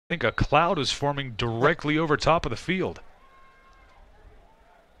think a cloud is forming directly over top of the field.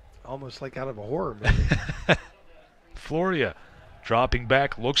 Almost like out of a horror movie. Floria dropping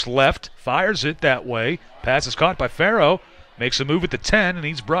back, looks left, fires it that way. Pass is caught by Farrow. Makes a move at the 10, and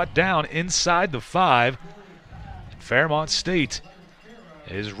he's brought down inside the 5. Fairmont State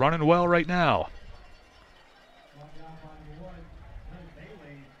is running well right now.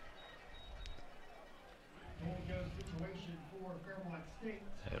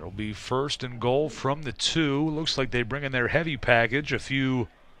 It'll be first and goal from the 2. Looks like they bring in their heavy package. A few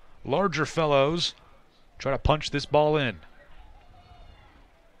larger fellows try to punch this ball in.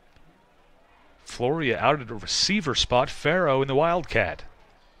 Floria out at a receiver spot. Farrow in the Wildcat.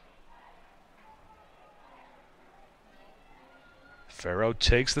 Farrow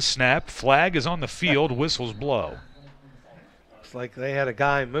takes the snap. Flag is on the field. Whistles blow. Looks like they had a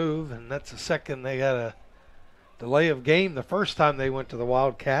guy move, and that's the second they had a delay of game the first time they went to the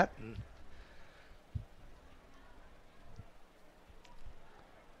Wildcat. And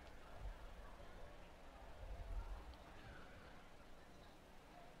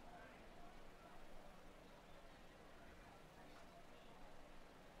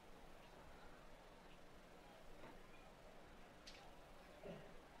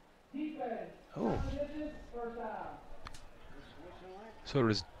oh. So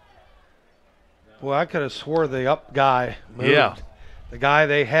it is. Boy, I could have swore the up guy moved. Yeah. The guy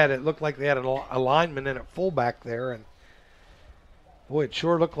they had, it looked like they had a lineman in at fullback there, and boy, it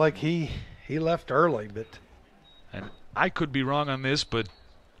sure looked like he left early. But And I could be wrong on this, but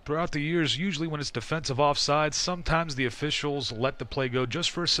throughout the years, usually when it's defensive offside, sometimes the officials let the play go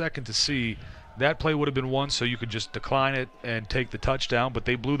just for a second to see. That play would have been one, so you could just decline it and take the touchdown, but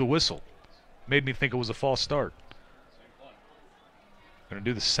they blew the whistle. Made me think it was a false start. Going to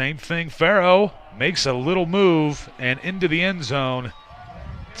do the same thing. Farrow makes a little move and into the end zone.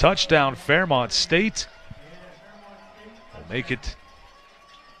 Touchdown, Fairmont State. Will make it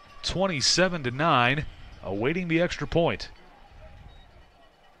 27-9, awaiting the extra point.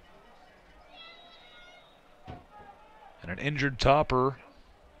 And an injured Topper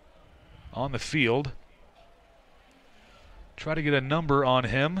on the field. Try to get a number on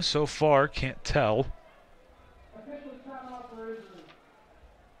him. So far, can't tell.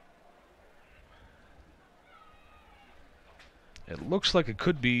 It looks like it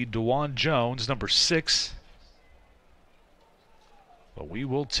could be DeJuan Jones, number 6. But we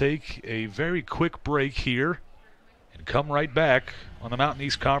will take a very quick break here and come right back on the Mountain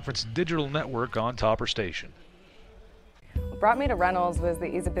East Conference Digital Network on Topper Station. What brought me to Reynolds was the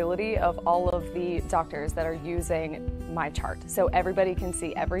easeability of all of the doctors that are using my chart. So everybody can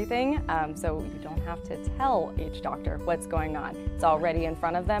see everything, so you don't have to tell each doctor what's going on. It's all ready in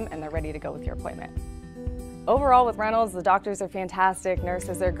front of them and they're ready to go with your appointment. Overall with Reynolds, the doctors are fantastic,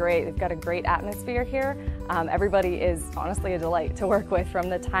 nurses are great, they've got a great atmosphere here. Everybody is honestly a delight to work with from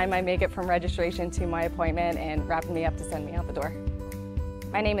the time I make it from registration to my appointment and wrapping me up to send me out the door.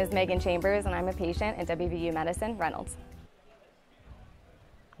 My name is Megan Chambers and I'm a patient at WVU Medicine, Reynolds.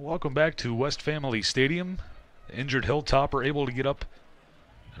 Welcome back to West Family Stadium. The injured Hilltopper able to get up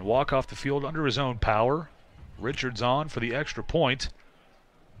and walk off the field under his own power. Richards on for the extra point.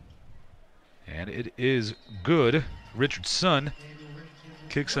 And it is good. Richardson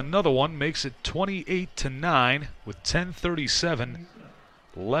kicks another one, makes it 28-9 with 10:37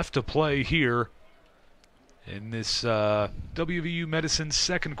 left to play here in this WVU Medicine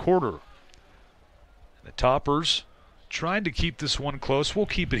second quarter. The Toppers trying to keep this one close. We'll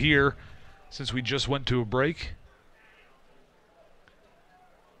keep it here since we just went to a break.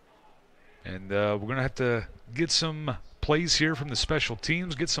 And we're going to have to get some plays here from the special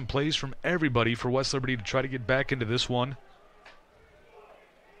teams, get some plays from everybody for West Liberty to try to get back into this one.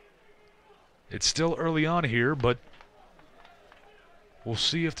 It's still early on here, but we'll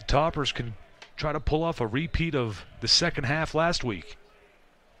see if the Toppers can try to pull off a repeat of the second half last week.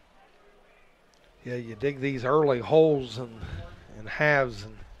 yeah, you dig these early holes and halves,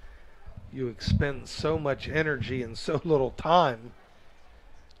 and you expend so much energy in so little time.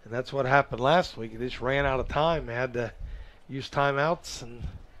 And that's what happened last week. They just ran out of time. They had to use timeouts and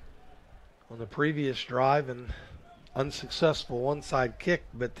on the previous drive, and unsuccessful onside kick.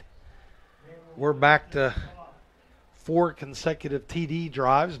 But we're back to 4 consecutive TD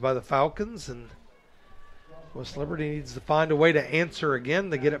drives by the Falcons, and West Liberty needs to find a way to answer again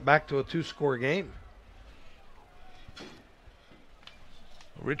to get it back to a 2-score game.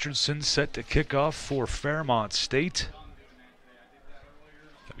 Richardson set to kick off for Fairmont State.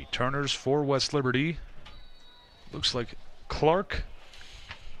 Returners for West Liberty. Looks like Clark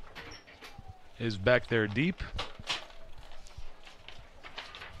is back there deep.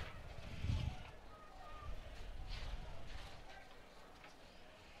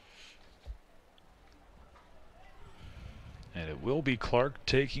 it will be Clark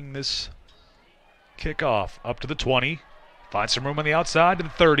taking this kickoff up to the 20. Finds some room on the outside to the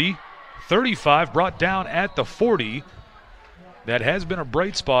 30. 35 brought down at the 40. That has been a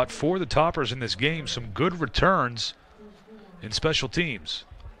bright spot for the Toppers in this game. Some good returns in special teams.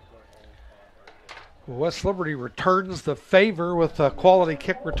 Well, West Liberty returns the favor with a quality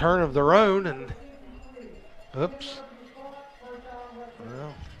kick return of their own, and oops.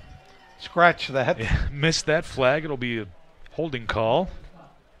 Well, scratch that. Yeah, missed that flag. It'll be a holding call.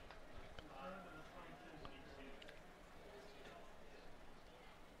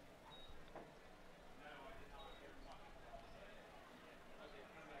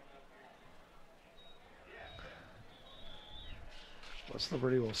 West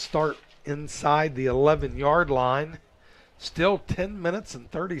Liberty will start inside the 11-yard line. Still 10 minutes and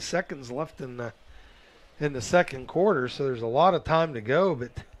 30 seconds left in the second quarter, so there's a lot of time to go,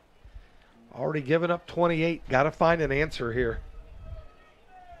 but already given up 28. Got to find an answer here.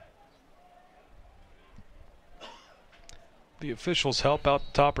 The officials help out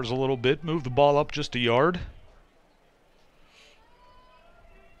the Toppers a little bit, move the ball up just a yard.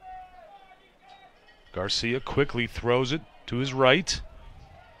 Garcia quickly throws it to his right.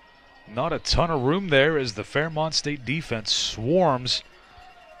 Not a ton of room there as the Fairmont State defense swarms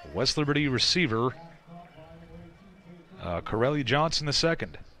West Liberty receiver Corelli Johnson II.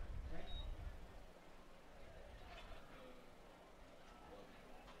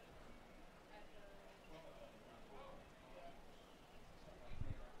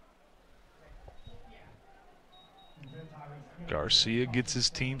 Garcia gets his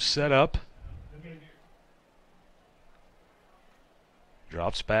team set up.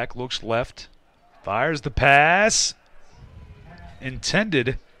 Drops back, looks left, fires the pass.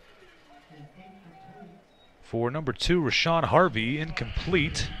 Intended for number 2, Rashawn Harvey,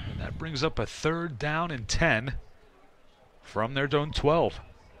 incomplete. And that brings up a 3rd down and 10 from their own 12.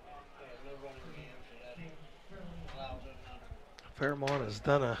 Fairmont has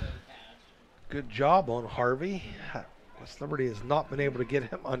done a good job on Harvey. West Liberty has not been able to get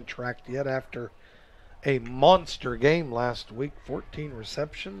him untracked yet after a monster game last week. 14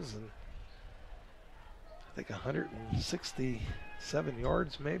 receptions and I think 167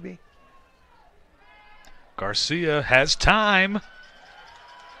 yards maybe. Garcia has time.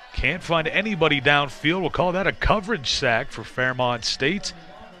 Can't find anybody downfield. We'll call that a coverage sack for Fairmont State.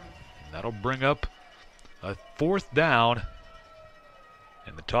 That'll bring up a 4th down.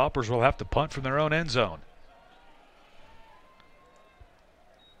 And the Toppers will have to punt from their own end zone.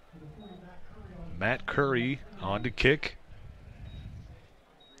 Matt Curry on to kick.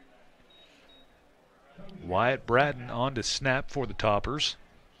 Wyatt Bratton on to snap for the Toppers.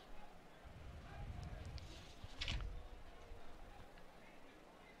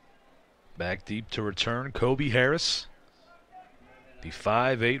 Back deep to return, Kobe Harris. The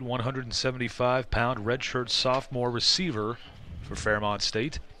 5'8", 175-pound redshirt sophomore receiver for Fairmont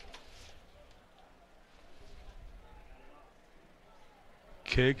State.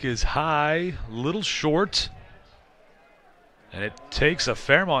 Kick is high, little short, and it takes a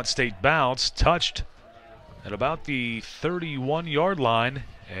Fairmont State bounce, touched at about the 31-yard line,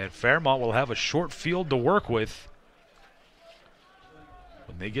 and Fairmont will have a short field to work with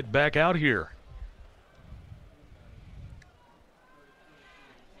when they get back out here.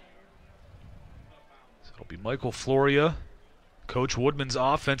 So it'll be Michael Floria, Coach Woodman's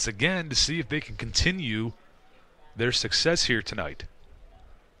offense again, to see if they can continue their success here tonight.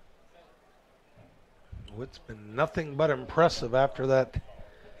 It's been nothing but impressive after that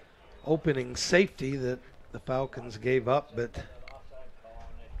opening safety that the Falcons gave up, but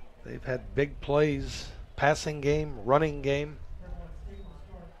they've had big plays, passing game, running game.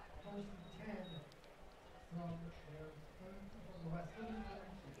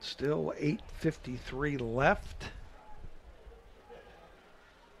 Still 8:53 left.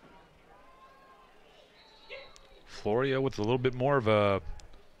 Floria with a little bit more of a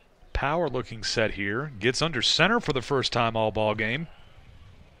power looking set here. Gets under center for the first time all ball game.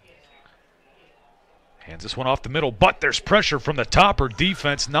 Hands this one off the middle, but there's pressure from the Topper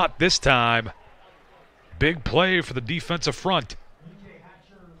defense. Not this time. Big play for the defensive front.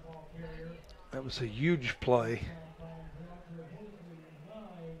 That was a huge play.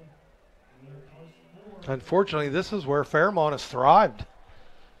 Unfortunately, this is where Fairmont has thrived.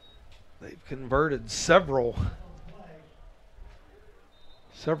 They've converted several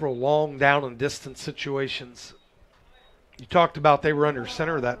long down and distance situations. You talked about they were under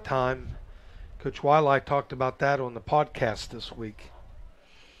center that time. Coach Wiley talked about that on the podcast this week.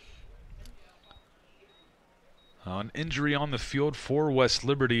 An injury on the field for West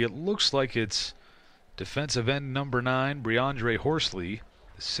Liberty. It looks like it's defensive end number 9, Breandre Horsley,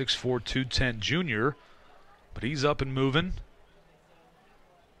 the 6'4", 210 junior. But he's up and moving.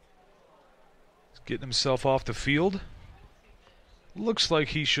 He's getting himself off the field. Looks like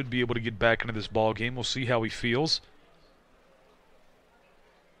he should be able to get back into this ball game. We'll see how he feels.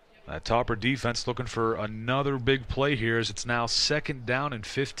 That Topper defense looking for another big play here as it's now 2nd down and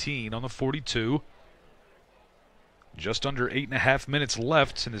 15 on the 42. Just under 8.5 minutes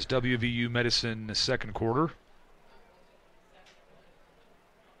left in this WVU Medicine second quarter.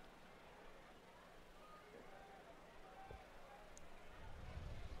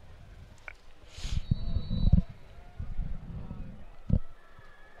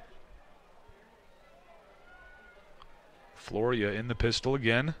 Floria in the pistol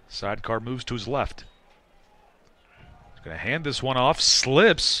again. Sidecar moves to his left. He's going to hand this one off.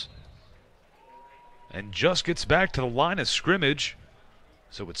 Slips. And just gets back to the line of scrimmage.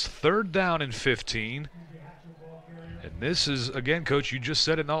 So it's 3rd down and 15. And this is, again, Coach, you just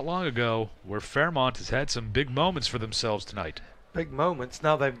said it not long ago, where Fairmont has had some big moments for themselves tonight. Big moments.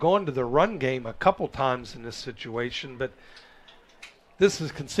 Now, they've gone to the run game a couple times in this situation, but this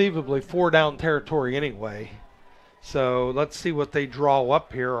is conceivably 4-down territory anyway. So let's see what they draw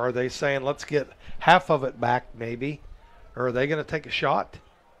up here. Are they saying let's get half of it back maybe? Or are they going to take a shot?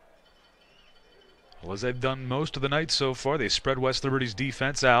 Well, as they've done most of the night so far, they spread West Liberty's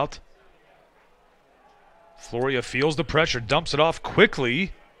defense out. Floria feels the pressure, dumps it off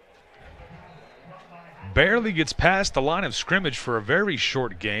quickly. Barely gets past the line of scrimmage for a very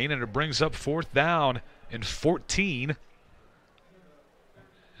short gain, and it brings up 4th down and 14.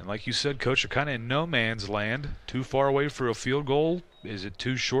 And like you said, Coach, they're kind of in no man's land. Too far away for a field goal. Is it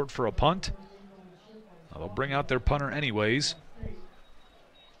too short for a punt? Well, they'll bring out their punter anyways.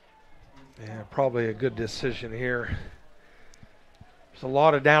 Yeah, probably a good decision here. There's a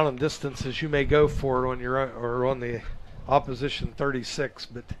lot of down and distances you may go for on your or on the opposition 36,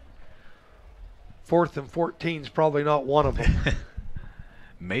 but 4th and 14 is probably not one of them.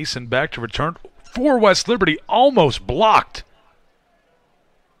 Mason back to return for West Liberty, almost blocked.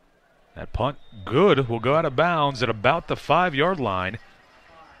 That punt, good, will go out of bounds at about the 5-yard line.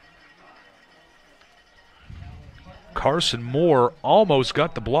 Carson Moore almost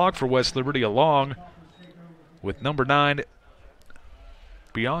got the block for West Liberty along with number 9,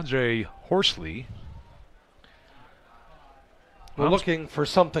 Breandre Horsley. We're looking for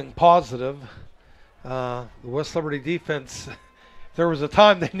something positive. The West Liberty defense, there was a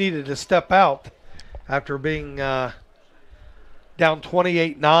time they needed to step out after being down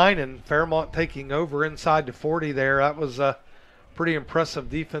 28-9 and Fairmont taking over inside the 40 there. That was a pretty impressive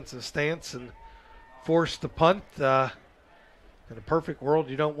defensive stance and forced the punt. In a perfect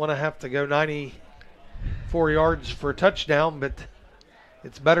world, you don't want to have to go 94 yards for a touchdown, but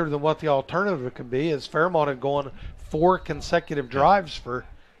it's better than what the alternative could be, as Fairmont had gone 4 consecutive drives for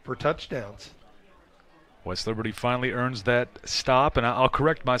touchdowns. West Liberty finally earns that stop, and I'll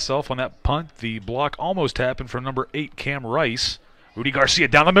correct myself on that punt. The block almost happened from number 8, Cam Rice. Rudy Garcia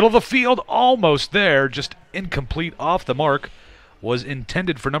down the middle of the field, almost there, just incomplete off the mark. Was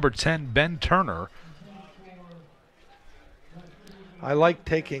intended for number 10, Ben Turner. I like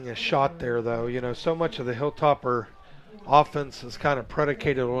taking a shot there, though. You know, so much of the Hilltopper offense is kind of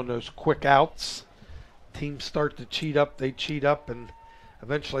predicated on those quick outs. Teams start to cheat up, they cheat up, and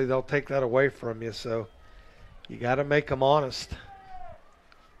eventually they'll take that away from you. So you got to make them honest.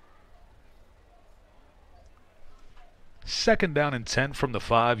 2nd down and 10 from the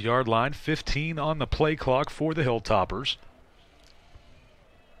 5-yard line. 15 on the play clock for the Hilltoppers.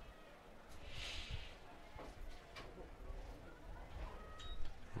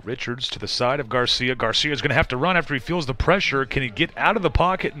 Richards to the side of Garcia. Garcia's going to have to run after he feels the pressure. Can he get out of the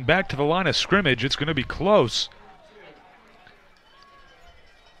pocket and back to the line of scrimmage? It's going to be close.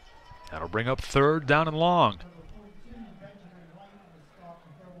 That'll bring up 3rd down and long.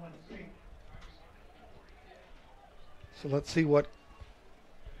 So let's see what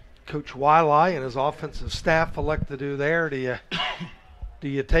Coach Wiley and his offensive staff elect to do there. Do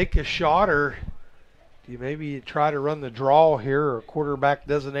you take a shot, or do you maybe try to run the draw here, or quarterback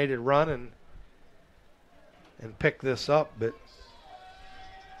designated run and pick this up? But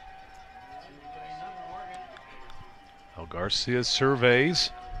Garcia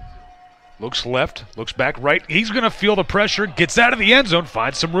surveys, looks left, looks back right. He's going to feel the pressure, gets out of the end zone,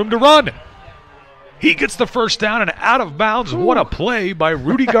 finds some room to run. He gets the 1st down and out of bounds. Ooh. What a play by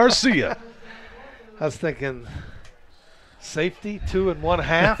Rudy Garcia. I was thinking safety, 2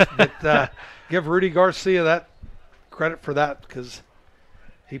 1/2, but give Rudy Garcia that credit for that, because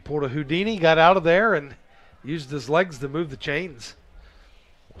he pulled a Houdini, got out of there, and used his legs to move the chains.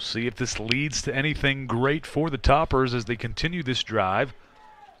 We'll see if this leads to anything great for the Toppers as they continue this drive.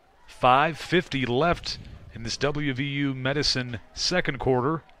 5:50 left in this WVU Medicine second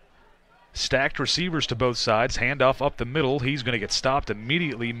quarter. Stacked receivers to both sides. Handoff up the middle. He's going to get stopped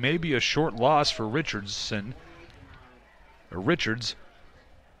immediately. Maybe a short loss for Richards.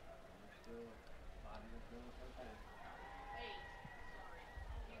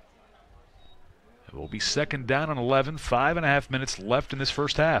 It will be second down and 11. 5.5 minutes left in this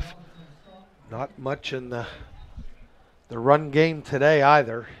first half. Not much in the run game today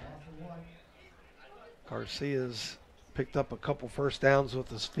either. Garcia's picked up a couple first downs with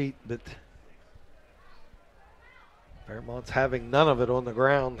his feet, but Fairmont's having none of it on the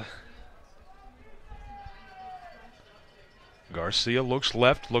ground. Garcia looks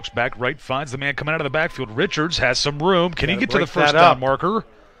left, looks back right, finds the man coming out of the backfield. Richards has some room. Can he get to the first down marker?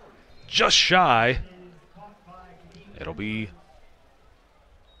 Just shy. It'll be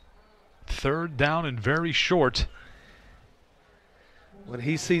third down and very short. When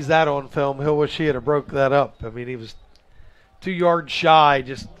he sees that on film, he'll wish he had broke that up. I mean, he was 2 yards shy.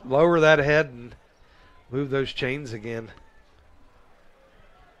 Just lower that head and move those chains again.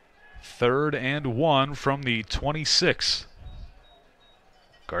 3rd and 1 from the 26.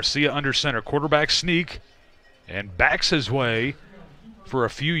 Garcia under center, quarterback sneak, and backs his way for a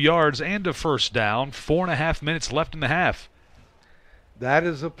few yards and a first down. 4.5 minutes left in the half. That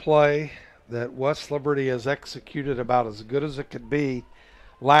is a play that West Liberty has executed about as good as it could be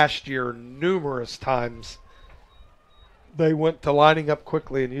last year numerous times. They went to lining up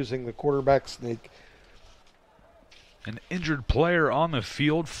quickly and using the quarterback sneak. An injured player on the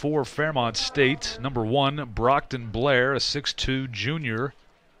field for Fairmont State. Number 1, Brockton Blair, a 6'2 junior.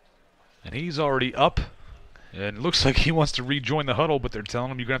 And he's already up. And it looks like he wants to rejoin the huddle, but they're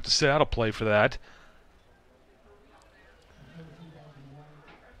telling him you're going to have to sit out a play for that.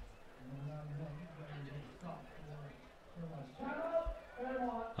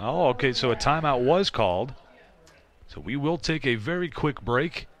 Oh, okay, so a timeout was called. So we will take a very quick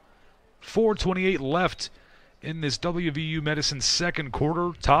break. 4:28 left in this WVU Medicine second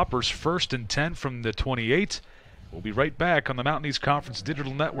quarter. Toppers 1st and 10 from the 28. We'll be right back on the Mountain East Conference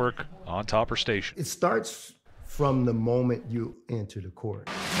Digital Network on Topper Station. It starts from the moment you enter the court.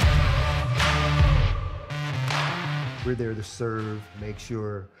 We're there to serve, make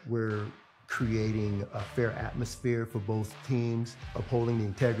sure we're creating a fair atmosphere for both teams, upholding the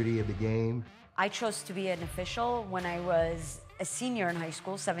integrity of the game. I chose to be an official when I was a senior in high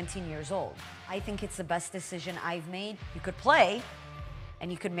school, 17 years old. I think it's the best decision I've made. You could play, and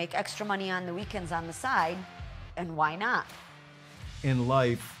you could make extra money on the weekends on the side, and why not? In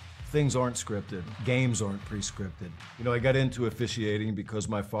life, things aren't scripted. Games aren't pre-scripted. You know, I got into officiating because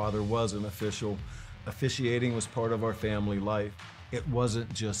my father was an official. Officiating was part of our family life. It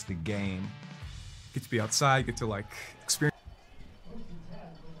wasn't just the game. Get to be outside, get to experience.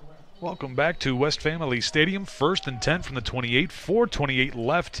 Welcome back to West Family Stadium. 1st and 10 from the 28. 4:28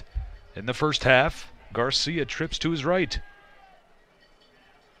 left in the first half. Garcia trips to his right.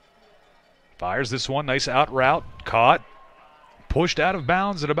 Fires this one. Nice out route. Caught. Pushed out of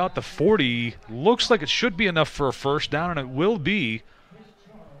bounds at about the 40. Looks like it should be enough for a first down, and it will be.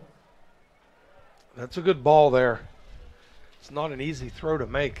 That's a good ball there. It's not an easy throw to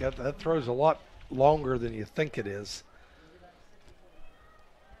make. That throw's a lot longer than you think it is.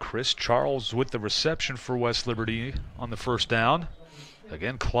 Chris Charles with the reception for West Liberty on the first down.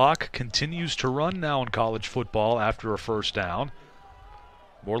 Again, clock continues to run now in college football after a first down.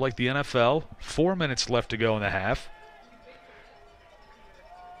 More like the NFL. 4 minutes left to go in the half.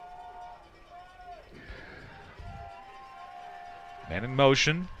 Man in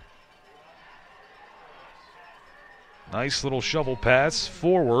motion. Nice little shovel pass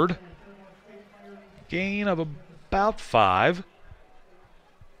forward. Gain of about 5.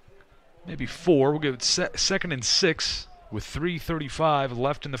 Maybe 4. We'll give it 2nd and 6 with 3:35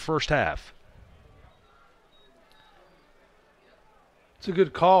 left in the first half. It's a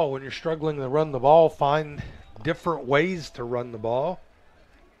good call when you're struggling to run the ball. Find different ways to run the ball.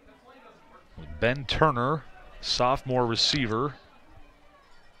 Ben Turner, sophomore receiver,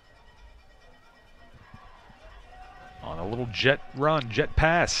 on a little jet run, jet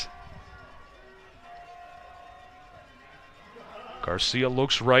pass. Garcia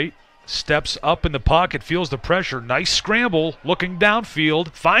looks right, steps up in the pocket, feels the pressure. Nice scramble, looking downfield,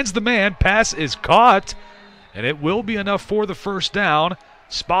 finds the man, pass is caught, and it will be enough for the first down.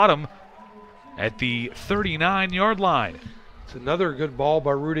 Spot him at the 39-yard line. It's another good ball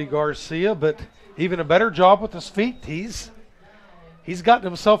by Rudy Garcia, but even a better job with his feet. He's gotten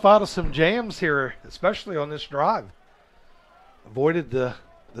himself out of some jams here, especially on this drive. Avoided the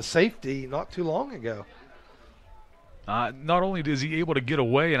the safety not too long ago. Not only is he able to get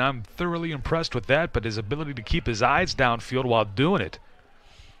away, and I'm thoroughly impressed with that, but his ability to keep his eyes downfield while doing it.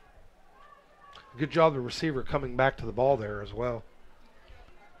 Good job the receiver coming back to the ball there as well.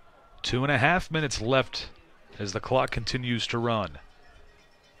 2.5 minutes left as the clock continues to run.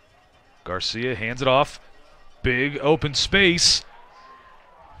 Garcia hands it off. Big open space.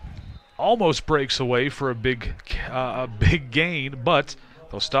 Almost breaks away for a big gain, but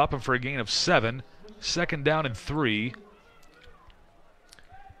they'll stop him for a gain of 7. 2nd down and 3.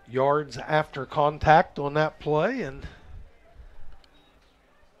 Yards after contact on that play, and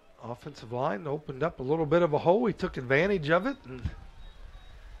offensive line opened up a little bit of a hole. He took advantage of it, and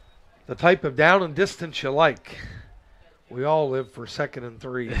the type of down and distance you like. We all live for 2nd and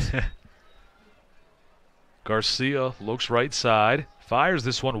 3s. Garcia looks right side, fires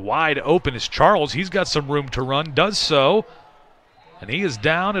this one wide open as Charles. He's got some room to run, does so. And he is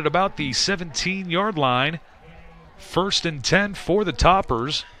down at about the 17-yard line. 1st and 10 for the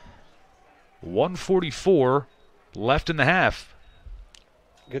Toppers. 1:44 left in the half.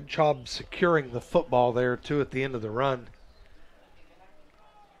 Good job securing the football there, too, at the end of the run.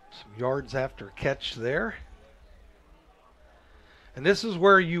 Some yards after catch there. And this is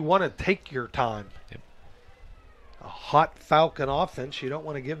where you want to take your time. Yep. A hot Falcon offense, you don't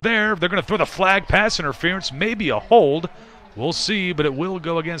want to give. They're going to throw the flag, pass interference, maybe a hold. We'll see, but it will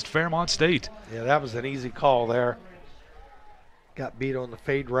go against Fairmont State. Yeah, that was an easy call there. Got beat on the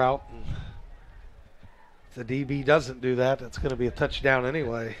fade route. And if the DB doesn't do that, that's going to be a touchdown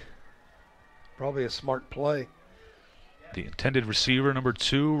anyway. Probably a smart play. The intended receiver, number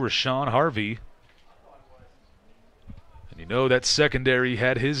 2, Rashawn Harvey. And you know that secondary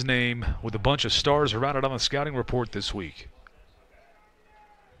had his name with a bunch of stars around it on the scouting report this week.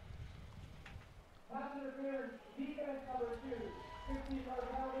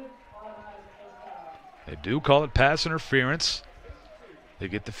 They do call it pass interference. They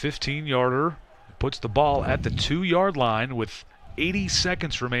get the 15-yarder. Puts the ball at the 2-yard line with 80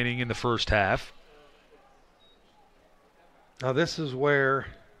 seconds remaining in the first half. Now this is where,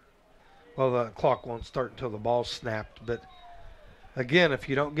 well, the clock won't start until the ball's snapped. But again, if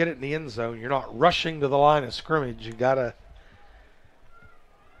you don't get it in the end zone, you're not rushing to the line of scrimmage. You got to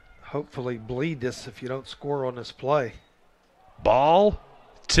hopefully bleed this if you don't score on this play. Ball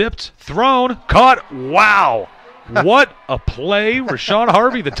tipped, thrown, caught. Wow. What a play. Rashawn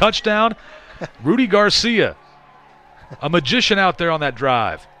Harvey, the touchdown. Rudy Garcia, a magician out there on that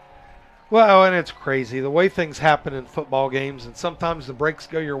drive. Well, and it's crazy the way things happen in football games, and sometimes the breaks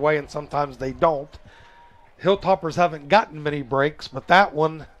go your way and sometimes they don't. Hilltoppers haven't gotten many breaks, but that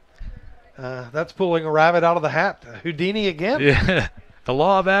one, that's pulling a rabbit out of the hat. Houdini again. Yeah, the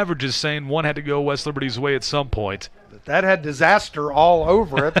law of averages saying one had to go West Liberty's way at some point. But that had disaster all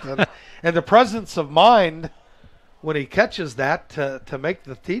over it, and the presence of mind when he catches that to make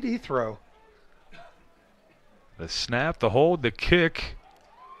the TD throw. The snap, the hold, the kick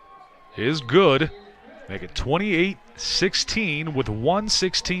is good. Make it 28-16 with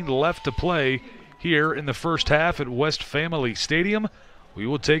 1:16 left to play here in the first half at West Family Stadium. We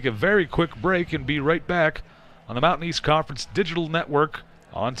will take a very quick break and be right back on the Mountain East Conference Digital Network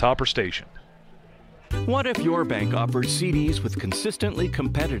on Topper Station. What if your bank offers CDs with consistently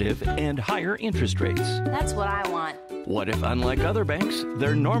competitive and higher interest rates? That's what I want. What if, unlike other banks,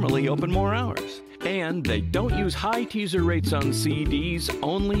 they're normally open more hours? And they don't use high teaser rates on CDs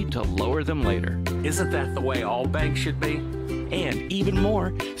only to lower them later. Isn't that the way all banks should be? And even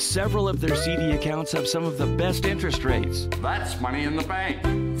more, several of their CD accounts have some of the best interest rates. That's money in the bank.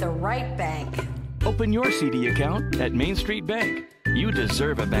 The right bank. Open your CD account at Main Street Bank. You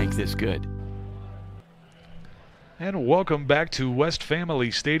deserve a bank this good. And welcome back to West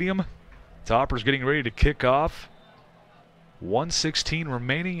Family Stadium. Toppers getting ready to kick off. 1:16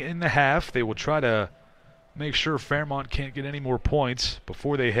 remaining in the half. They will try to make sure Fairmont can't get any more points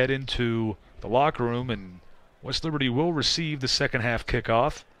before they head into the locker room, and West Liberty will receive the second half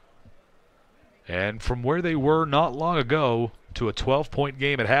kickoff. And from where they were not long ago to a 12-point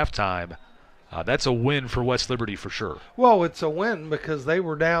game at halftime, that's a win for West Liberty for sure. Well, it's a win because they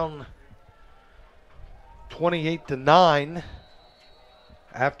were down 28-9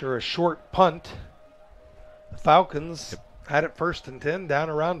 after a short punt. The Falcons had it 1st and 10 down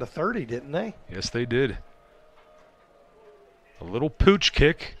around the 30, didn't they? Yes, they did. A little pooch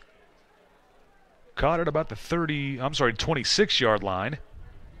kick. Caught it about the 26-yard line.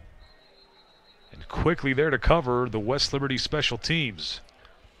 And quickly there to cover the West Liberty special teams.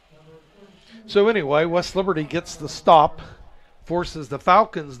 So anyway, West Liberty gets the stop, forces the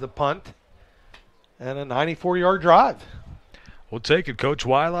Falcons to punt, and a 94-yard drive. We'll take it. Coach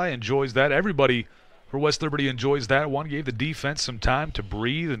Wiley enjoys that. Everybody for West Liberty enjoys that one. Gave the defense some time to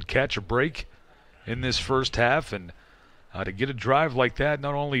breathe and catch a break in this first half. And to get a drive like that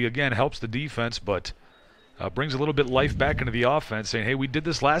not only, again, helps the defense, but brings a little bit life back into the offense, saying, hey, we did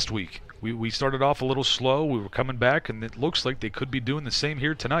this last week. We started off a little slow. We were coming back, and it looks like they could be doing the same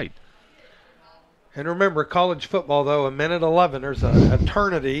here tonight. And remember, college football, though, a minute 11, there's an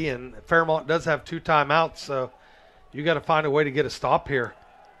eternity, and Fairmont does have 2 timeouts, so you got to find a way to get a stop here.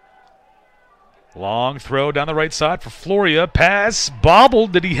 Long throw down the right side for Floria. Pass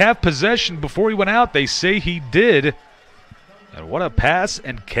bobbled. Did he have possession before he went out? They say he did. And what a pass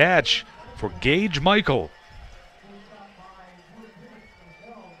and catch for Gage Michael.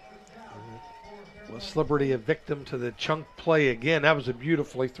 West Liberty a victim to the chunk play again. That was a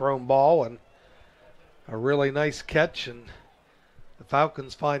beautifully thrown ball and a really nice catch. And the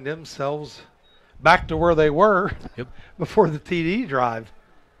Falcons find themselves back to where they were before the TD drive.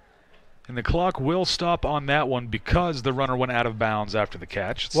 And the clock will stop on that one because the runner went out of bounds after the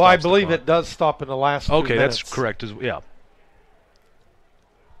catch. Well, I believe it does stop in the last 2 minutes. Okay, that's correct. Yeah.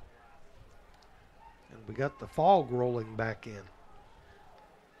 And we got the fog rolling back in.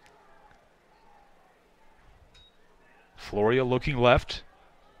 Floria looking left.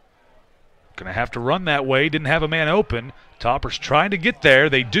 Going to have to run that way. Didn't have a man open. Toppers trying to get there.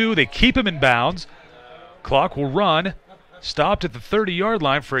 They do. They keep him in bounds. Clock will run. Stopped at the 30-yard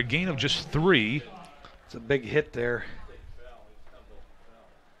line for a gain of just 3. It's a big hit there.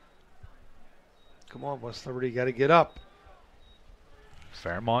 Come on, West Liberty, got to get up.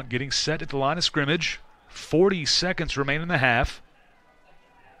 Fairmont getting set at the line of scrimmage. 40 seconds remain in the half.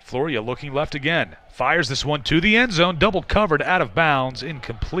 Floria looking left again. Fires this one to the end zone. Double covered, out of bounds,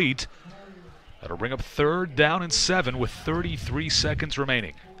 incomplete. That'll bring up 3rd down and 7 with 33 seconds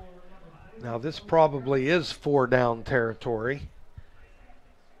remaining. Now this probably is 4 down territory.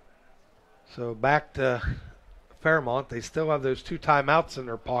 So back to Fairmont. They still have those 2 timeouts in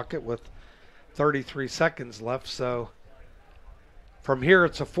their pocket with 33 seconds left. So from here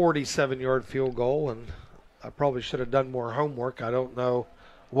it's a 47-yard field goal, and I probably should have done more homework. I don't know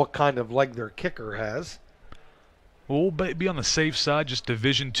what kind of leg their kicker has. We'll be on the safe side, just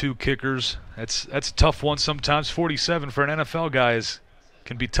Division II kickers. That's a tough one sometimes. 47 for an NFL guy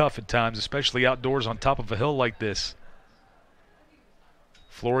can be tough at times, especially outdoors on top of a hill like this.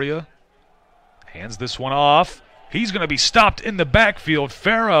 Floria hands this one off. He's going to be stopped in the backfield.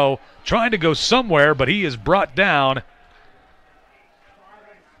 Farrow trying to go somewhere, but he is brought down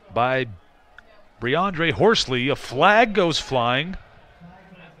by Breandre Horsley. A flag goes flying.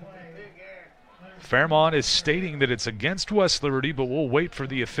 Fairmont is stating that it's against West Liberty, but we'll wait for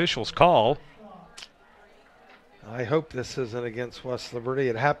the official's call. I hope this isn't against West Liberty.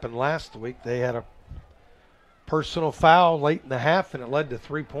 It happened last week. They had a personal foul late in the half, and it led to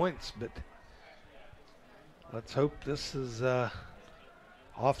 3 points. But let's hope this is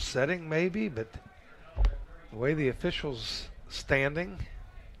offsetting maybe. But the way the official's standing.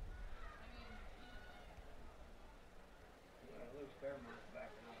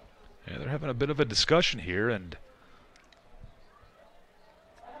 Yeah, they're having a bit of a discussion here, and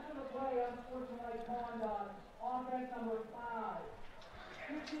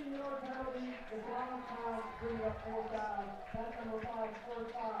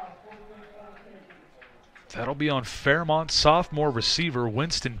that'll be on Fairmont sophomore receiver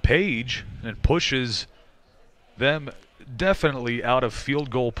Winston Page, and pushes them definitely out of field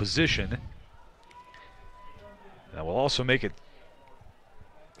goal position. That will also make it.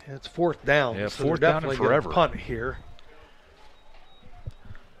 It's 4th down. Yeah, so 4th down and forever. Punt here.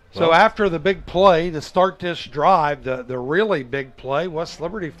 So after the big play to start this drive, the really big play, West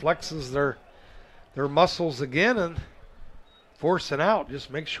Liberty flexes their muscles again and force it out.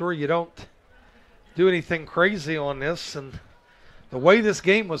 Just make sure you don't do anything crazy on this. And the way this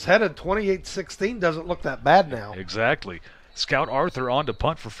game was headed, 28-16, doesn't look that bad now. Exactly. Scout Arthur on to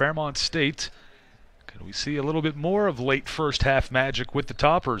punt for Fairmont State. Can we see a little bit more of late first half magic with the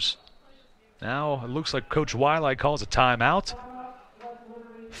Toppers? Now it looks like Coach Wiley calls a timeout.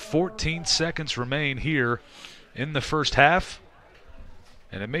 14 seconds remain here in the first half.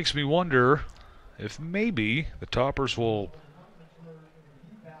 And it makes me wonder if maybe the Toppers will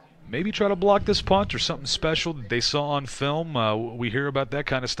maybe try to block this punt or something special that they saw on film. We hear about that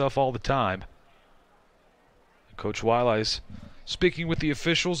kind of stuff all the time. Coach Wiley's speaking with the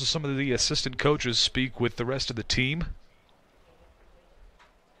officials. Some of the assistant coaches speak with the rest of the team.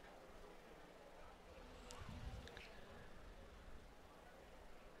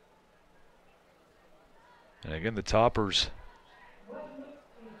 And again, the Toppers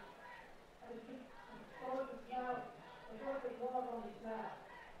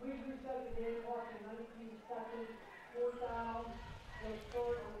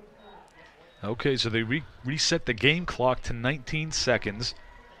Okay, so they reset the game clock to 19 seconds.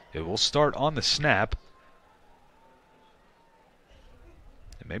 It will start on the snap.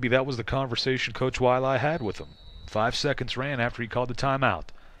 And maybe that was the conversation Coach Wiley had with him. 5 seconds ran after he called the timeout.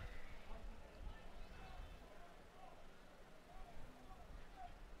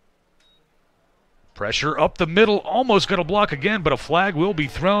 Pressure up the middle, almost going to block again, but a flag will be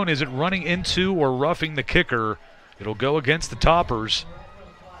thrown. Is it running into or roughing the kicker? It'll go against the Toppers.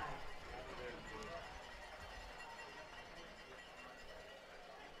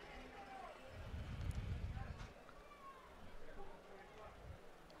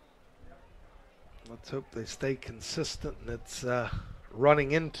 Let's hope they stay consistent and it's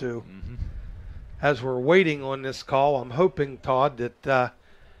running into. As we're waiting on this call, I'm hoping, Todd, that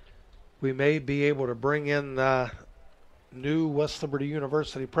we may be able to bring in new West Liberty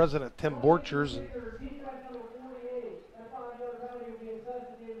University President Tim Borchers.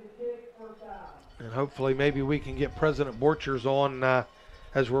 And hopefully maybe we can get President Borchers on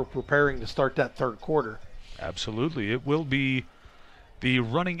as we're preparing to start that third quarter. Absolutely. It will be the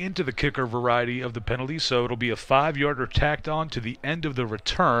running into the kicker variety of the penalty, so it'll be a 5-yarder tacked on to the end of the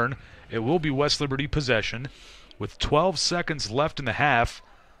return. It will be West Liberty possession. With 12 seconds left in the half,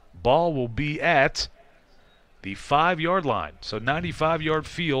 ball will be at the 5-yard line. So 95-yard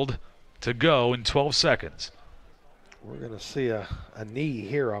field to go in 12 seconds. We're going to see a knee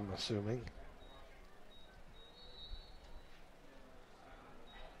here, I'm assuming.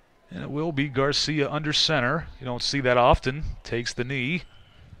 And it will be Garcia under center. You don't see that often. Takes the knee.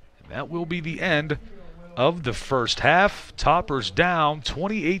 And that will be the end of the first half. Toppers down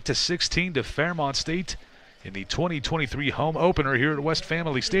 28-16 to Fairmont State in the 2023 home opener here at West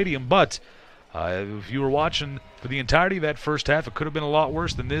Family Stadium. But if you were watching for the entirety of that first half, it could have been a lot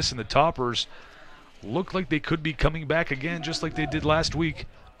worse than this, and the Toppers look like they could be coming back again just like they did last week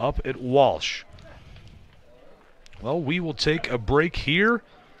up at Walsh. Well, we will take a break here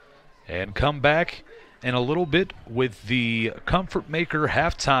and come back in a little bit with the Comfort Maker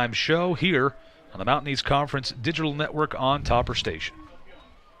halftime show here on the Mountain East Conference Digital Network on Topper Station.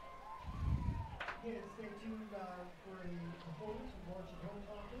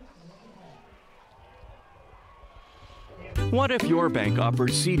 What if your bank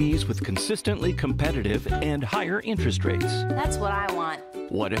offers CDs with consistently competitive and higher interest rates? That's what I want.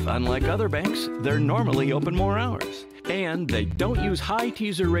 What if, unlike other banks, they're normally open more hours? And they don't use high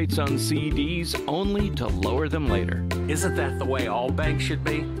teaser rates on CDs only to lower them later. Isn't that the way all banks should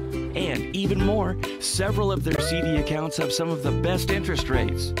be? And even more, several of their CD accounts have some of the best interest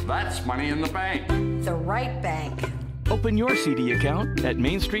rates. That's money in the bank. The right bank. Open your CD account at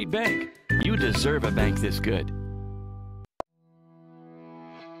Main Street Bank. You deserve a bank this good.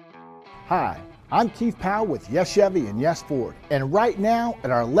 Hi, I'm Keith Powell with Yes Chevy and Yes Ford. And right now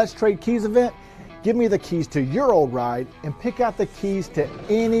at our Let's Trade Keys event, give me the keys to your old ride and pick out the keys to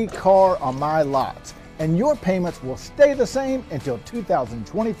any car on my lots. And your payments will stay the same until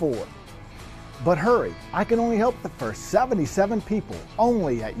 2024. But hurry, I can only help the first 77 people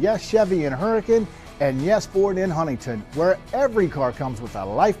only at Yes Chevy in Hurricane and Yes Ford in Huntington, where every car comes with a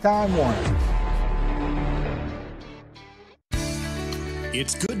lifetime warranty.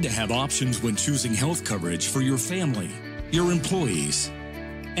 It's good to have options when choosing health coverage for your family, your employees,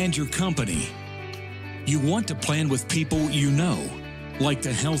 and your company. You want to plan with people you know, like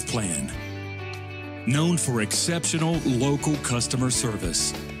the Health Plan. Known for exceptional local customer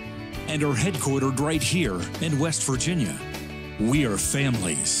service and are headquartered right here in West Virginia. We are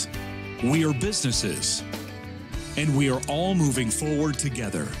families, we are businesses, and we are all moving forward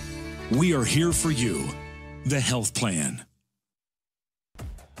together. We are here for you, the Health Plan.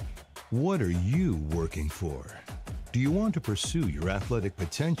 What are you working for? Do you want to pursue your athletic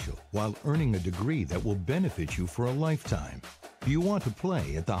potential while earning a degree that will benefit you for a lifetime? Do you want to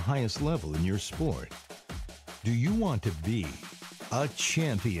play at the highest level in your sport? Do you want to be a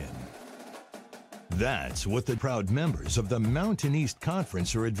champion? That's what the proud members of the Mountain East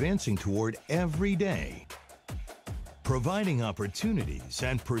Conference are advancing toward every day. Providing opportunities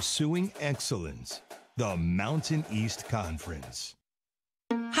and pursuing excellence. The Mountain East Conference.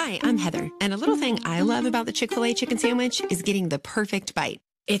 Hi, I'm Heather, and a little thing I love about the Chick-fil-A chicken sandwich is getting the perfect bite.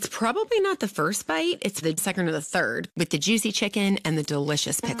 It's probably not the first bite, it's the second or the third, with the juicy chicken and the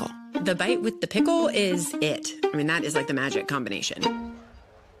delicious pickle. The bite with the pickle is it. I mean, that is like the magic combination.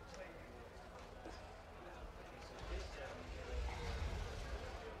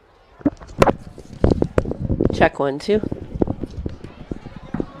 Check 1, 2.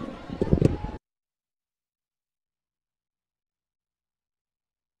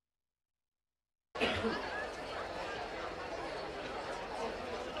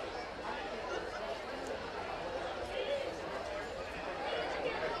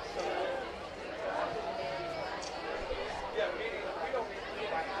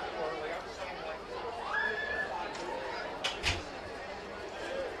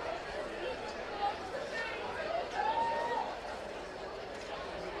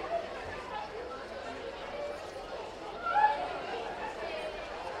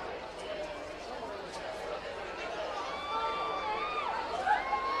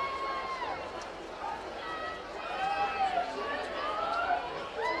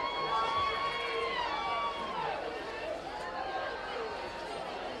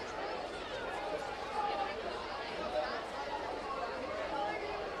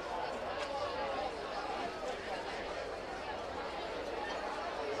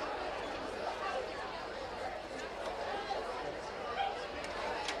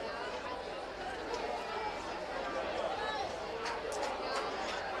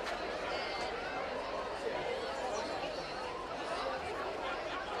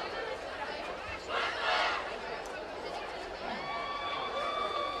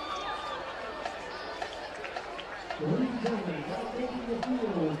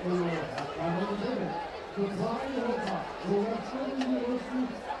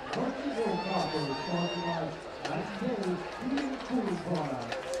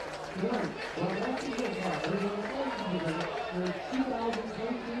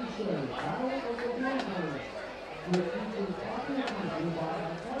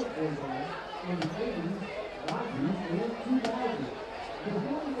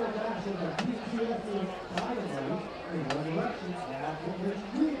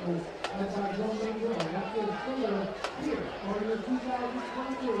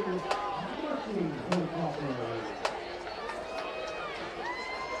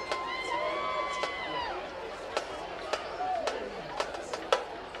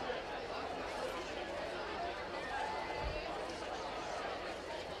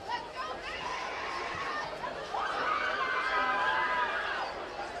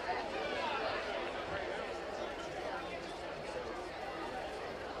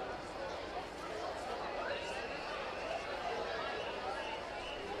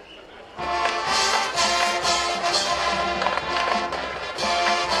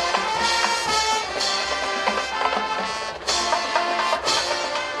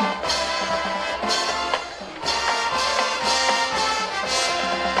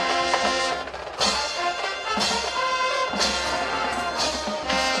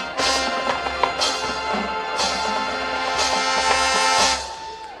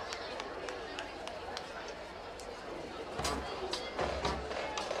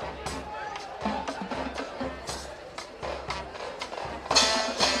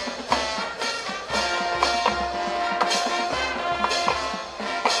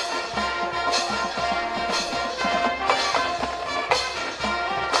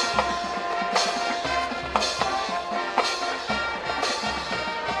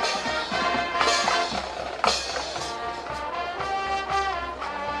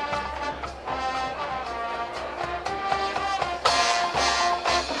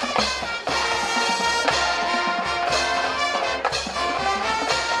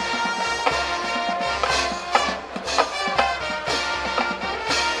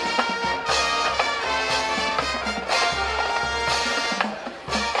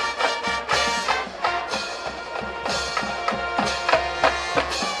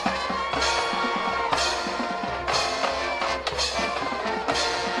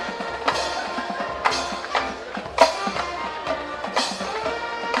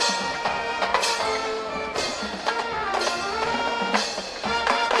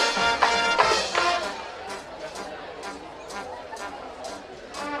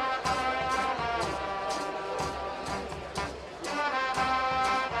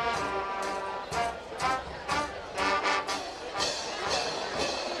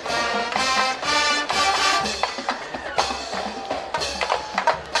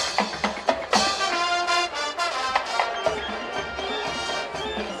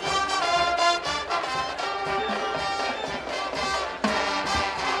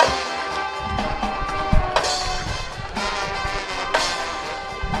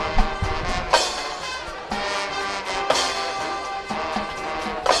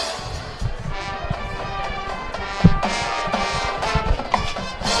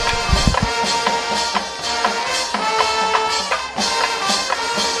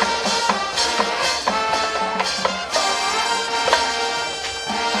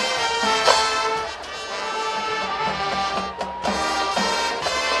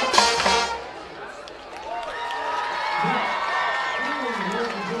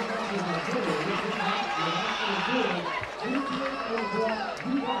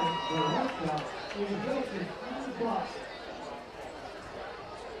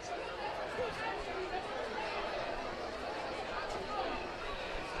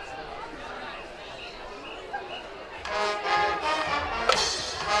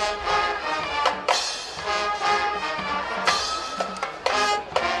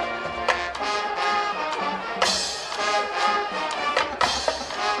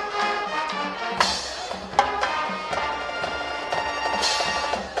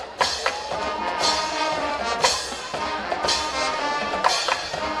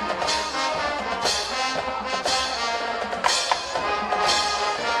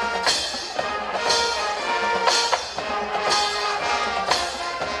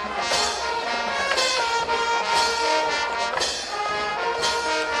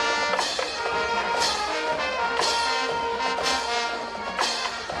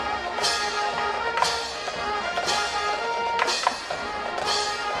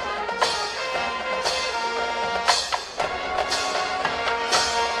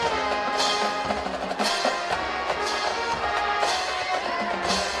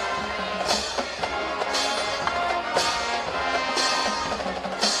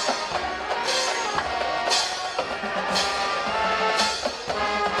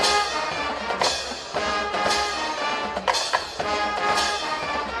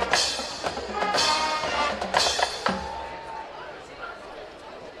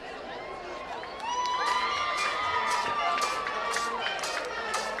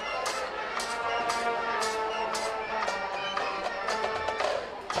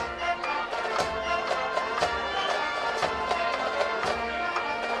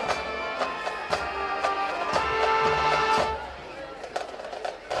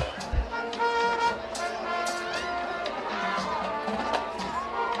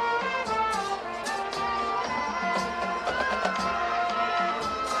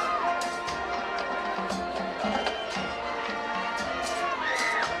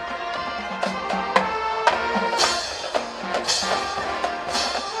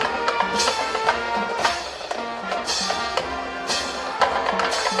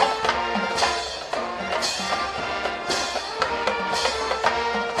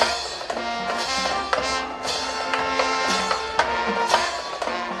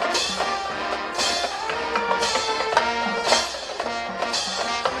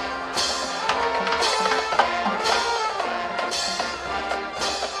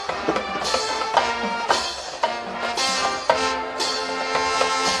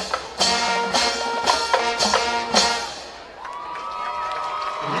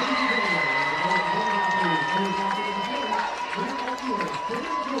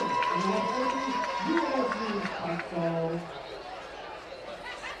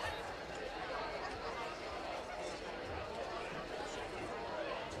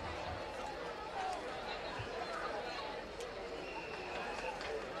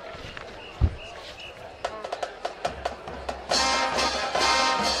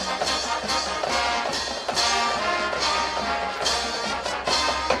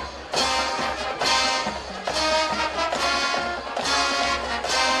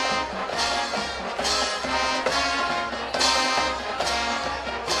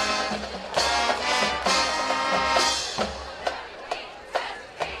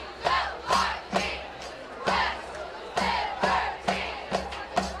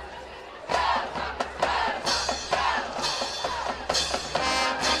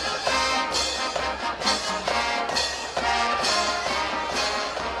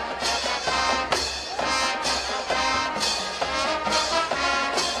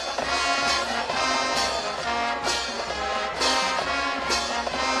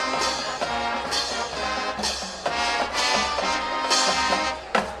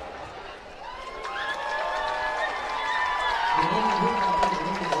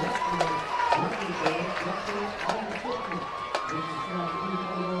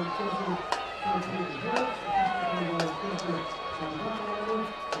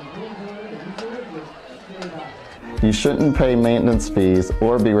 You shouldn't pay maintenance fees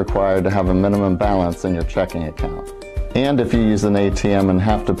or be required to have a minimum balance in your checking account. And if you use an ATM and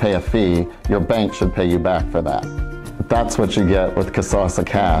have to pay a fee, your bank should pay you back for that. That's what you get with Kasasa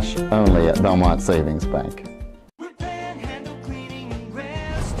Cash, only at Belmont Savings Bank.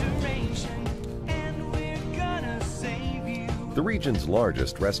 The region's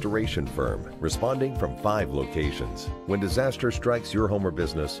largest restoration firm, responding from 5 locations. When disaster strikes your home or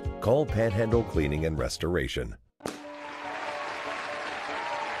business, call Panhandle Cleaning and Restoration.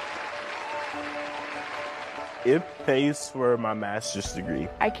 It pays for my master's degree.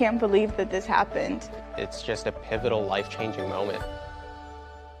 I can't believe that this happened. It's just a pivotal, life-changing moment.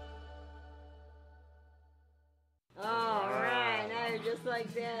 All right, now you're just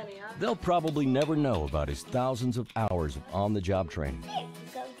like Daddy, huh? They'll probably never know about his thousands of hours of on-the-job training.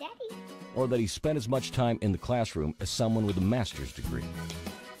 Go, Daddy. Or that he spent as much time in the classroom as someone with a master's degree.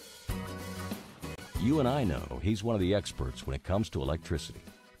 You and I know he's one of the experts when it comes to electricity.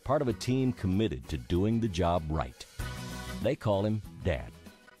 Part of a team committed to doing the job right. They call him Dad.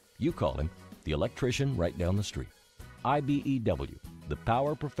 You call him the electrician right down the street. IBEW, the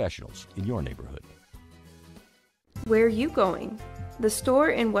power professionals in your neighborhood. Where are you going? The store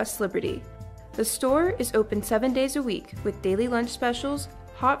in West Liberty. The store is open 7 days a week with daily lunch specials,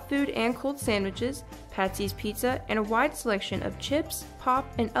 hot food and cold sandwiches, Patsy's Pizza, and a wide selection of chips, pop,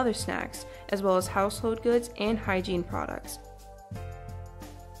 and other snacks, as well as household goods and hygiene products.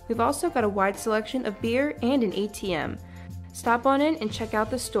 We've also got a wide selection of beer and an ATM. Stop on in and check out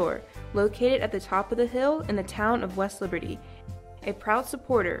the store, located at the top of the hill in the town of West Liberty, a proud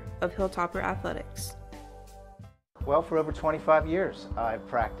supporter of Hilltopper Athletics. Well, for over 25 years, I've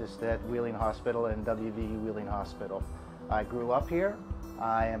practiced at Wheeling Hospital and WVU Wheeling Hospital. I grew up here.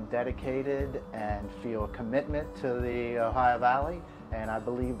 I am dedicated and feel a commitment to the Ohio Valley, and I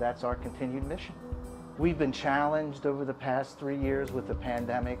believe that's our continued mission. We've been challenged over the past 3 years with the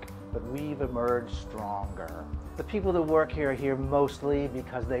pandemic, but we've emerged stronger. The people that work here are here mostly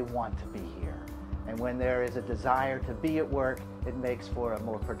because they want to be here. And when there is a desire to be at work, it makes for a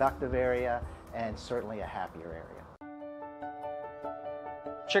more productive area and certainly a happier area.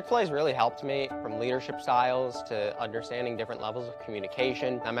 Chick-fil-A has really helped me from leadership styles to understanding different levels of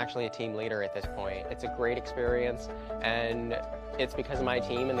communication. I'm actually a team leader at this point. It's a great experience, and it's because of my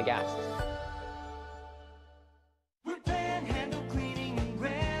team and the guests.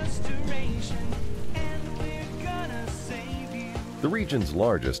 The region's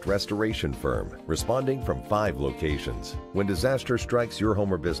largest restoration firm, responding from 5 locations. When disaster strikes your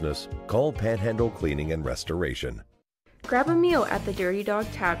home or business, call Panhandle Cleaning and Restoration. Grab a meal at the Dirty Dog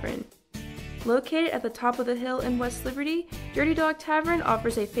Tavern. Located at the top of the hill in West Liberty, Dirty Dog Tavern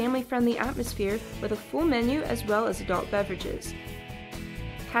offers a family-friendly atmosphere with a full menu as well as adult beverages.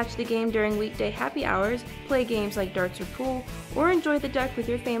 Catch the game during weekday happy hours, play games like darts or pool, or enjoy the deck with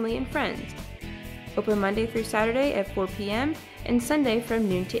your family and friends. Open Monday through Saturday at 4 p.m. and Sunday from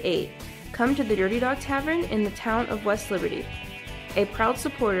noon to 8. Come to the Dirty Dog Tavern in the town of West Liberty, a proud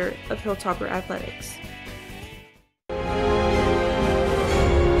supporter of Hilltopper Athletics.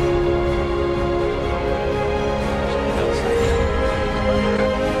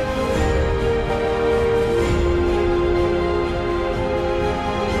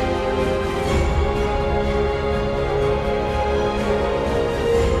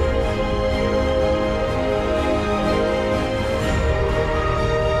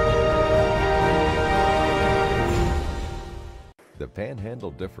 The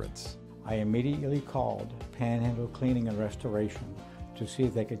Panhandle Difference. I immediately called Panhandle Cleaning and Restoration to see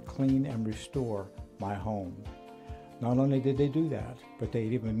if they could clean and restore my home. Not only did they do that, but they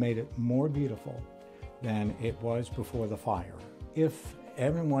even made it more beautiful than it was before the fire. If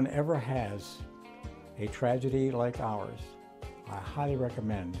everyone ever has a tragedy like ours, I highly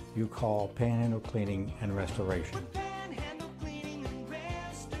recommend you call Panhandle Cleaning and Restoration.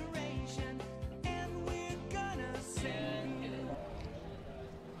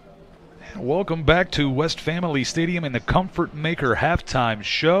 Welcome back to West Family Stadium in the Comfort Maker halftime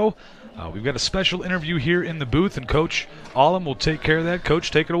show. We've got a special interview here in the booth, and Coach Allum will take care of that. Coach,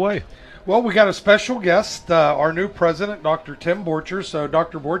 take it away. Well, we got a special guest, our new president, Dr. Tim Borchers. So,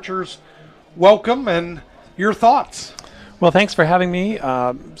 Dr. Borchers, welcome, and your thoughts. Well, thanks for having me.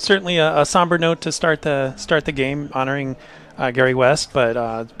 Certainly a somber note to start the game, honoring Gary West,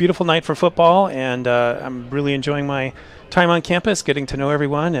 but beautiful night for football, and I'm really enjoying my time on campus, getting to know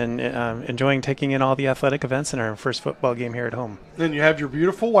everyone, and enjoying taking in all the athletic events in our first football game here at home. And you have your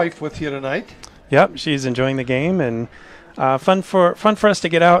beautiful wife with you tonight. Yep, she's enjoying the game, and fun for us to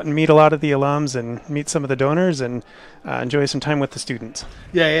get out and meet a lot of the alums and meet some of the donors and enjoy some time with the students.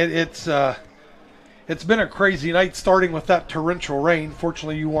 Yeah, it's been a crazy night, starting with that torrential rain.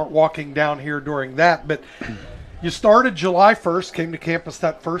 Fortunately, you weren't walking down here during that, but you started July 1st, came to campus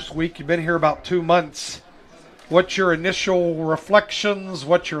that first week. You've been here about 2 months. What's your initial reflections?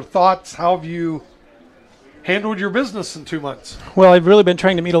 What's your thoughts? How have you handled your business in 2 months? Well, I've really been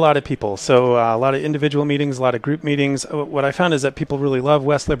trying to meet a lot of people. So a lot of individual meetings, a lot of group meetings. What I found is that people really love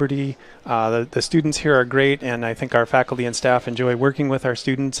West Liberty. The students here are great, and I think our faculty and staff enjoy working with our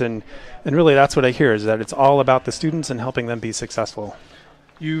students. And really that's what I hear, is that it's all about the students and helping them be successful.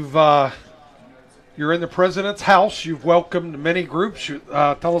 You're in the president's house. You've welcomed many groups.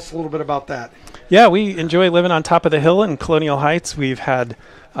 Tell us a little bit about that. Yeah, we enjoy living on top of the hill in Colonial Heights. We've had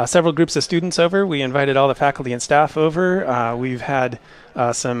several groups of students over. We invited all the faculty and staff over. We've had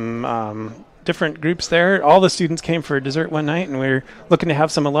some different groups there. All the students came for dessert one night, and we're looking to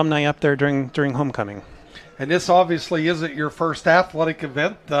have some alumni up there during homecoming. And this obviously isn't your first athletic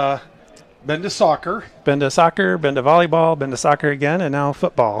event. Been to soccer. Been to volleyball, been to soccer again, and now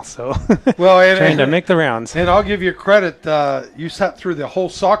football. So well, trying to make the rounds. And I'll give you credit. You sat through the whole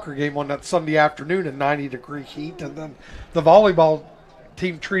soccer game on that Sunday afternoon in 90-degree heat, and then the volleyball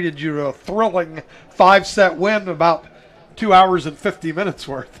team treated you to a thrilling 5-set win, about 2 hours and 50 minutes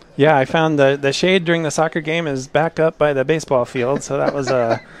worth. Yeah, I found the shade during the soccer game is back up by the baseball field, so that was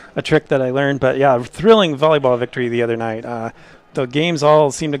a trick that I learned. But yeah, thrilling volleyball victory the other night. The games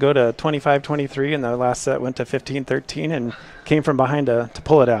all seemed to go to 25-23, and the last set went to 15-13 and came from behind to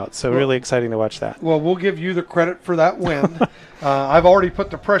pull it out. So really exciting to watch that. Well, we'll give you the credit for that win. I've already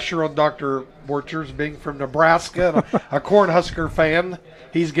put the pressure on Dr. Borchers, being from Nebraska and a Cornhusker fan.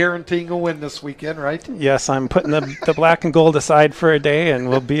 He's guaranteeing a win this weekend, right? Yes, I'm putting the black and gold aside for a day, and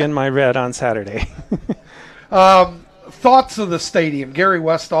we'll be in my red on Saturday. Thoughts of the stadium. Gary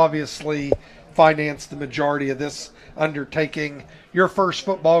West obviously financed the majority of this undertaking. Your first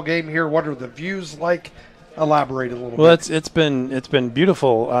football game here, what are the views like? Elaborate a little bit. Well, it's been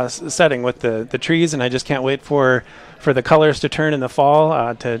beautiful setting with the trees, and I just can't wait for the colors to turn in the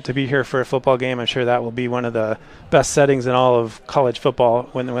fall to be here for a football game. I'm sure that will be one of the best settings in all of college football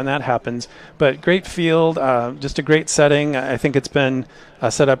when that happens. But great field, just a great setting. I think it's been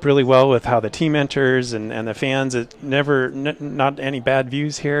set up really well with how the team enters and the fans. It not any bad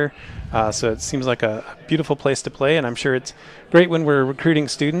views here. So it seems like a beautiful place to play, and I'm sure it's great when we're recruiting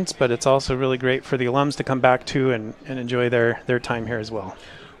students, but it's also really great for the alums to come back to and enjoy their time here as well.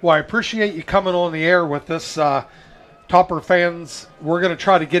 Well, I appreciate you coming on the air with us. Topper fans, we're going to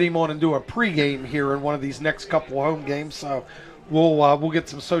try to get him on and do a pregame here in one of these next couple of home games, so we'll get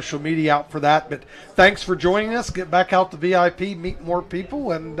some social media out for that. But thanks for joining us. Get back out to VIP, meet more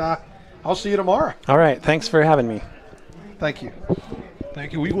people, and I'll see you tomorrow. All right. Thanks for having me. Thank you.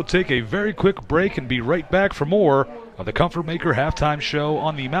 Thank you. We will take a very quick break and be right back for more of the Comfort Maker Halftime Show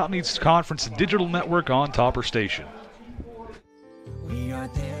on the Mountain East Conference Digital Network on Topper Station. We are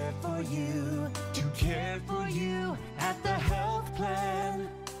there for you, to care for you at the health plan.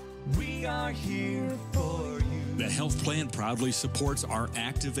 We are here for you. The Health Plan proudly supports our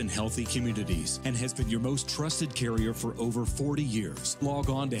active and healthy communities and has been your most trusted carrier for over 40 years. Log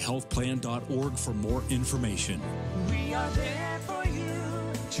on to healthplan.org for more information. We are there for you,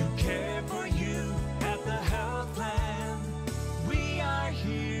 to care for you at the health plan. We are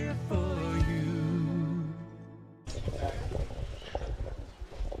here for you.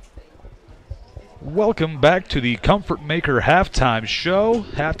 Welcome back to the Comfort Maker Halftime Show.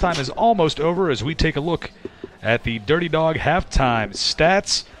 Halftime is almost over as we take a look at the Dirty Dog halftime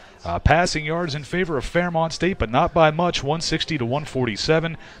stats. Passing yards in favor of Fairmont State, but not by much, 160 to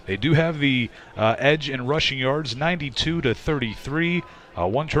 147. They do have the edge in rushing yards, 92 to 33.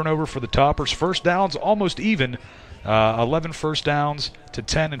 One turnover for the Toppers. First downs almost even, 11 first downs to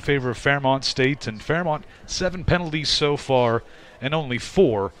 10 in favor of Fairmont State. And Fairmont, 7 penalties so far and only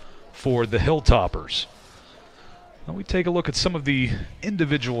 4 for the Hilltoppers. Now we take a look at some of the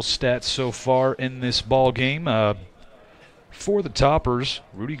individual stats so far in this ball game. For the Toppers,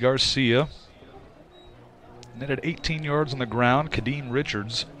 Rudy Garcia netted 18 yards on the ground. Kadeem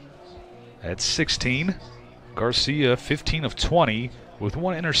Richards at 16. Garcia 15 of 20 with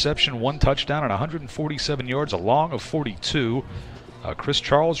 1 interception, 1 touchdown, and 147 yards, a long of 42. Chris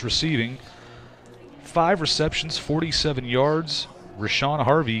Charles receiving 5 receptions, 47 yards. Rashawn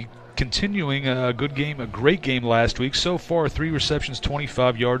Harvey continuing a good game, a great game last week. So far, 3 receptions,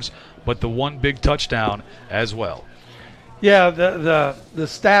 25 yards, but the 1 big touchdown as well. Yeah, the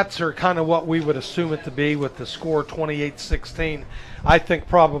stats are kind of what we would assume it to be with the score 28-16. I think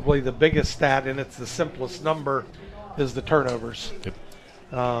probably the biggest stat, and it's the simplest number, is the turnovers.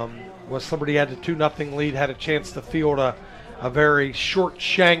 West Liberty had a 2-0 lead, had a chance to field a very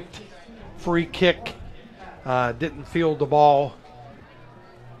short-shanked free kick, didn't field the ball,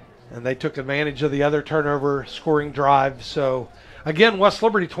 and they took advantage of the other turnover scoring drive. So, again, West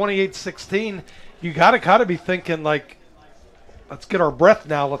Liberty 28-16. You got to be thinking, like, let's get our breath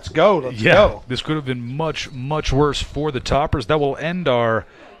now. Let's go. Let's go. This could have been much, much worse for the Toppers. That will end our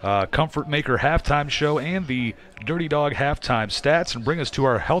Comfort Maker halftime show and the Dirty Dog halftime stats and bring us to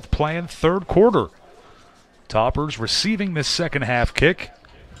our health plan third quarter. Toppers receiving this second half kick.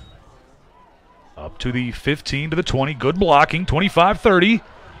 Up to the 15 to the 20. Good blocking. 25-30.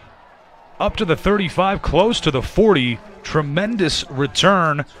 Up to the 35. Close to the 40. Tremendous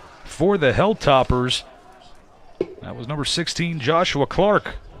return for the Health Toppers. That was number 16, Joshua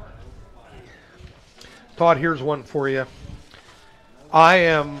Clark. Todd, here's one for you. I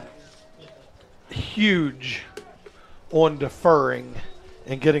am huge on deferring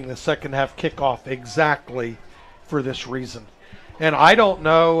and getting the second half kickoff exactly for this reason. And I don't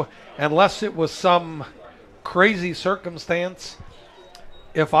know, unless it was some crazy circumstance,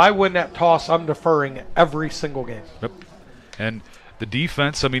 if I win that toss, I'm deferring every single game. Yep. And the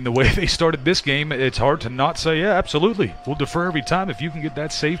defense, I mean, the way they started this game, it's hard to not say, yeah, absolutely. We'll defer every time if you can get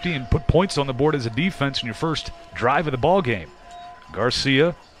that safety and put points on the board as a defense in your first drive of the ball game.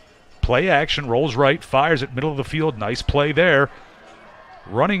 Garcia, play action, rolls right, fires it middle of the field. Nice play there.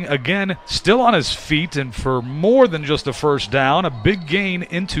 Running again, still on his feet, and for more than just a first down, a big gain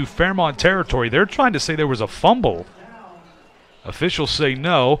into Fairmont territory. They're trying to say there was a fumble. Officials say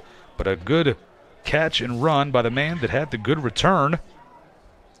no, but a good catch and run by the man that had the good return.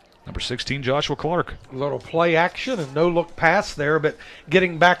 Number 16, Joshua Clark. A little play action and no-look pass there, but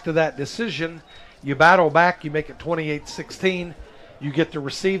getting back to that decision, you battle back, you make it 28-16. You get to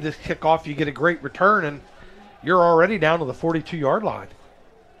receive this kickoff, you get a great return, and you're already down to the 42-yard line.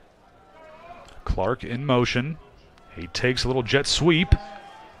 Clark in motion. He takes a little jet sweep,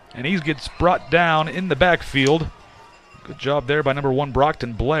 and he gets brought down in the backfield. Good job there by number 1,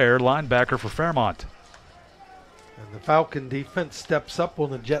 Brockton Blair, linebacker for Fairmont. And the Falcon defense steps up on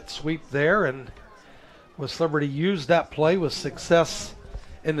the jet sweep there, and West Liberty used that play with success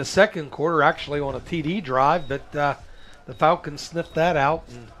in the second quarter, actually on a TD drive, but the Falcons sniffed that out,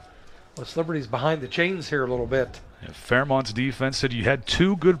 and West Liberty's behind the chains here a little bit. Yeah, Fairmont's defense said you had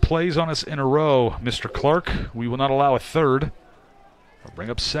 2 good plays on us in a row, Mr. Clark. We will not allow a third. We'll bring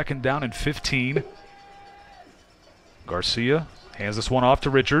up second down and 15. Garcia hands this one off to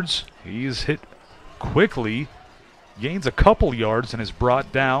Richards. He's hit quickly, gains a couple yards, and is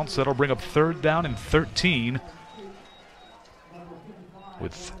brought down, so that'll bring up third down and 13.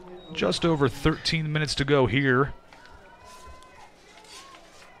 With just over 13 minutes to go here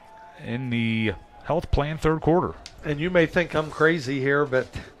in the health plan third quarter. And you may think I'm crazy here, but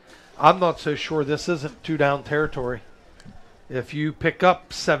I'm not so sure this isn't 2-down territory. If you pick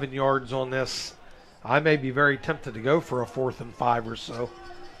up 7 yards on this, I may be very tempted to go for a 4th and 5 or so.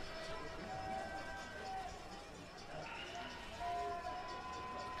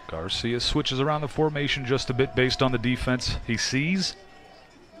 Garcia switches around the formation just a bit based on the defense he sees.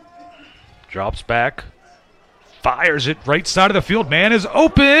 Drops back. Fires it right side of the field. Man is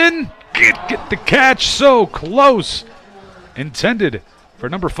open. Get the catch. So close. Intended for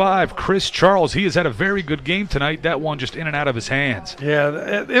number 5, Chris Charles. He has had a very good game tonight. That one just in and out of his hands.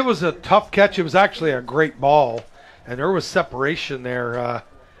 Yeah, it was a tough catch. It was actually a great ball, and there was separation there.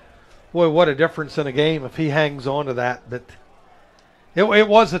 Boy, what a difference in a game if he hangs on to that. But it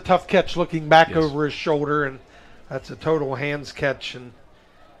was a tough catch looking back over his shoulder, and that's a total hands catch.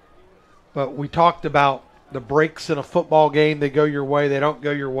 But we talked about the breaks in a football game. They go your way, they don't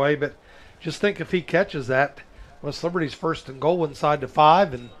go your way. But just think if he catches that, West Liberty's 1st and goal inside the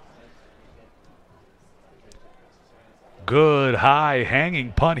 5. And good high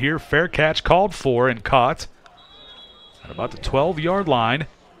hanging punt here. Fair catch called for and caught at about the 12-yard line.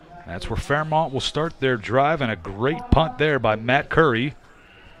 That's where Fairmont will start their drive, and a great punt there by Matt Curry.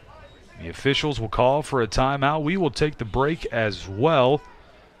 The officials will call for a timeout. We will take the break as well.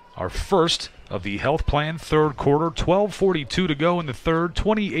 Our first of the health plan third quarter. 12:42 to go in the third.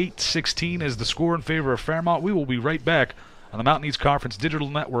 28-16 is the score in favor of Fairmont. We will be right back on the Mountain East Conference Digital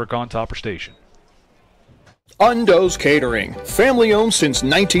Network on Topper Station. Undo's Catering, family owned since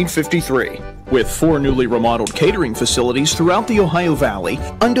 1953. With 4 newly remodeled catering facilities throughout the Ohio Valley,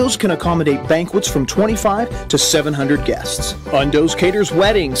 Undo's can accommodate banquets from 25 to 700 guests. Undo's caters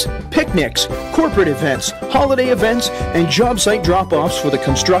weddings, picnics, corporate events, holiday events, and job site drop-offs for the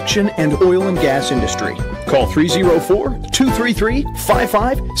construction and oil and gas industry. Call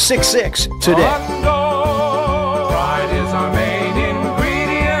 304-233-5566 today. is our main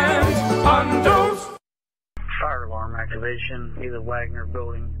ingredient. Undos. Fire alarm activation, either Wagner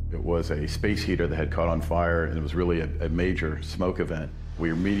building. It was a space heater that had caught on fire, and it was really a major smoke event.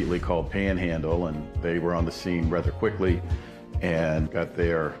 We immediately called Panhandle, and they were on the scene rather quickly and got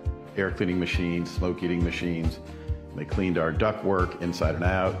their air cleaning machines, smoke eating machines. They cleaned our ductwork inside and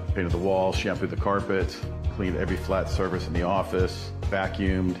out, painted the walls, shampooed the carpets, cleaned every flat surface in the office,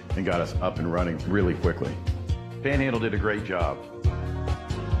 vacuumed, and got us up and running really quickly. Panhandle did a great job.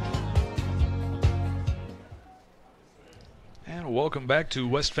 And welcome back to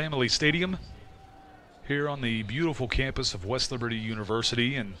West Family Stadium here on the beautiful campus of West Liberty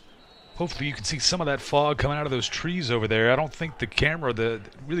University, and hopefully you can see some of that fog coming out of those trees over there. I don't think the camera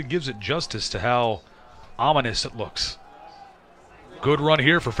really gives it justice to how ominous it looks. Good run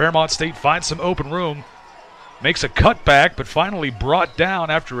here for Fairmont State, finds some open room, makes a cutback, but finally brought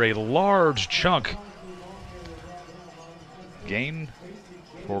down after a large chunk. Gain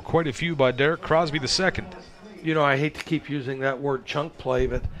for quite a few by Derek Crosby II. You know, I hate to keep using that word chunk play,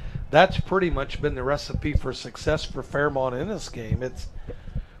 but that's pretty much been the recipe for success for Fairmont in this game. It's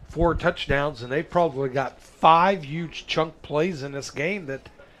 4 touchdowns, and they've probably got 5 huge chunk plays in this game that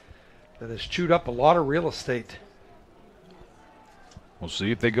has chewed up a lot of real estate. We'll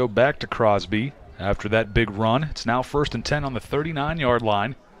see if they go back to Crosby after that big run. It's now 1st and 10 on the 39-yard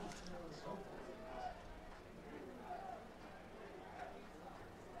line.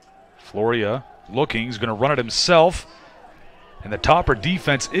 Floria looking, he's going to run it himself. And the Topper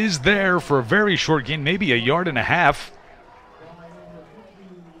defense is there for a very short gain, maybe a yard and a half.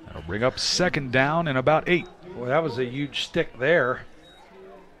 That'll bring up 2nd down and about 8. Well, that was a huge stick there.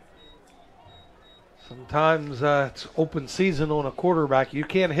 Sometimes it's open season on a quarterback. You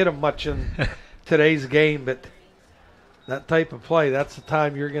can't hit him much in today's game, but that type of play, that's the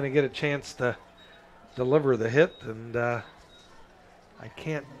time you're going to get a chance to deliver the hit. And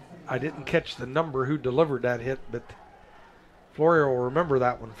I didn't catch the number who delivered that hit, but Floria will remember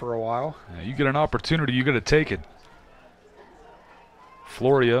that one for a while. Yeah, you get an opportunity, you got to take it.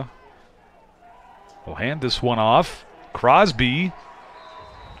 Floria will hand this one off. Crosby,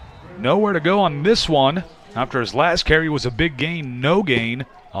 nowhere to go on this one. After his last carry was a big gain, no gain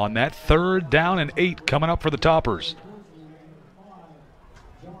on that 3rd down and 8 coming up for the Toppers.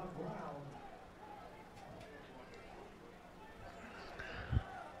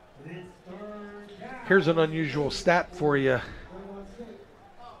 Here's an unusual stat for you,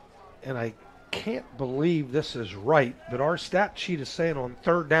 and I can't believe this is right, but our stat sheet is saying on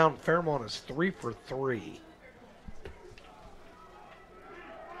 3rd down, Fairmont is 3 for 3.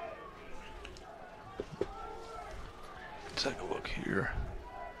 Take a look here.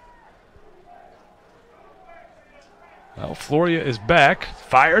 Well, Floria is back,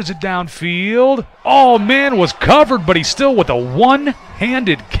 fires it downfield. Oh, man, was covered, but he's still with a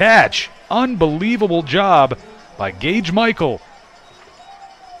one-handed catch. Unbelievable job by Gage Michael.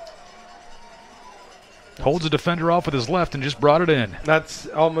 Holds a defender off with his left and just brought it in. That's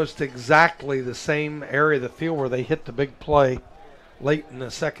almost exactly the same area of the field where they hit the big play late in the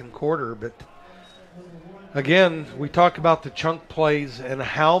 2nd quarter. But again, we talk about the chunk plays and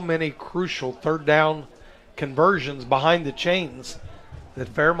how many crucial 3rd down conversions behind the chains that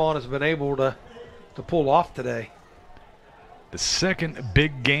Fairmont has been able to pull off today. The 2nd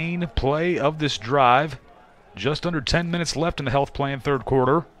big gain play of this drive. Just under 10 minutes left in the health plan 3rd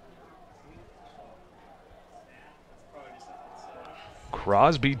quarter.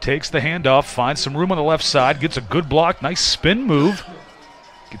 Crosby takes the handoff, finds some room on the left side, gets a good block, nice spin move.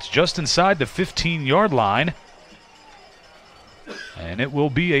 Gets just inside the 15-yard line. And it will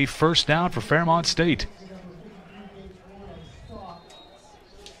be a 1st down for Fairmont State.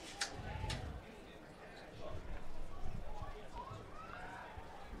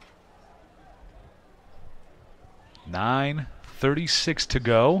 .36 to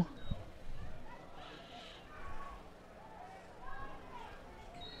go.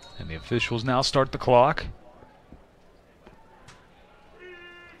 And the officials now start the clock.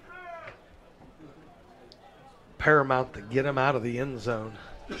 Paramount to get him out of the end zone.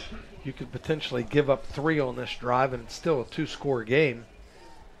 You could potentially give up 3 on this drive, and it's still a 2-score game.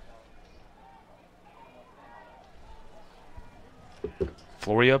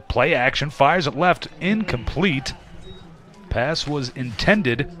 Floria, play action, fires it left, incomplete. Pass was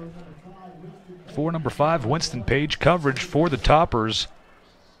intended for number 5, Winston Page. Coverage for the Toppers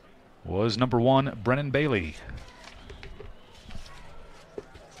was number 1, Brennan Bailey.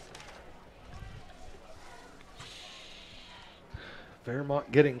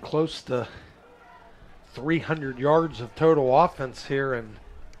 Fairmont getting close to 300 yards of total offense here, and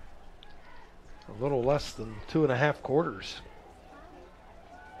A little less than 2.5 quarters.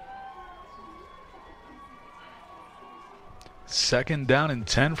 Second down and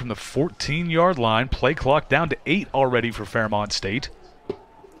 10 from the 14-yard line. Play clock down to 8 already for Fairmont State.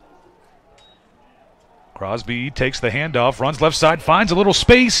 Crosby takes the handoff, runs left side, finds a little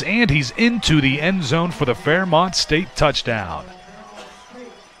space, and he's into the end zone for the Fairmont State touchdown.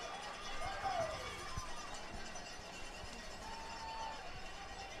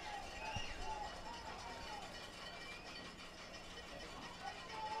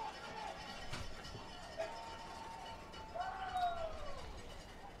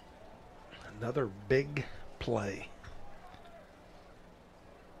 Another big play.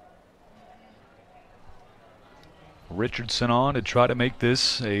 Richardson on to try to make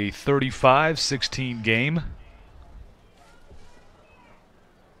this a 35-16 game.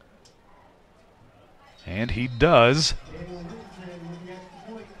 And he does.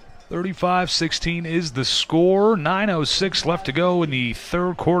 35-16 is the score. 9:06 left to go in the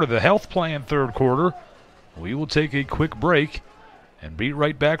third quarter, the health plan third quarter. We will take a quick break and be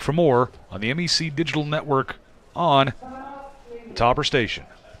right back for more on the MEC Digital Network on Topper Station.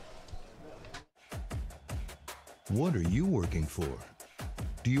 What are you working for?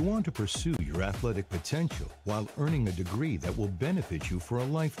 Do you want to pursue your athletic potential while earning a degree that will benefit you for a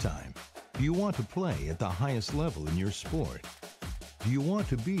lifetime? Do you want to play at the highest level in your sport? Do you want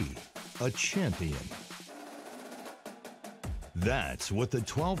to be a champion? That's what the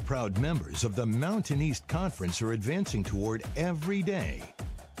 12 proud members of the Mountain East Conference are advancing toward every day,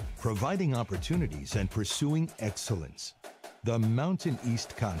 providing opportunities and pursuing excellence. The Mountain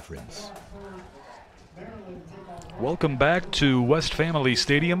East Conference. Welcome back to West Family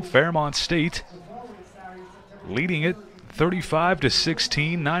Stadium. Fairmont State leading it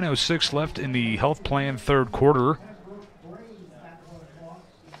 35-16. 9:06 left in the health plan third quarter.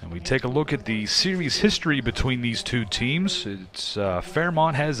 And we take a look at the series history between these two teams. It's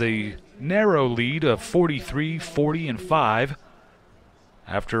Fairmont has a narrow lead of 43-40-5.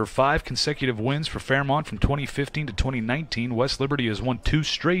 After 5 consecutive wins for Fairmont from 2015 to 2019, West Liberty has won 2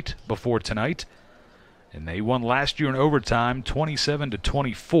 straight before tonight. And they won last year in overtime,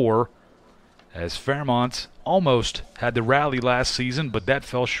 27-24, as Fairmont almost had the rally last season, but that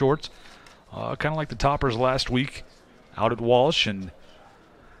fell short. Kind of like the Toppers last week out at Walsh, and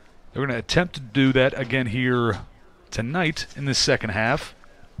they're going to attempt to do that again here tonight in the second half.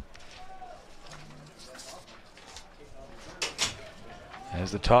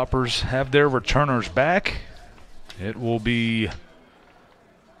 As the Toppers have their returners back, it will be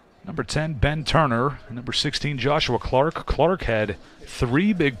number 10, Ben Turner, and number 16, Joshua Clark. Clark had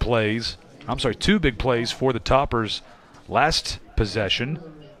 2 big plays for the Toppers last possession.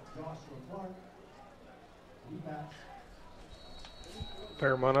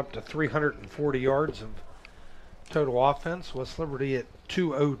 Fairmont up to 340 yards of total offense. West Liberty at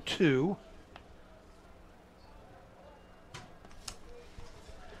 202.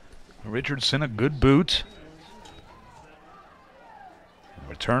 Richardson, a good boot.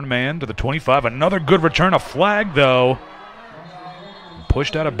 Return man to the 25. Another good return. A flag, though.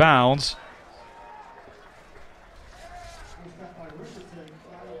 Pushed out of bounds.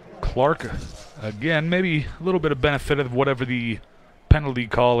 Clark, again, maybe a little bit of benefit of whatever the penalty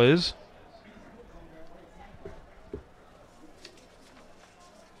call is.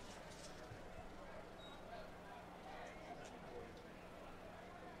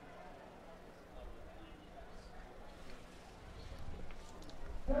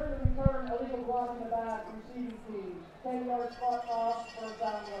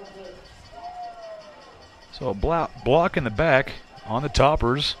 So a block in the back on the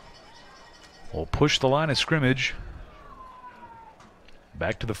Toppers will push the line of scrimmage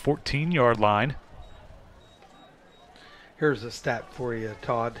back to the 14-yard line. Here's a stat for you,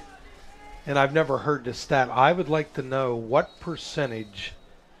 Todd. And I've never heard this stat. I would like to know what percentage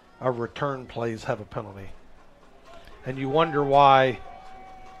of return plays have a penalty. And you wonder why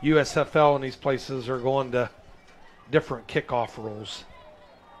USFL and these places are going to different kickoff rules.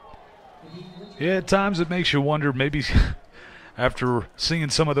 Yeah, at times it makes you wonder, maybe after seeing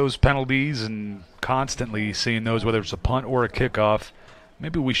some of those penalties and constantly seeing those, whether it's a punt or a kickoff,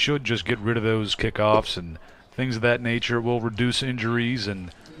 maybe we should just get rid of those kickoffs and things of that nature. It will reduce injuries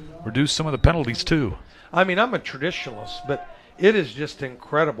and reduce some of the penalties too. I mean, I'm a traditionalist, but it is just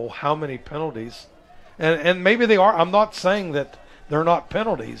incredible how many penalties. And maybe they are. I'm not saying that they're not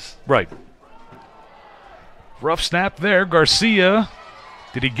penalties. Right. Rough snap there. Garcia.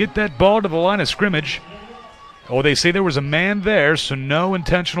 Did he get that ball to the line of scrimmage? Oh, they say there was a man there, so no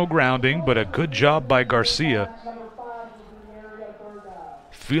intentional grounding, but a good job by Garcia.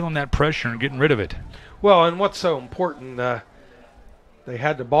 feeling that pressure and getting rid of it. Well, and what's so important, they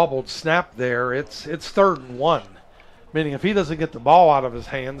had the bobbled snap there. It's 3rd and 1, meaning if he doesn't get the ball out of his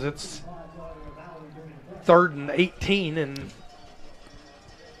hands, it's 3rd and 18. And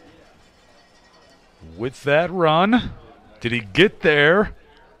with that run, did he get there?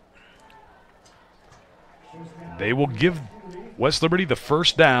 They will give West Liberty the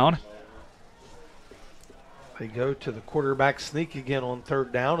first down. They go to the quarterback sneak again on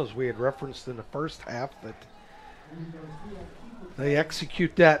 3rd down, as we had referenced in the first half, but they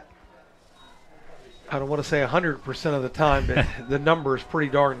execute that, I don't want to say 100% of the time, but the number is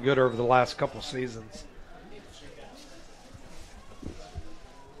pretty darn good over the last couple seasons.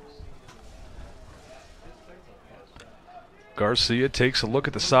 Garcia takes a look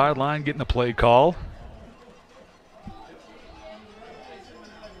at the sideline, getting a play call.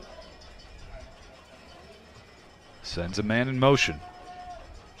 Sends a man in motion.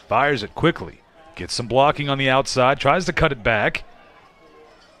 Fires it quickly. Gets some blocking on the outside. Tries to cut it back.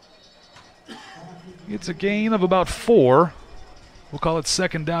 It's a gain of about 4. We'll call it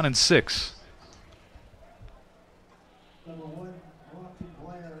 2nd down and 6.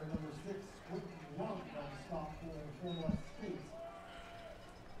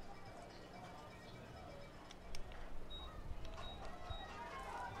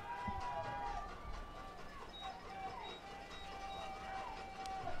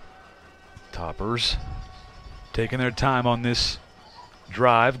 Toppers taking their time on this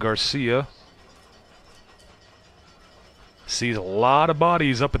drive. Garcia sees a lot of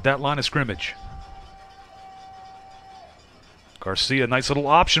bodies up at that line of scrimmage. Garcia, nice little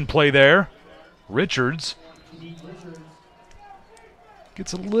option play there. Richards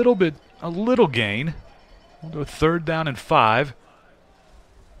gets a little gain. We'll go 3rd down and 5.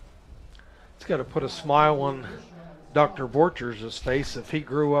 It's got to put a smile on Dr. Borchers' face if he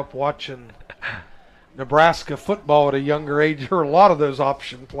grew up watching Nebraska football at a younger age. There are a lot of those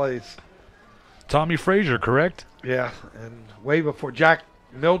option plays. Tommy Frazier, correct? Yeah, and way before Jack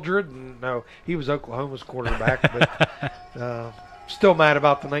Mildred. No, he was Oklahoma's quarterback, but still mad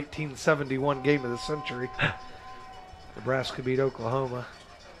about the 1971 game of the century. Nebraska beat Oklahoma.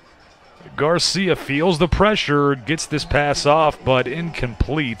 Garcia feels the pressure, gets this pass off, but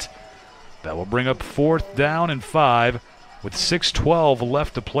incomplete. That will bring up 4th down and 5 with 6:12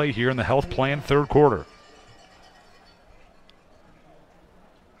 left to play here in the health plan 3rd quarter.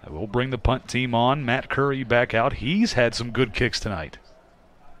 That will bring the punt team on. Matt Curry back out. He's had some good kicks tonight.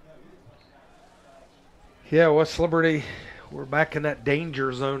 Yeah, West Liberty, we're back in that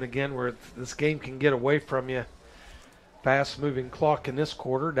danger zone again where this game can get away from you. Fast-moving clock in this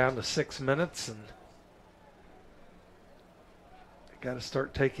quarter, down to 6 minutes, and got to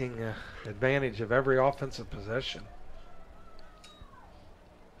start taking advantage of every offensive possession.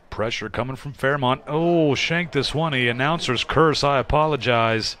 Pressure coming from Fairmont. Oh, shanked this one. The announcer's curse. I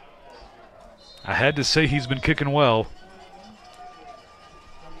apologize. I had to say he's been kicking well.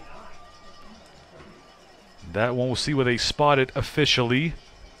 That one, we'll see where they spot it officially.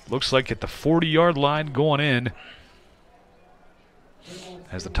 Looks like at the 40-yard line going in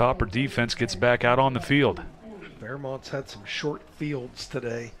as the Topper defense gets back out on the field. Fairmont's had some short fields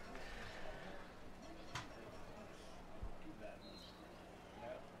today.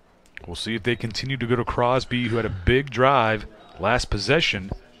 We'll see if they continue to go to Crosby, who had a big drive last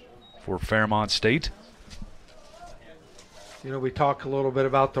possession for Fairmont State. You know, we talk a little bit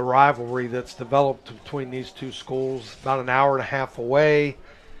about the rivalry that's developed between these two schools, about an hour and a half away.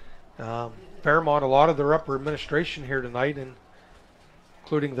 Fairmont, a lot of their upper administration here tonight, and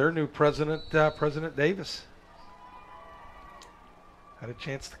including their new president, President Davis. Had a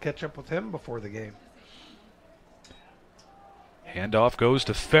chance to catch up with him before the game. Handoff goes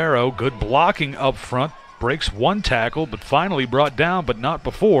to Farrow. Good blocking up front. Breaks one tackle, but finally brought down, but not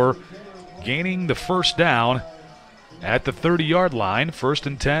before. Gaining the 1st down at the 30-yard line. 1st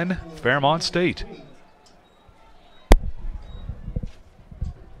and 10, Fairmont State.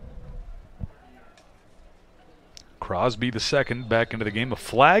 Crosby the second back into the game. A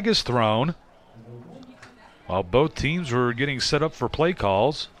flag is thrown while both teams were getting set up for play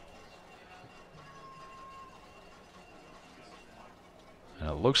calls. And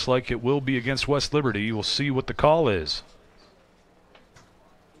it looks like it will be against West Liberty. We'll see what the call is.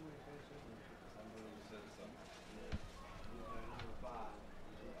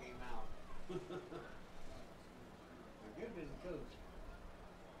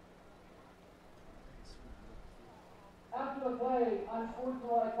 After the play,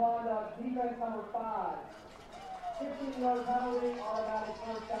 unsportsmanlike conduct, defense number 5. 15-yard penalty, automatic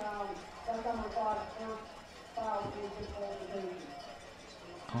 1st down. That's number 5, first foul, position.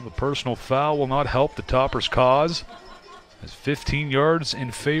 Well, the personal foul will not help the Toppers' cause. It's 15 yards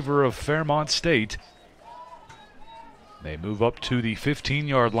in favor of Fairmont State. They move up to the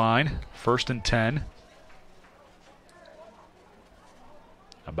 15-yard line, 1st and 10.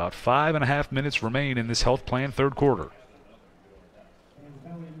 About 5.5 minutes remain in this health plan third quarter.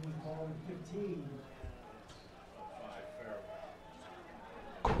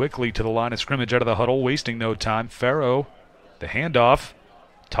 Quickly to the line of scrimmage out of the huddle, wasting no time. Farrow, the handoff.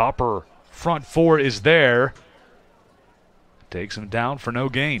 Topper, front four is there. Takes him down for no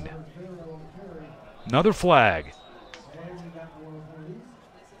gain. Another flag.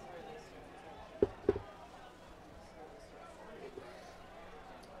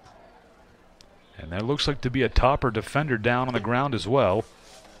 And there looks like to be a Topper defender down on the ground as well.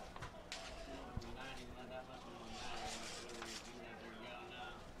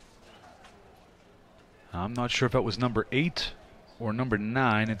 I'm not sure if that was number 8 or number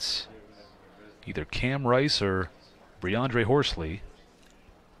 9. It's either Cam Rice or Breandre Horsley.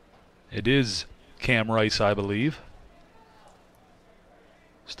 It is Cam Rice, I believe.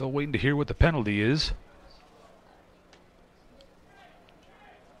 Still waiting to hear what the penalty is.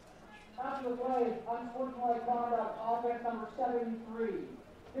 After the play, unsportsmanlike conduct, offense number 73.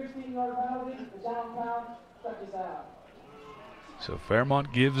 15-yard penalty, the downtown stretches out. So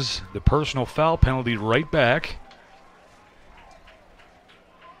Fairmont gives the personal foul penalty right back.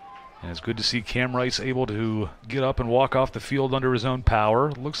 And it's good to see Cam Rice able to get up and walk off the field under his own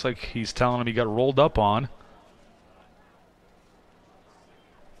power. Looks like he's telling him he got rolled up on.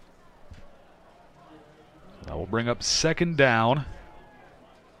 That will bring up 2nd down.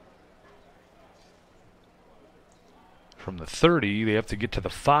 From the 30, they have to get to the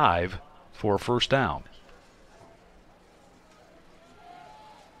 5 for a 1st down.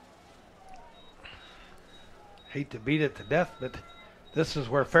 Hate to beat it to death, but this is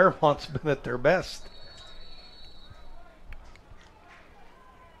where Fairmont's been at their best.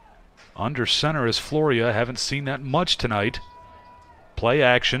 Under center is Floria. Haven't seen that much tonight. Play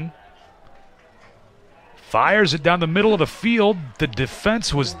action. Fires it down the middle of the field. The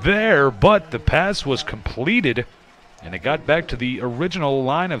defense was there, but the pass was completed, and it got back to the original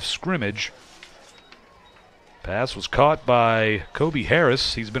line of scrimmage. Pass was caught by Kobe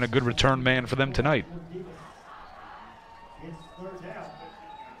Harris. He's been a good return man for them tonight.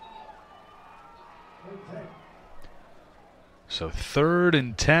 So 3rd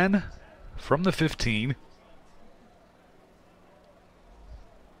and 10 from the 15.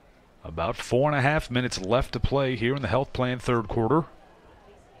 About 4.5 minutes left to play here in the health plan third quarter.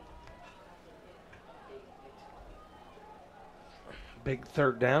 Big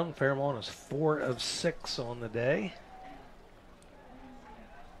 3rd down. Fairmont is 4 of 6 on the day.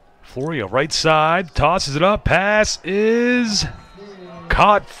 Floria right side, tosses it up. Pass is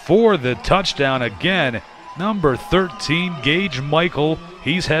caught for the touchdown again. Number 13, Gage Michael.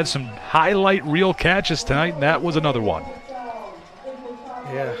 He's had some highlight reel catches tonight, and that was another one.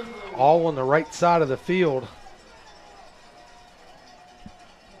 Yeah, all on the right side of the field.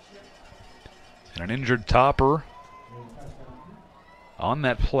 And an injured Topper on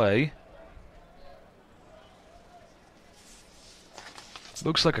that play.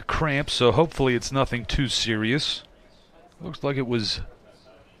 Looks like a cramp, so hopefully it's nothing too serious. Looks like it was...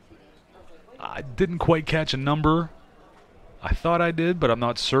 I didn't quite catch a number. I thought I did, but I'm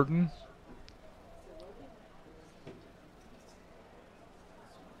not certain.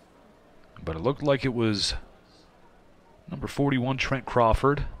 But it looked like it was number 41, Trent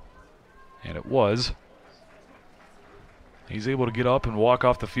Crawford. And it was. He's able to get up and walk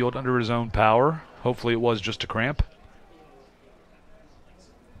off the field under his own power. Hopefully it was just a cramp.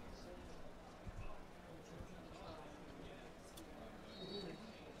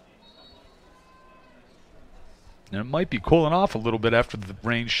 And it might be cooling off a little bit after the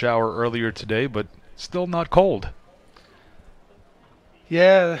rain shower earlier today, but still not cold.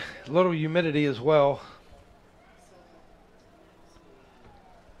 Yeah, a little humidity as well.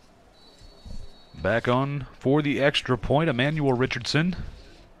 Back on for the extra point, Emmanuel Richardson.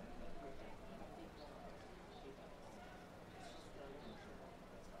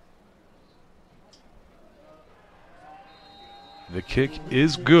 The kick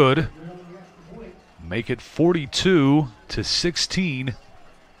is good. Make it 42-16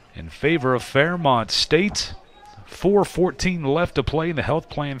 in favor of Fairmont State. 4:14 left to play in the health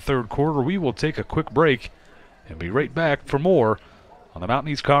plan third quarter. We will take a quick break and be right back for more on the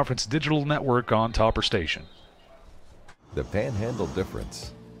Mountain East Conference Digital Network on Topper Station. The Panhandle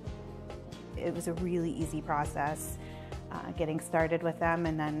Difference. It was a really easy process getting started with them,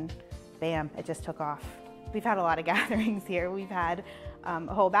 and then bam, it just took off. We've had a lot of gatherings here. We've had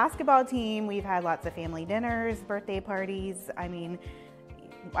a whole basketball team. We've had lots of family dinners, birthday parties. I mean,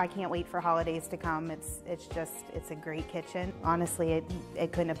 I can't wait for holidays to come. It's a great kitchen. Honestly,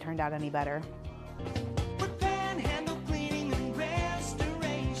 it couldn't have turned out any better. Panhandle Cleaning and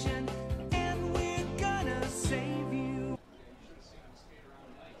Restoration, and we're gonna save you.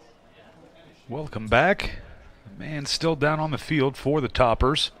 Welcome back. The man still down on the field for the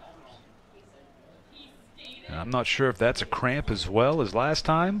Toppers. And I'm not sure if that's a cramp as well as last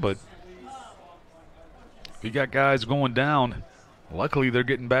time, but we got guys going down. Luckily, they're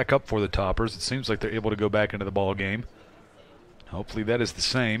getting back up for the Toppers. It seems like they're able to go back into the ball game. Hopefully that is the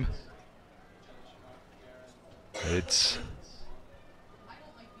same. It's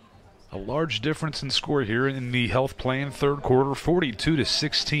a large difference in score here in the Health Plan third quarter,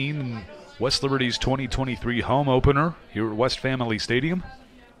 42-16 in West Liberty's 2023 home opener here at West Family Stadium.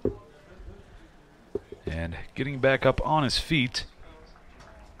 And getting back up on his feet,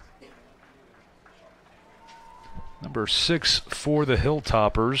 number 6 for the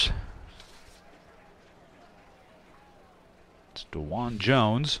Hilltoppers, it's DeJuan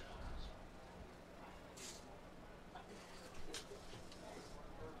Jones.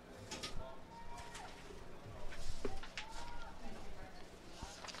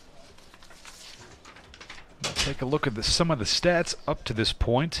 Take a look at some of the stats up to this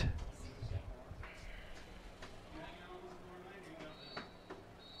point.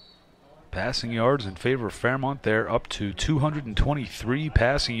 Passing yards in favor of Fairmont there, up to 223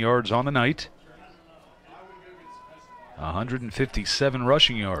 passing yards on the night. 157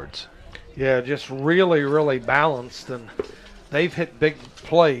 rushing yards. Yeah, just really, really balanced, and they've hit big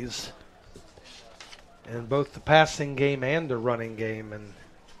plays in both the passing game and the running game, and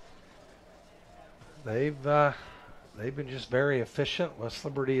they've been just very efficient. West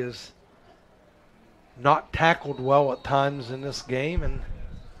Liberty is not tackled well at times in this game, and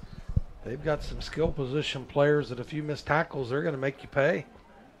they've got some skill position players that if you miss tackles, they're going to make you pay.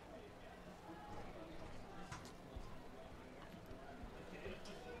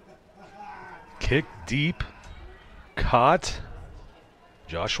 Kick deep, caught.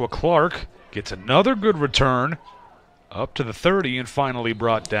 Joshua Clark gets another good return up to the 30 and finally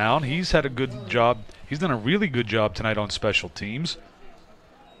brought down. He's had a good job. He's done a really good job tonight on special teams.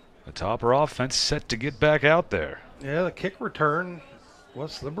 The Topper offense set to get back out there. Yeah, the kick return,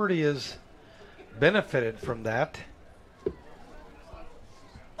 West Liberty has benefited from that.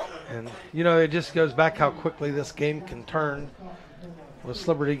 And, you know, it just goes back how quickly this game can turn. West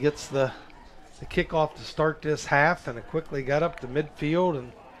Liberty gets the kickoff to start this half, and it quickly got up to midfield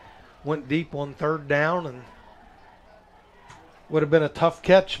and went deep on third down, and would have been a tough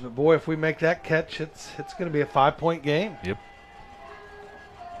catch. But, boy, if we make that catch, it's going to be a 5-point game. Yep.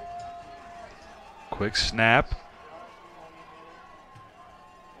 Quick snap.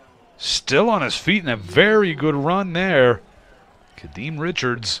 Still on his feet and a very good run there. Kadeem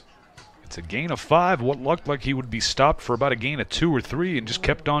Richards. It's a gain of 5. What looked like he would be stopped for about a gain of 2 or 3 and just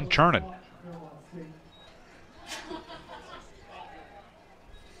kept on churning.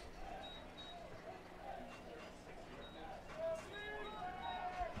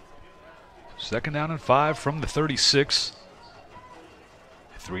 Second down and 5 from the 36.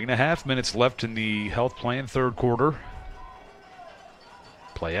 3.5 minutes left in the Health Plan third quarter.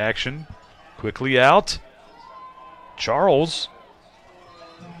 Play action. Quickly out. Charles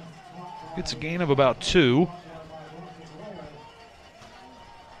gets a gain of about 2.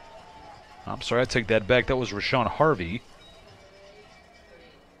 I'm sorry, I take that back. That was Rashawn Harvey.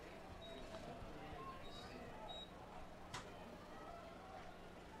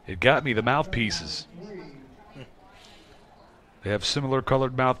 It got me the mouthpieces. They have similar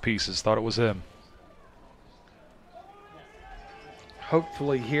colored mouthpieces. Thought it was him.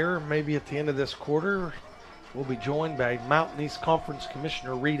 Hopefully here, maybe at the end of this quarter, we'll be joined by Mountain East Conference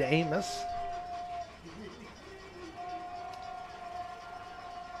Commissioner Reed Amos.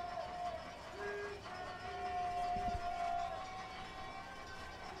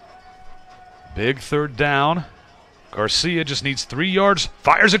 Big third down. Garcia just needs 3 yards.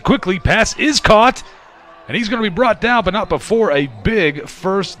 Fires it quickly. Pass is caught. And he's going to be brought down, but not before a big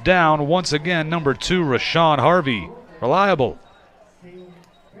first down. Once again, number 2, Rashawn Harvey. Reliable.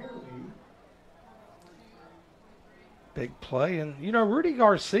 Big play. And, you know, Rudy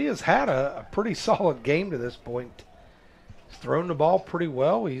Garcia's had a pretty solid game to this point. He's thrown the ball pretty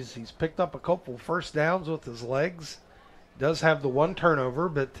well. He's picked up a couple first downs with his legs. Does have the 1 turnover,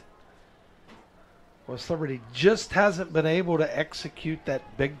 but West Liberty just hasn't been able to execute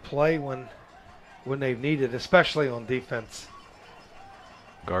that big play when they've needed, especially on defense.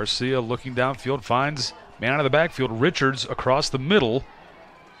 Garcia looking downfield finds Man out of the backfield, Richards across the middle,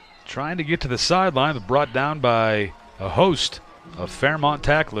 trying to get to the sideline, but brought down by a host of Fairmont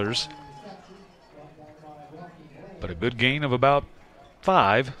tacklers. But a good gain of about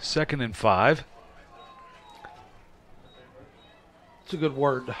 5, 2nd and 5. It's a good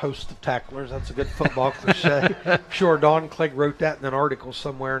word, host of tacklers. That's a good football cliche. I'm sure Don Clegg wrote that in an article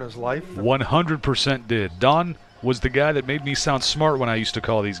somewhere in his life. 100% did. Don was the guy that made me sound smart when I used to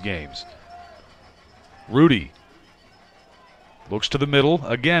call these games. Rudy looks to the middle,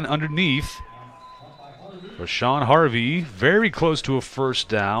 again underneath. Rashawn Harvey, very close to a first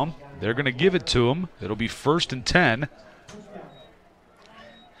down. They're going to give it to him. It'll be 1st and 10.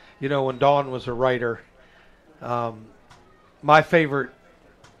 You know, when Don was a writer, my favorite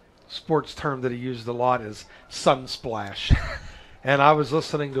sports term that he used a lot is sun splash. And I was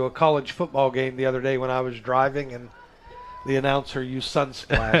listening to a college football game the other day when I was driving, and the announcer used sun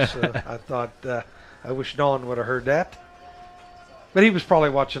splash. So I thought, I wish Don would have heard that. But he was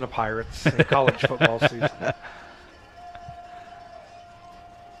probably watching the Pirates in college football season.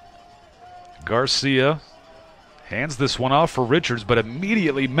 Garcia hands this one off for Richards, but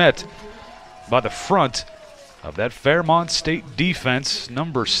immediately met by the front of that Fairmont State defense,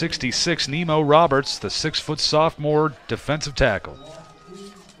 number 66, Nemo Roberts, the 6-foot sophomore defensive tackle.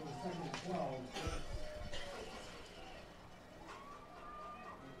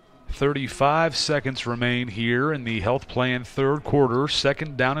 "35 seconds remain here in the health plan third quarter.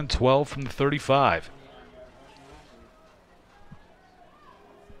 2nd down and 12 from the 35.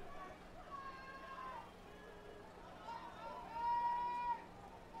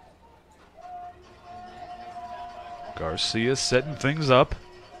 Garcia setting things up.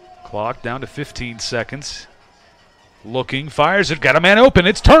 Clock down to 15 seconds. Looking, fires it, got a man open.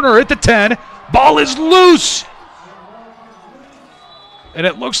 It's Turner at the 10. Ball is loose. And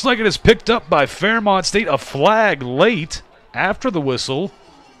it looks like it is picked up by Fairmont State. A flag late after the whistle.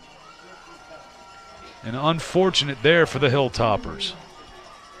 And unfortunate there for the Hilltoppers.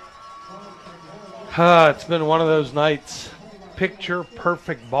 It's been one of those nights. Picture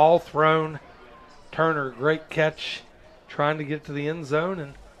perfect ball thrown. Turner, great catch. Trying to get to the end zone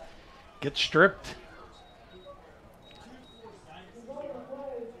and get stripped.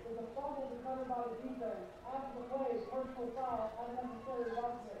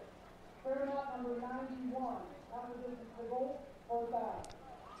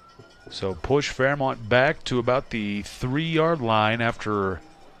 So push Fairmont back to about the 3-yard line after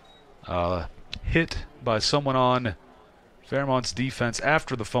hit by someone on Fairmont's defense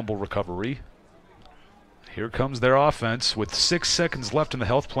after the fumble recovery. Here comes their offense with 6 seconds left in the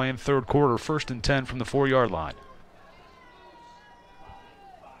health plan third quarter. 1st and 10 from the 4-yard line.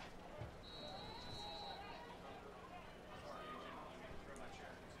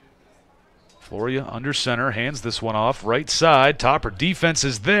 Floria under center, hands this one off. Right side, Topper defense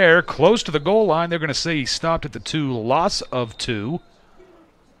is there, close to the goal line. They're going to say he stopped at the 2, loss of 2.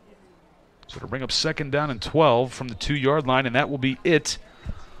 So to bring up 2nd down and 12 from the 2-yard line, and that will be it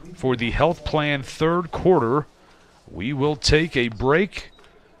for the health plan third quarter. We will take a break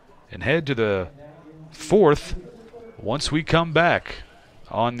and head to the 4th once we come back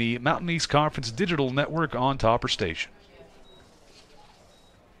on the Mountain East Conference Digital Network on Topper Station.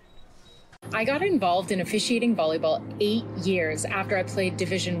 I got involved in officiating volleyball 8 years after I played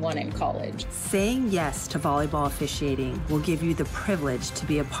Division I in college. Saying yes to volleyball officiating will give you the privilege to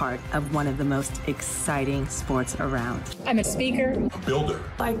be a part of one of the most exciting sports around. I'm a speaker, A builder.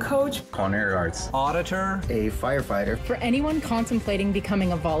 I coach, Culinary arts. Auditor. A firefighter. For anyone contemplating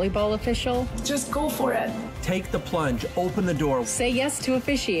becoming a volleyball official, just go for it. Take the plunge, open the door. Say yes to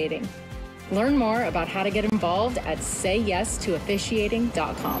officiating. Learn more about how to get involved at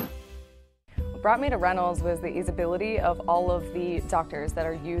sayyes-to-officiating.com. What brought me to Reynolds was the usability of all of the doctors that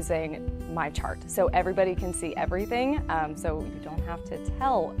are using my chart. So everybody can see everything, so you don't have to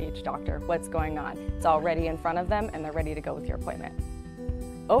tell each doctor what's going on. It's already in front of them and they're ready to go with your appointment.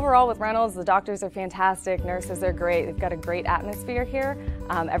 Overall with Reynolds, the doctors are fantastic, nurses are great, they've got a great atmosphere here.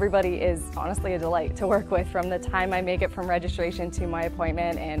 Everybody is honestly a delight to work with from the time I make it from registration to my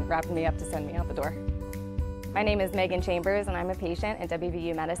appointment and wrapping me up to send me out the door. My name is Megan Chambers and I'm a patient at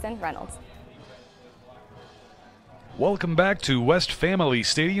WVU Medicine, Reynolds. Welcome back to West Family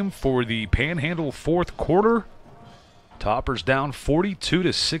Stadium for the Panhandle fourth quarter. Toppers down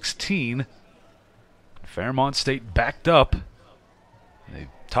 42-16. Fairmont State backed up. The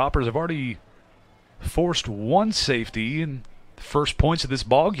Toppers have already forced one safety, and the first points of this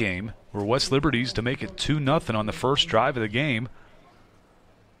ball game were West Liberty's to make it 2-0 on the first drive of the game.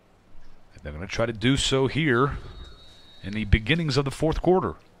 And they're going to try to do so here in the beginnings of the fourth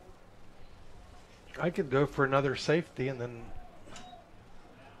quarter. I could go for another safety and then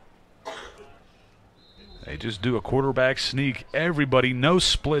they just do a quarterback sneak. Everybody, no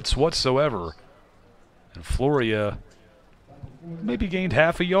splits whatsoever. And Floria maybe gained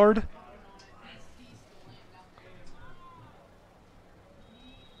half a yard.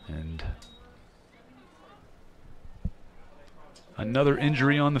 And another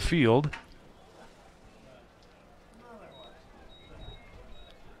injury on the field.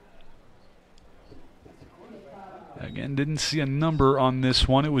 Again, didn't see a number on this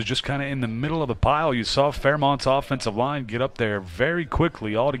one. It was just kind of in the middle of the pile. You saw Fairmont's offensive line get up there very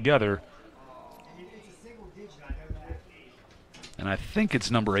quickly all together. And I think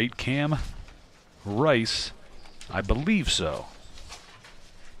it's number 8, Cam Rice. I believe so.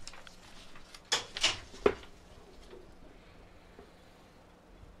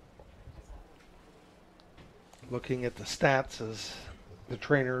 Looking at the stats as the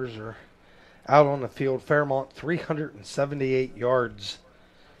trainers are out on the field, Fairmont 378 yards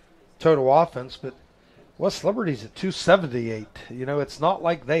total offense, but West Liberty's at 278. You know, it's not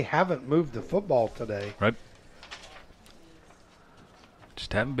like they haven't moved the football today. Right.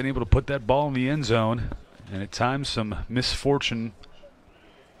 Just haven't been able to put that ball in the end zone, and at times some misfortune.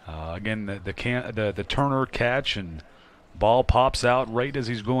 Again, the Turner catch, and ball pops out right as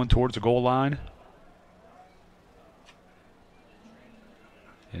he's going towards the goal line.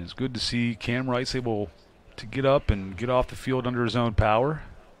 And it's good to see Cam Rice able to get up and get off the field under his own power.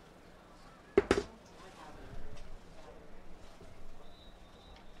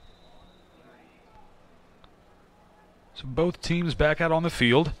 So both teams back out on the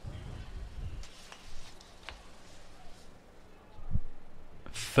field.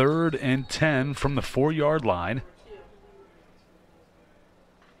 3rd and 10 from the 4-yard line.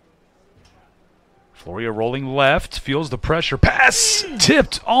 Floria rolling left, feels the pressure. Pass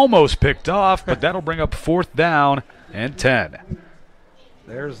tipped, almost picked off, but that'll bring up 4th down and 10.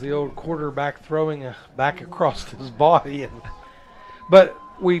 There's the old quarterback throwing back across his body. But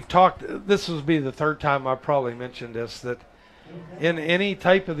we've talked, this will be the 3rd time I've probably mentioned this, that in any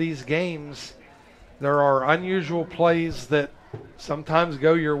type of these games, there are unusual plays that sometimes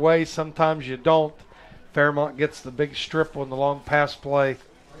go your way, sometimes you don't. Fairmont gets the big strip on the long pass play.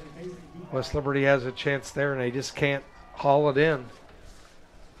 West Liberty has a chance there, and they just can't haul it in.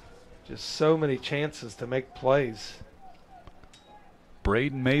 Just so many chances to make plays.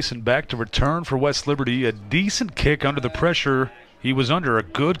 Braden Mason back to return for West Liberty. A decent kick under the pressure he was under. A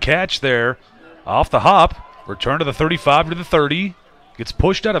good catch there. Off the hop. Return to the 35 to the 30. Gets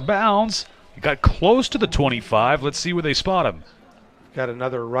pushed out of bounds. He got close to the 25. Let's see where they spot him. Got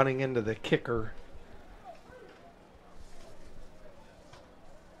another running into the kicker.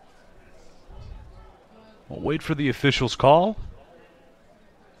 We'll wait for the official's call.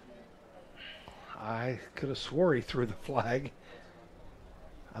 I could have swore he threw the flag.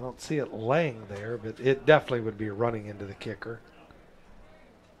 I don't see it laying there, but it definitely would be running into the kicker.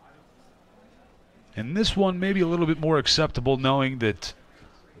 And this one may be a little bit more acceptable, knowing that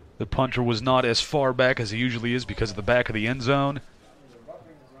the punter was not as far back as he usually is because of the back of the end zone.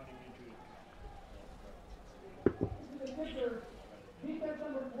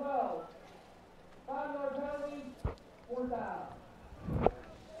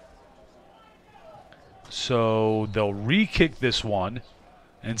 So they'll re-kick this one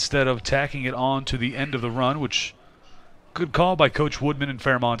instead of tacking it on to the end of the run, which good call by Coach Woodman in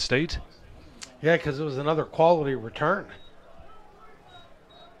Fairmont State. Yeah, because it was another quality return.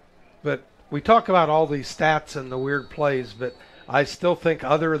 But we talk about all these stats and the weird plays, but I still think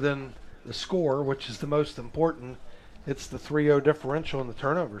other than the score, which is the most important, it's the 3-0 differential in the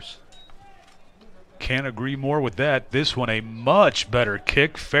turnovers. Can't agree more with that. This one a much better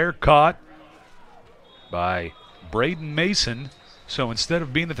kick. Fair caught by Braden Mason. So instead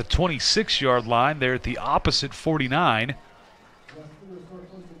of being at the 26-yard line, they're at the opposite 49.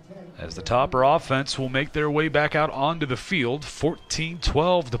 As the Topper offense will make their way back out onto the field.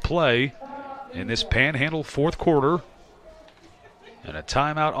 14-12 to play in this Panhandle 4th quarter. And a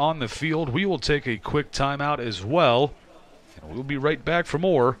timeout on the field. We will take a quick timeout as well. And we'll be right back for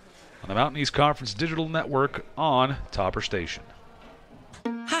more on the Mountain East Conference Digital Network on Topper Station.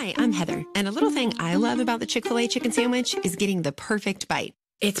 Hi, I'm Heather, and a little thing I love about the Chick-fil-A chicken sandwich is getting the perfect bite.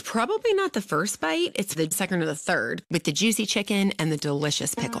 It's probably not the first bite, it's the second or the third, with the juicy chicken and the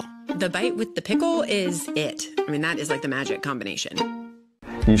delicious pickle. The bite with the pickle is it. I mean, that is like the magic combination.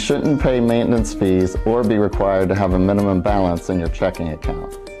 You shouldn't pay maintenance fees or be required to have a minimum balance in your checking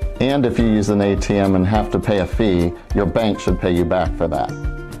account. And if you use an ATM and have to pay a fee, your bank should pay you back for that.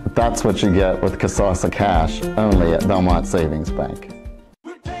 But that's what you get with Casasa Cash, only at Belmont Savings Bank.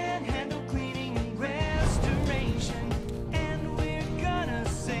 Panhandle Cleaning and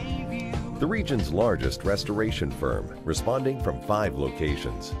the region's largest restoration firm, responding from 5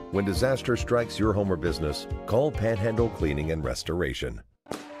 locations. When disaster strikes your home or business, call Panhandle Cleaning and Restoration.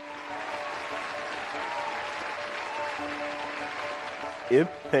 It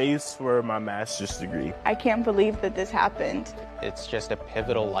pays for my master's degree. I can't believe that this happened. It's just a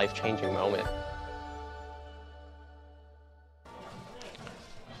pivotal, life-changing moment.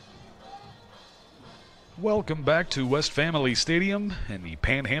 Welcome back to West Family Stadium, and the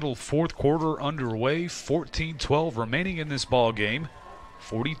Panhandle fourth quarter underway. 14-12 remaining in this ball game.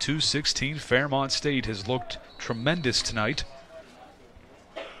 42-16. Fairmont State has looked tremendous tonight.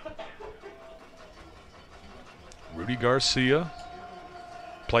 Rudy Garcia,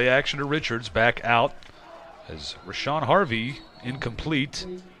 play action to Richards, back out as Rashawn Harvey incomplete.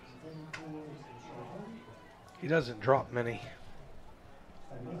 He doesn't drop many.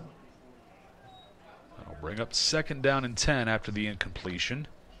 That'll bring up 2nd down and 10 after the incompletion.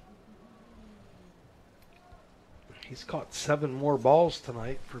 He's caught 7 more balls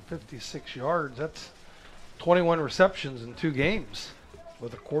tonight for 56 yards. That's 21 receptions in 2 games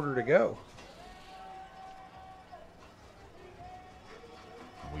with a quarter to go.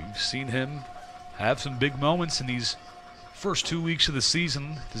 We've seen him have some big moments in these first 2 weeks of the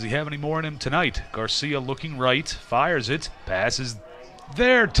season. Does he have any more in him tonight? Garcia looking right, fires it, passes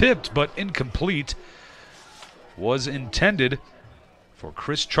there, tipped but incomplete. Was intended for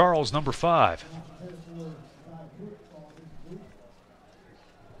Chris Charles, number 5.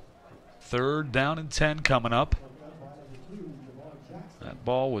 3rd down and 10 coming up. That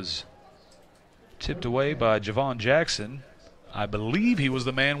ball was tipped away by Javon Jackson. I believe he was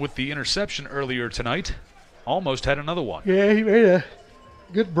the man with the interception earlier tonight. Almost had another one. Yeah, he made a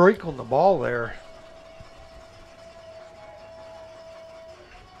good break on the ball there.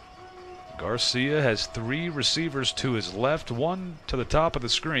 Garcia has 3 receivers to his left, 1 to the top of the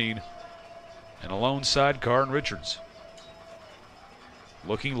screen, and a lone sidecar in Richards.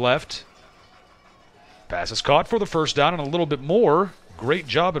 Looking left. Pass is caught for the 1st down and a little bit more. Great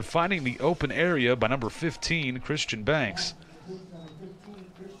job at finding the open area by number 15, Christian Banks.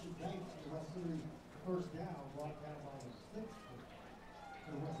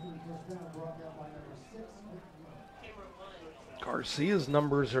 Garcia's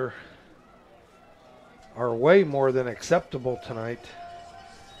numbers are way more than acceptable tonight.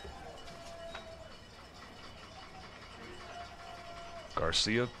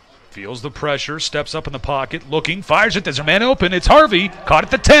 Garcia feels the pressure, steps up in the pocket, looking, fires it. There's a man open. It's Harvey. Caught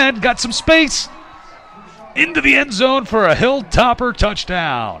at the 10, got some space. Into the end zone for a Hilltopper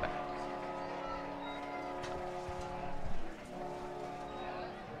touchdown.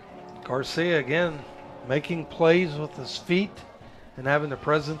 Garcia again making plays with his feet and having the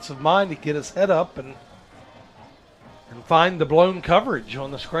presence of mind to get his head up and find the blown coverage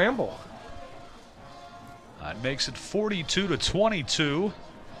on the scramble. That makes it 42-22.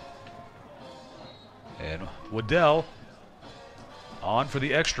 And Waddell on for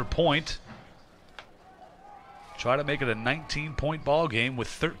the extra point. Try to make it a 19-point ball game with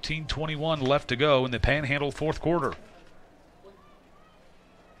 13:21 left to go in the Panhandle fourth quarter.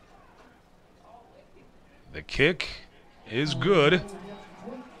 The kick is good.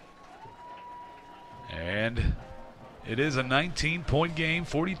 And it is a 19-point game,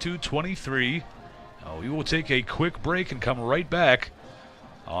 42-23. We will take a quick break and come right back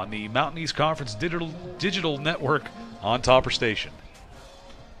on the Mountain East Conference Digital Network on Topper Station.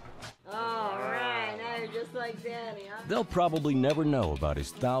 All right, now you're just like Danny, huh? They'll probably never know about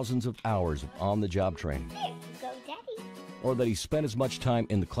his thousands of hours of on-the-job training. Here you go, Daddy. Or that he spent as much time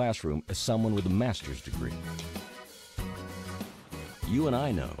in the classroom as someone with a master's degree. You and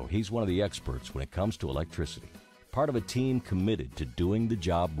I know he's one of the experts when it comes to electricity, part of a team committed to doing the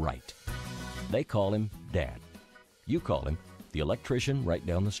job right. They call him Dad. You call him the electrician right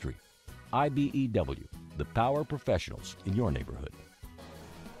down the street. IBEW, the power professionals in your neighborhood.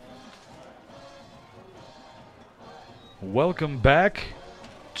 Welcome back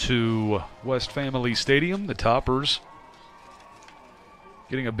to West Family Stadium. The Toppers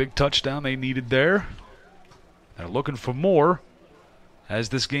getting a big touchdown they needed there. They're looking for more as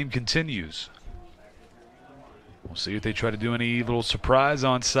this game continues. We'll see if they try to do any little surprise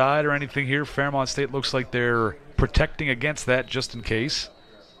on side or anything here. Fairmont State looks like they're protecting against that just in case.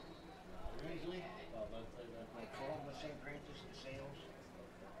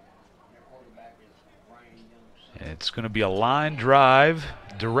 It's going to be a line drive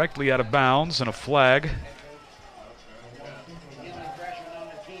directly out of bounds and a flag.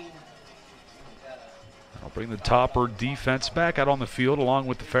 I'll bring the Topper defense back out on the field along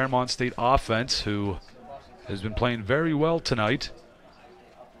with the Fairmont State offense, who has been playing very well tonight.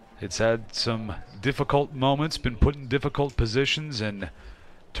 It's had some difficult moments, been put in difficult positions, and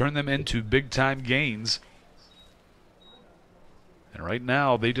turned them into big-time gains. And right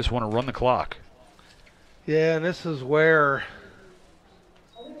now, they just want to run the clock. Yeah, and this is where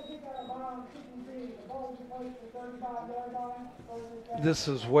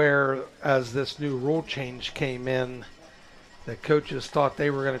as this new rule change came in, the coaches thought they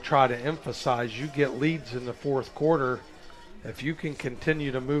were going to try to emphasize you get leads in the fourth quarter. If you can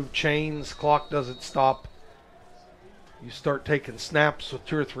continue to move chains, clock doesn't stop. You start taking snaps with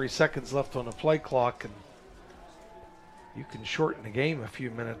 2 or 3 seconds left on the play clock, and you can shorten the game a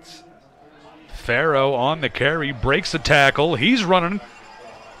few minutes. Farrow on the carry, breaks the tackle. He's running.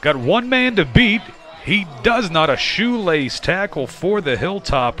 Got one man to beat. He does not. A shoelace tackle for the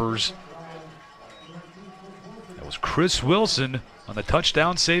Hilltoppers. That was Chris Wilson on the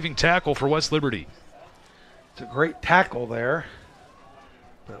touchdown-saving tackle for West Liberty. It's a great tackle there.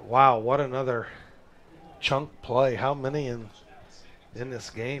 But wow, what another chunk play. How many in this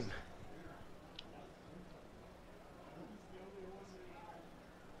game?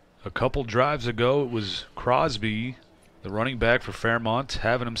 A couple drives ago, it was Crosby, the running back for Fairmont,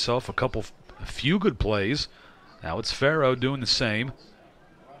 having himself a few good plays. Now it's Farrow doing the same.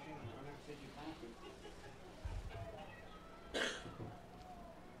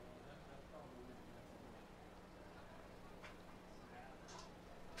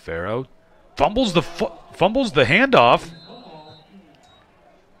 Farrow fumbles the handoff.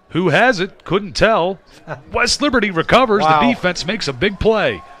 Who has it? Couldn't tell. West Liberty recovers. Wow. The defense makes a big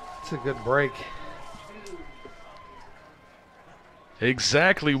play. It's a good break.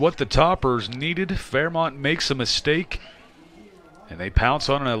 Exactly what the Toppers needed. Fairmont makes a mistake, and they pounce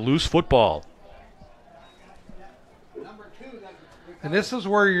on a loose football. And this is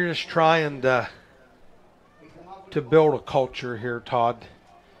where you're just trying to build a culture here, Todd.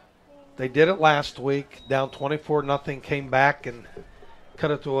 They did it last week, down 24-0, came back and cut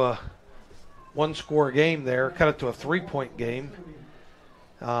it to a one-score game there, cut it to a 3-point game.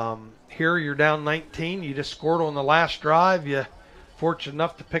 Here you're down 19. You just scored on the last drive. You fortunate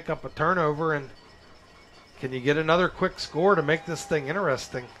enough to pick up a turnover, and can you get another quick score to make this thing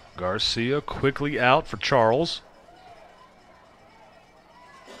interesting? Garcia quickly out for Charles.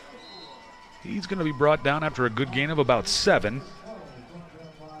 He's going to be brought down after a good gain of about 7.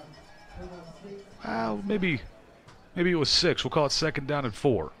 Well, maybe it was 6. We'll call it second down and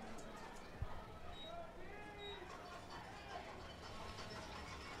 4.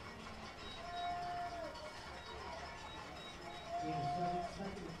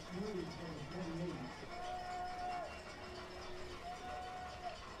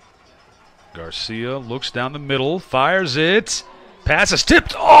 Garcia looks down the middle, fires it. Pass is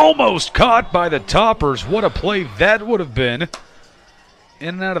tipped, almost caught by the Toppers. What a play that would have been. In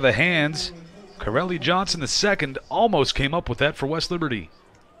and out of the hands. Corelli Johnson, the second, almost came up with that for West Liberty.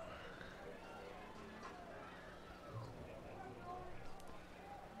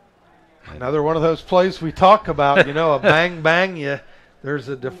 Another one of those plays we talk about, a bang, there's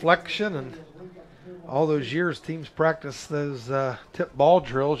a deflection, and all those years teams practice those tip ball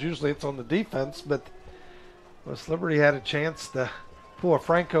drills. Usually it's on the defense, but West Liberty had a chance to pull a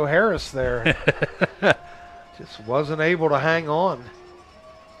Franco Harris there. Just wasn't able to hang on.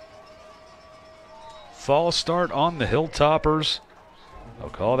 False start on the Hilltoppers. I'll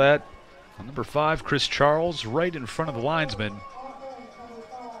call that number 5, Chris Charles, right in front of the linesman.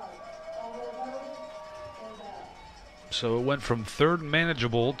 So it went from 3rd and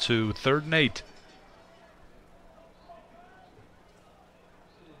manageable to 3rd and 8.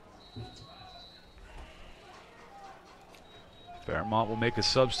 Fairmont will make a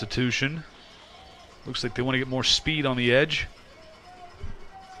substitution. Looks like they want to get more speed on the edge.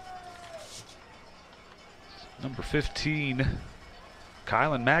 Number 15,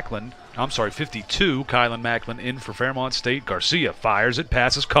 Kylan Macklin. I'm sorry, 52, Kylan Macklin in for Fairmont State. Garcia fires it,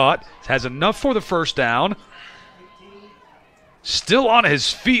 passes caught, has enough for the first down. Still on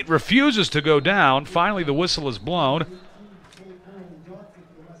his feet, refuses to go down. Finally, the whistle is blown.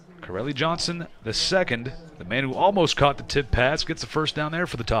 Corelli Johnson, the second, the man who almost caught the tip pass, gets the first down there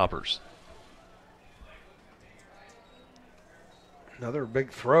for the Toppers. Another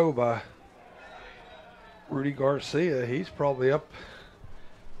big throw by Rudy Garcia. He's probably up.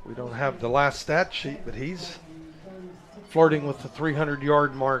 We don't have the last stat sheet, but he's flirting with the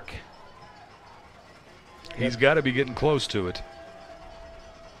 300-yard mark. He's got to be getting close to it.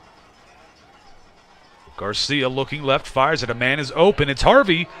 Garcia looking left, fires it. A man is open. It's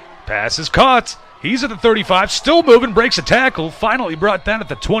Harvey. Pass is caught. He's at the 35, still moving, breaks a tackle. Finally brought down at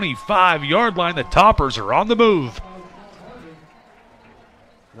the 25-yard line. The Toppers are on the move.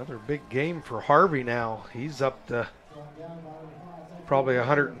 Another big game for Harvey now. He's up to probably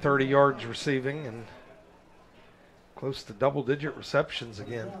 130 yards receiving and close to double-digit receptions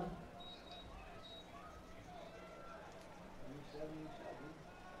again.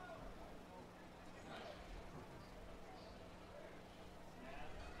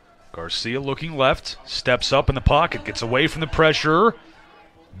 Garcia looking left, steps up in the pocket, gets away from the pressure,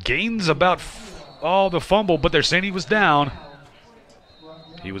 gains about the fumble, but they're saying he was down.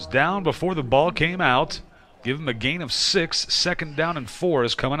 He was down before the ball came out. Give him a gain of 6. 2nd down and 4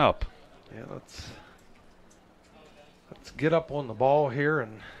 is coming up. Yeah, let's get up on the ball here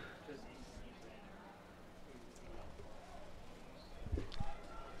and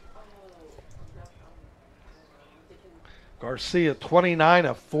Garcia 29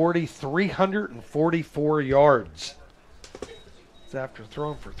 of 40, 344 yards. It's after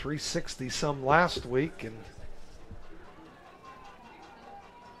throwing for 360 some last week, and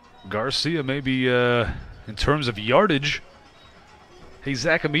Garcia maybe in terms of yardage. Hey,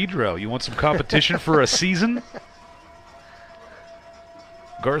 Zach Amidro, you want some competition for a season?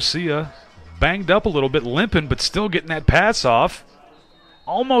 Garcia banged up a little bit, limping, but still getting that pass off.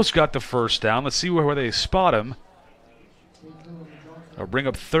 Almost got the first down. Let's see where they spot him. They'll bring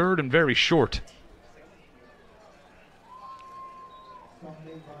up 3rd and very short.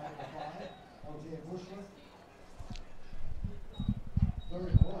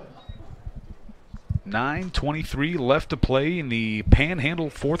 $9:23 left to play in the Panhandle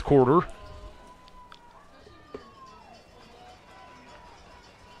 4th quarter.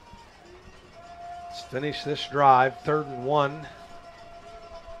 Let's finish this drive. 3rd and 1.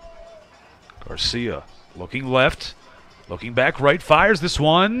 Garcia looking left, looking back right, fires this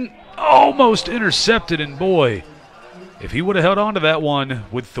one. Almost intercepted, and boy, if he would have held on to that one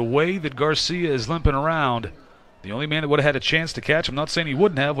with the way that Garcia is limping around, the only man that would have had a chance to catch him, not saying he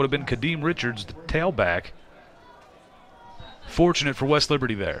wouldn't have, would have been Kadeem Richards, the tailback. Fortunate for West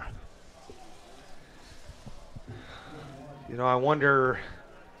Liberty there. You know, I wonder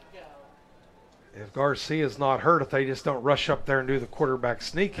if Garcia's not hurt, if they just don't rush up there and do the quarterback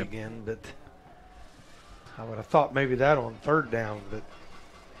sneak again, but I would have thought maybe that on 3rd down, but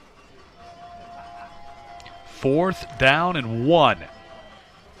 4th down and 1.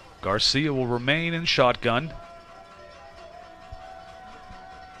 Garcia will remain in shotgun.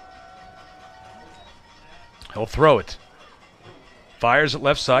 He'll throw it. Fires at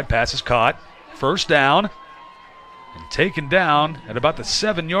left side, pass is caught. 1st down, and taken down at about the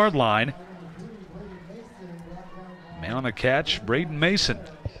 7-yard line. Man on the catch, Braden Mason.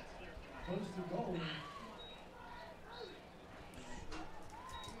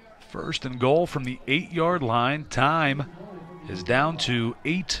 First and goal from the 8-yard line. Time is down to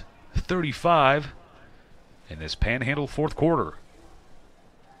 8:35 in this Panhandle 4th quarter.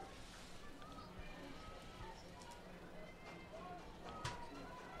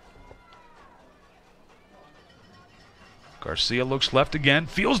 Garcia looks left again,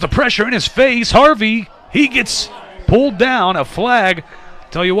 feels the pressure in his face. Harvey, he gets pulled down, a flag.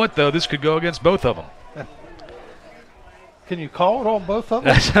 Tell you what, though, this could go against both of them. Can you call it on both of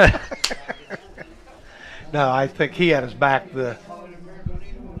them? No, I think he had his back. There's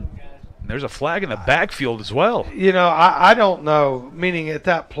a flag in the backfield as well. You know, I don't know, meaning at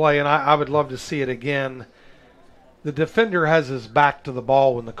that play, and I would love to see it again, the defender has his back to the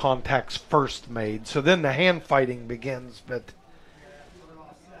ball when the contact's first made, so then the hand fighting begins, but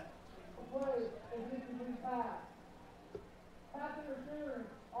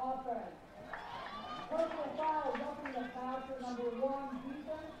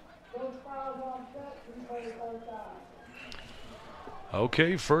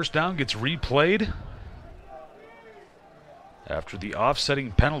okay, 1st down gets replayed after the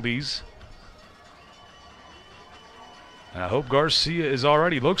offsetting penalties. And I hope Garcia is all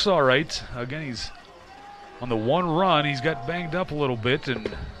right. He looks all right. Again, he's on the one run. He's got banged up a little bit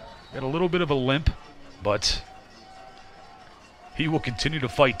and got a little bit of a limp, but he will continue to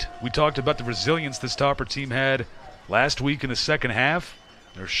fight. We talked about the resilience this Topper team had last week in the 2nd half.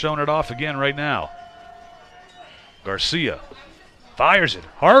 They're showing it off again right now. Garcia fires it.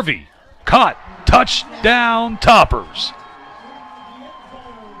 Harvey caught. Touchdown, Toppers.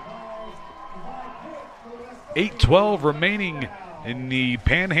 8:12 remaining in the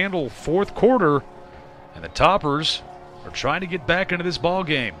Panhandle 4th quarter, and the Toppers are trying to get back into this ball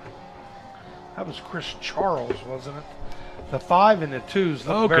game. That was Chris Charles, wasn't it? The 5 and the 2s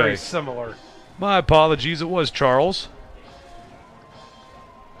look very similar. My apologies, it was Charles.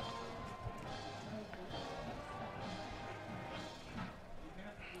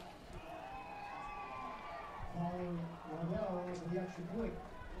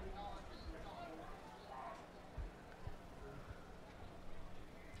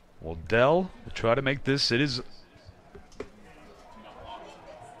 Well, Dell will try to make this.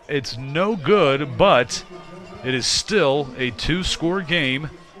 It's no good, but it is still a 2-score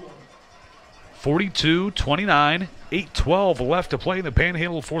game. 42-29, 8:12 left to play in the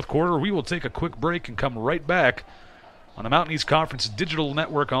Panhandle fourth quarter. We will take a quick break and come right back on the Mountain East Conference Digital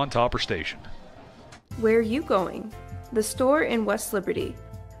Network on Topper Station. Where are you going? The store in West Liberty.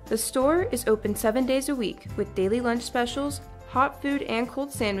 The store is open 7 days a week with daily lunch specials, hot food and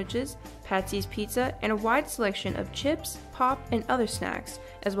cold sandwiches, Patsy's Pizza, and a wide selection of chips, pop, and other snacks,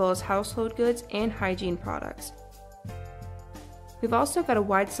 as well as household goods and hygiene products. We've also got a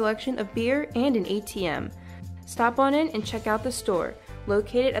wide selection of beer and an ATM. Stop on in and check out the store,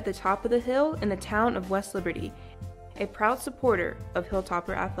 located at the top of the hill in the town of West Liberty, a proud supporter of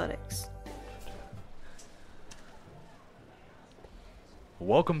Hilltopper Athletics.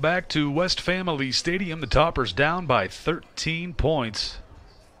 Welcome back to West Family Stadium. The Toppers down by 13 points.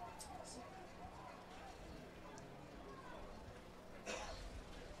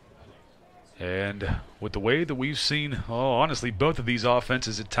 And with the way that we've seen, honestly, both of these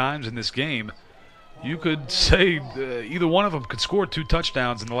offenses at times in this game, you could say either one of them could score 2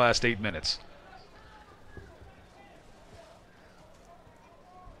 touchdowns in the last 8 minutes.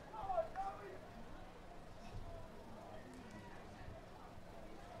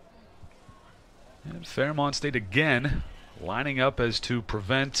 And Fairmont State again lining up as to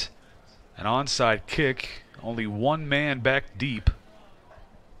prevent an onside kick. Only one man back deep.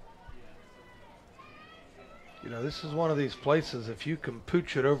 You know, this is one of these places, if you can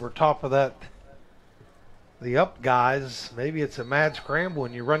pooch it over top of that, the up guys, maybe it's a mad scramble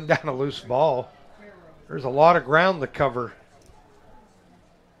and you run down a loose ball. There's a lot of ground to cover.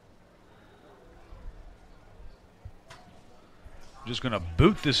 Just going to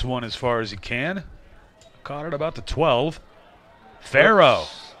boot this one as far as he can. Caught it about the 12. Farrow.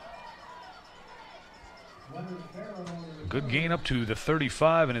 Good gain up to the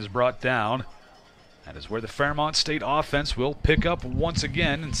 35 and is brought down. That is where the Fairmont State offense will pick up once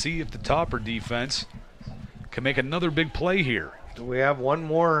again and see if the Topper defense can make another big play here. Do we have one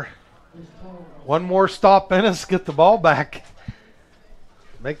more stop in us, get the ball back,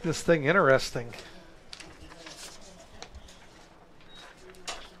 make this thing interesting.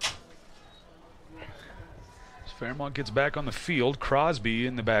 As Fairmont gets back on the field, Crosby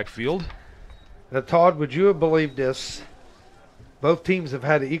in the backfield. Now, Todd, would you have believed this? Both teams have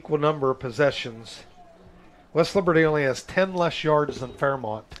had an equal number of possessions. West Liberty only has 10 less yards than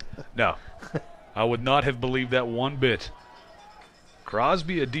Fairmont. No, I would not have believed that one bit.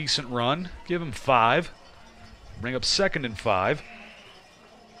 Crosby, a decent run. Give him 5. Bring up 2nd and 5.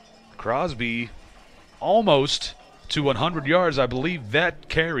 Crosby almost to 100 yards. I believe that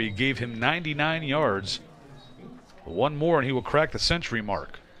carry gave him 99 yards. One more and he will crack the century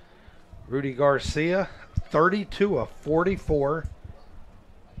mark. Rudy Garcia, 32 of 44.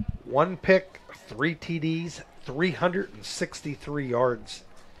 1 pick, 3 TDs, 363 yards.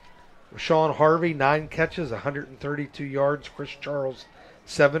 Rashawn Harvey, 9 catches, 132 yards. Chris Charles,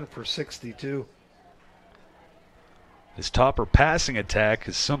 7 for 62. This Topper passing attack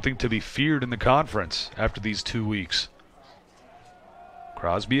is something to be feared in the conference after these 2 weeks.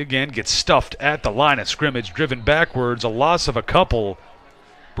 Crosby again gets stuffed at the line of scrimmage, driven backwards, a loss of a couple.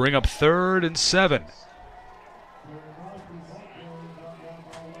 Bring up 3rd and 7.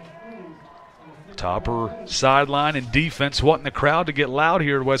 Topper sideline and defense wanting the crowd to get loud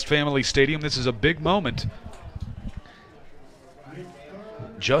here at West Family Stadium. This is a big moment.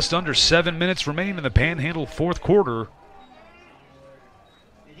 Just under 7 minutes remain in the Panhandle fourth quarter.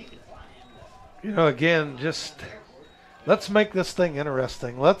 You know, again, just let's make this thing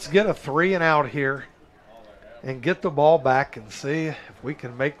interesting. Let's get a 3 and out here and get the ball back and see if we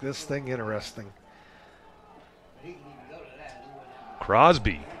can make this thing interesting.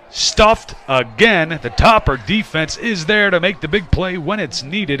 Crosby stuffed again. The Topper defense is there to make the big play when it's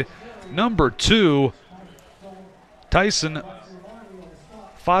needed. Number 2, Tyson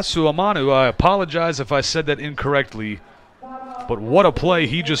Fasuamanu. I apologize if I said that incorrectly, but what a play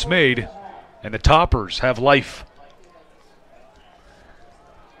he just made, and the Toppers have life.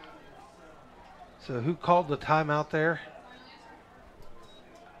 So who called the timeout there?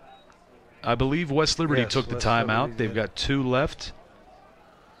 I believe West Liberty took the West timeout. Liberty They've got 2 left.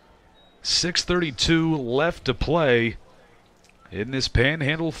 6:32 left to play in this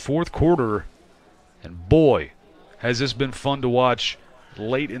Panhandle fourth quarter. And boy, has this been fun to watch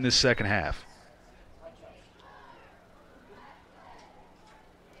late in the second half.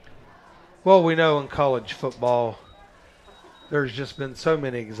 Well, we know in college football, there's just been so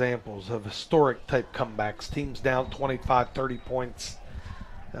many examples of historic type comebacks. Teams down 25, 30 points,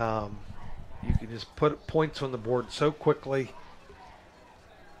 You can just put points on the board so quickly.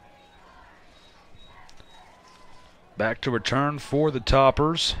 Back to return for the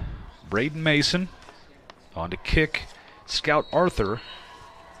Toppers. Braden Mason on to kick Scout Arthur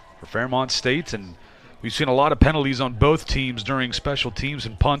for Fairmont State. And we've seen a lot of penalties on both teams during special teams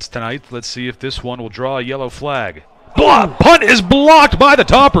and punts tonight. Let's see if this one will draw a yellow flag. Punt is blocked by the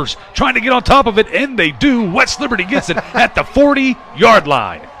Toppers. Trying to get on top of it, and they do. West Liberty gets it at the 40-yard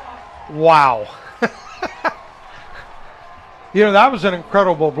line. Wow. That was an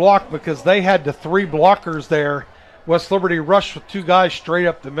incredible block because they had the 3 blockers there. West Liberty rushed with 2 guys straight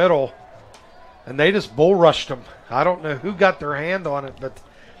up the middle, and they just bull rushed them. I don't know who got their hand on it, but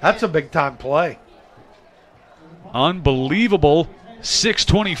that's a big-time play. Unbelievable.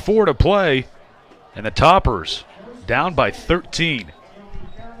 6:24 to play, and the Toppers down by 13.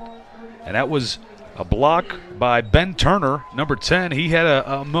 And that was a block by Ben Turner, number 10. He had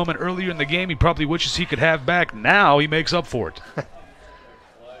a moment earlier in the game he probably wishes he could have back. Now he makes up for it.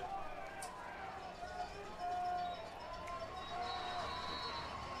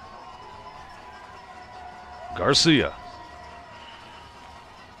 Garcia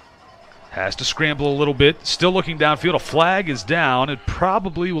has to scramble a little bit. Still looking downfield. A flag is down. It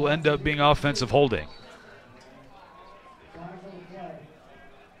probably will end up being offensive holding.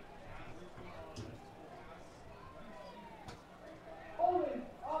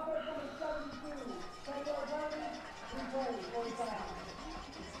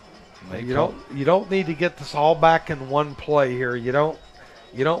 You don't need to get this all back in one play here. You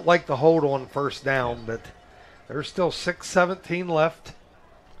don't like the hold on first down, but there's still 6:17 left.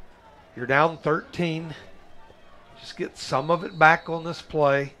 You're down 13. Just get some of it back on this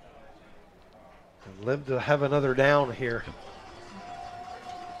play and live to have another down here.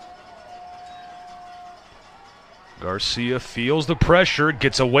 Garcia feels the pressure,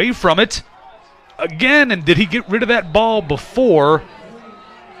 gets away from it again, and did he get rid of that ball before?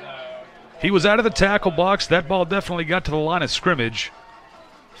 He was out of the tackle box. That ball definitely got to the line of scrimmage.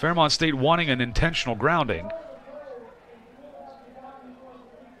 Fairmont State wanting an intentional grounding.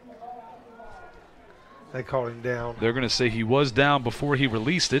 They called him down. They're going to say he was down before he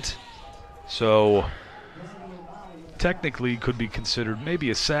released it. So technically could be considered maybe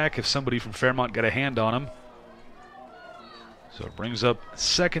a sack if somebody from Fairmont got a hand on him. So it brings up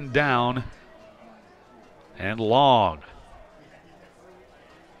 2nd down and long.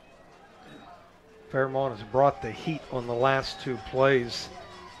 Fairmont has brought the heat on the last 2 plays.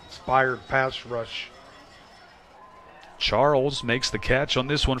 Inspired pass rush. Charles makes the catch on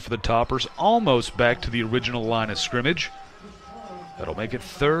this one for the Toppers, almost back to the original line of scrimmage. That'll make it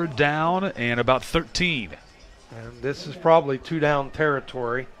 3rd down and about 13. And this is probably 2-down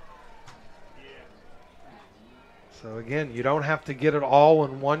territory. So again, you don't have to get it all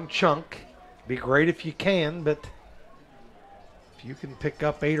in one chunk. Be great if you can, but if you can pick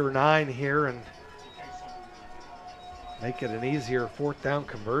up 8 or 9 here and make it an easier 4th down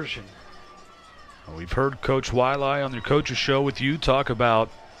conversion. We've heard Coach Wiley on their coach's show with you talk about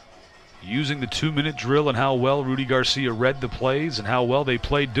using the 2-minute drill and how well Rudy Garcia read the plays and how well they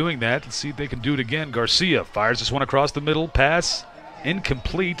played doing that. Let's see if they can do it again. Garcia fires this one across the middle. Pass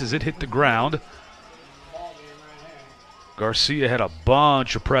incomplete as it hit the ground. Garcia had a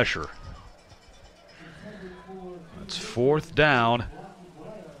bunch of pressure. It's 4th down,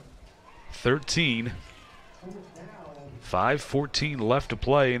 13. 5:14 left to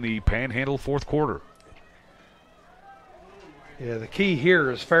play in the Panhandle 4th quarter. Yeah, the key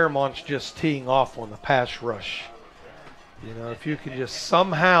here is Fairmont's just teeing off on the pass rush. If you could just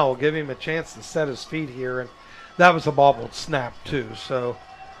somehow give him a chance to set his feet here, and that was a bobbled snap too, so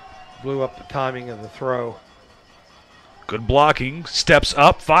blew up the timing of the throw. Good blocking, steps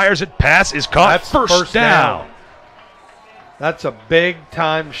up, fires it, pass is caught. That's first down. That's a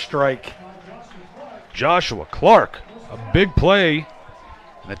big-time strike. Joshua Clark, a big play.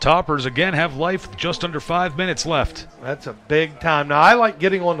 And the Toppers again have life with just under 5 minutes left. That's a big time. Now, I like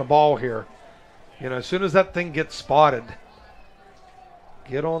getting on the ball here. As soon as that thing gets spotted,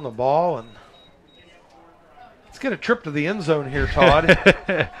 get on the ball and let's get a trip to the end zone here,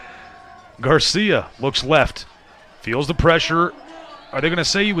 Todd. Garcia looks left, feels the pressure. Are they going to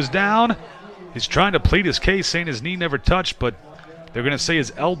say he was down? He's trying to plead his case, saying his knee never touched, but they're going to say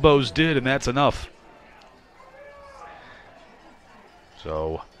his elbows did, and that's enough.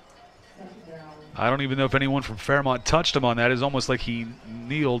 So I don't even know if anyone from Fairmont touched him on that. It's almost like he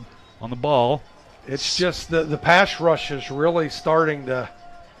kneeled on the ball. It's just the pass rush is really starting to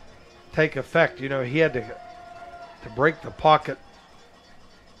take effect. He had to break the pocket.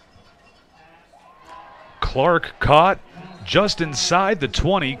 Clark caught just inside the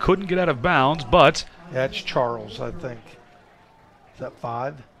 20. Couldn't get out of bounds, but... That's Charles, I think. Is that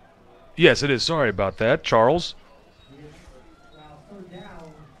 5? Yes, it is. Sorry about that, Charles.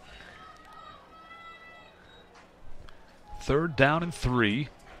 Third down and 3.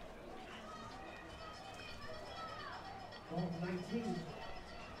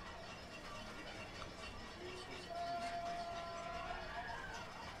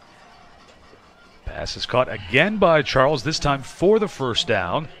 Pass is caught again by Charles, this time for the first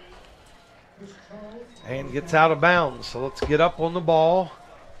down. And gets out of bounds, so let's get up on the ball.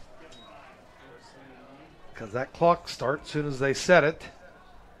 Because that clock starts as soon as they set it.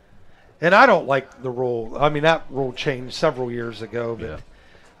 And I don't like the rule. I mean, that rule changed several years ago, but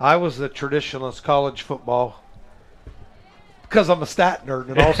I was the traditionalist college football because I'm a stat nerd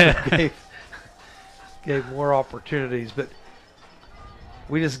and also gave more opportunities. But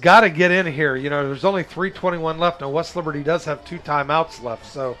we just got to get in here. You know, there's only 3:21 left. Now, West Liberty does have 2 timeouts left,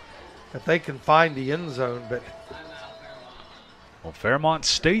 so if they can find the end zone. But well, Fairmont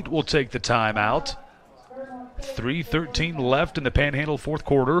State will take the timeout. 3:13 left in the Panhandle fourth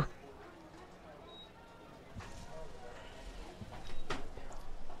quarter.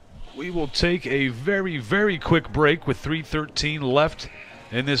 We will take a very, very quick break with 3:13 left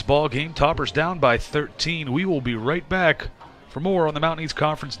in this ball game. Toppers down by 13. We will be right back for more on the Mountain East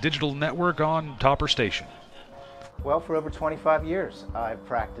Conference Digital Network on Topper Station. Well, for over 25 years, I've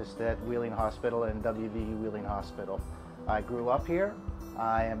practiced at Wheeling Hospital and WVU Wheeling Hospital. I grew up here.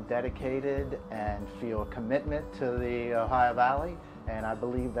 I am dedicated and feel a commitment to the Ohio Valley, and I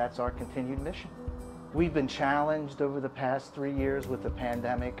believe that's our continued mission. We've been challenged over the past 3 years with the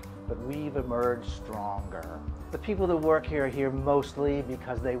pandemic, but we've emerged stronger. The people that work here are here mostly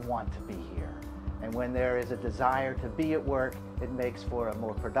because they want to be here. And when there is a desire to be at work, it makes for a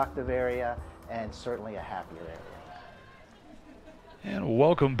more productive area and certainly a happier area. And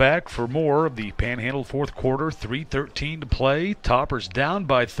welcome back for more of the Panhandle fourth quarter. 3:13 to play. Toppers down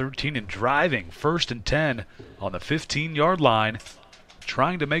by 13 and driving 1st and 10 on the 15-yard line,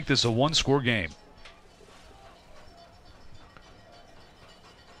 trying to make this a one-score game.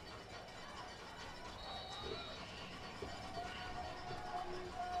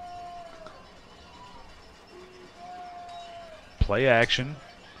 Play action.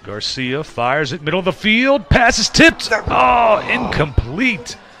 Garcia fires it middle of the field. Pass is tipped. Oh,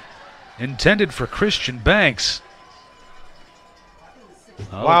 incomplete. Intended for Christian Banks.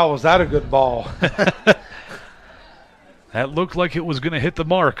 Oh. Wow, was that a good ball? That looked like it was going to hit the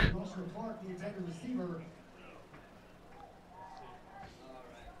mark.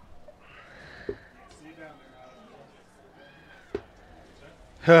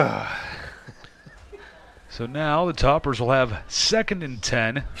 So now the Toppers will have 2nd and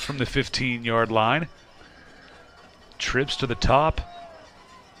 10 from the 15-yard line. Trips to the top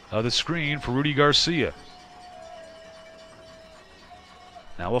of the screen for Rudy Garcia.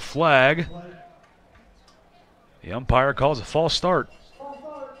 Now a flag. The umpire calls a false start.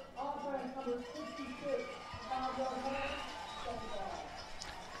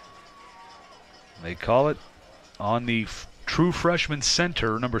 They call it on the true freshman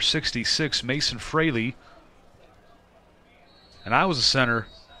center, number 66, Mason Fraley. And I was a center.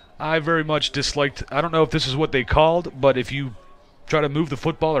 I very much disliked, I don't know if this is what they called, but if you try to move the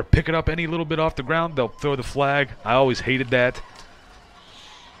football or pick it up any little bit off the ground, they'll throw the flag. I always hated that.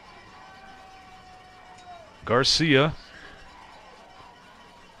 Garcia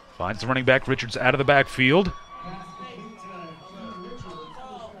finds the running back Richards out of the backfield.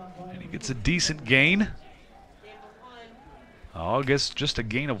 And he gets a decent gain. Oh, I guess just a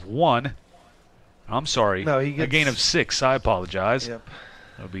gain of 1. I'm sorry. No, he gets a gain of 6. I apologize. Yep.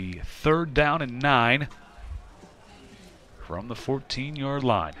 It'll be 3rd down and 9 from the 14-yard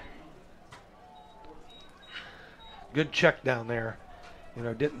line. Good check down there. You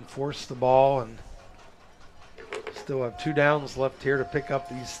know, didn't force the ball and still have 2 downs left here to pick up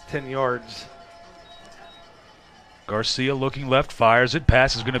these 10 yards. Garcia looking left, fires it.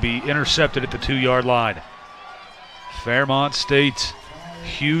 Pass is going to be intercepted at the 2-yard line. Fairmont State,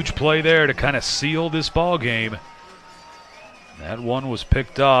 huge play there to kind of seal this ball game. That one was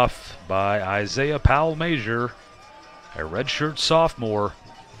picked off by Isaiah Powell-Major, a redshirt sophomore.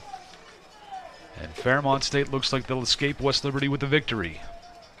 And Fairmont State looks like they'll escape West Liberty with the victory.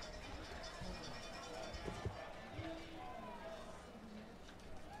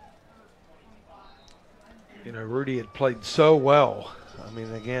 You know, Rudy had played so well. I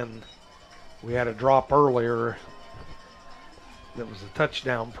mean, again, we had a drop earlier. That was a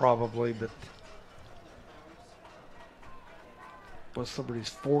touchdown probably, but West Liberty's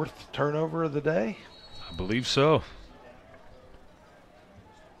 4th turnover of the day. I believe so.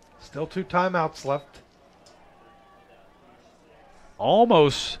 Still 2 timeouts left.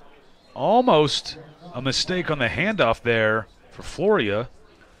 Almost a mistake on the handoff there for Floria.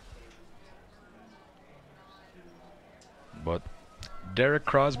 But Derek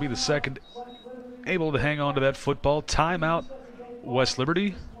Crosby, the second, able to hang on to that football. Timeout, West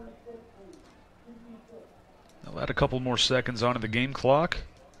Liberty. They'll add a couple more seconds onto the game clock.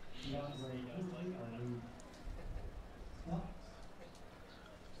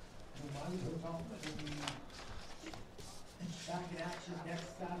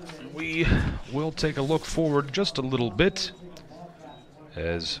 We will take a look forward just a little bit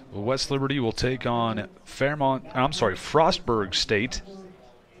as West Liberty will take on Frostburg State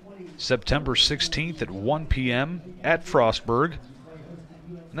September 16th at 1 p.m. at Frostburg.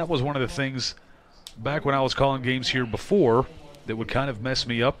 And that was one of the things back when I was calling games here before that would kind of mess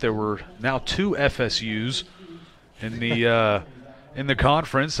me up. There were now 2 FSUs in the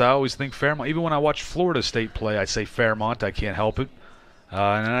conference. I always think Fairmont. Even when I watch Florida State play, I say Fairmont. I can't help it.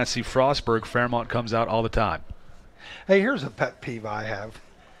 And then I see Frostburg. Fairmont comes out all the time. Hey, here's a pet peeve I have.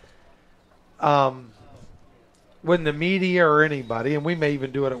 When the media or anybody, and we may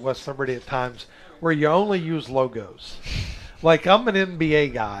even do it at West Liberty at times, where you only use logos. Like, I'm an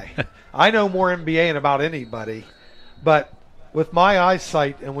NBA guy. I know more NBA than about anybody. But with my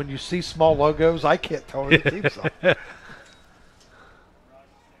eyesight, and when you see small logos, I can't tell where the team's on.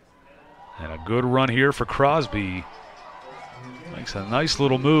 And a good run here for Crosby. Makes a nice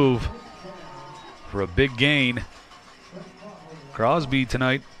little move for a big gain. Crosby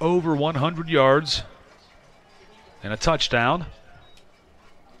tonight over 100 yards and a touchdown.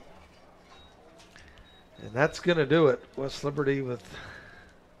 And that's going to do it. West Liberty with,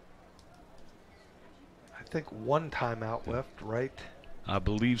 I think, 1 timeout left, right? I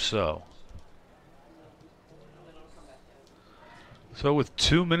believe so. So with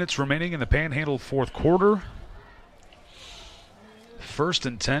 2 minutes remaining in the Panhandle fourth quarter, 1st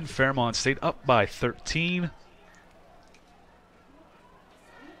and 10, Fairmont State up by 13.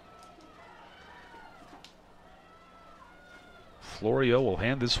 Florio will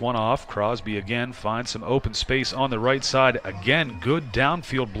hand this one off. Crosby again finds some open space on the right side. Again, good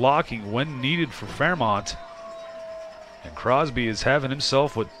downfield blocking when needed for Fairmont. And Crosby is having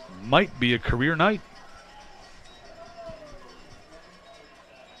himself what might be a career night.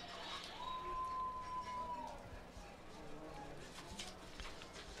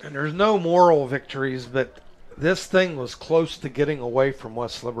 And there's no moral victories, but this thing was close to getting away from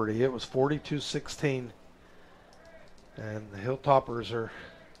West Liberty. It was 42-16. And the Hilltoppers are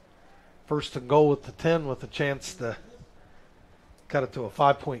first and goal at the 10 with a chance to cut it to a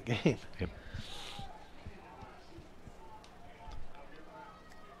 5-point game. Yep.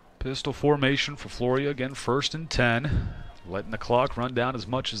 Pistol formation for Floria. Again, 1st and 10. Letting the clock run down as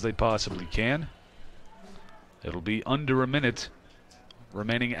much as they possibly can. It'll be under a minute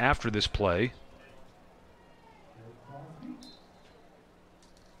remaining after this play.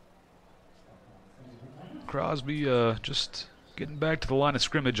 Crosby just getting back to the line of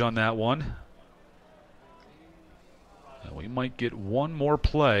scrimmage on that one. And we might get one more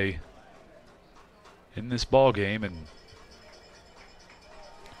play in this ball game, and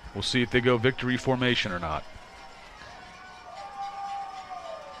we'll see if they go victory formation or not.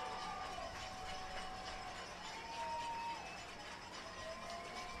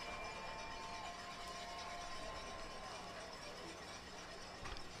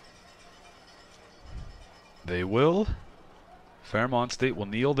 They will. Fairmont State will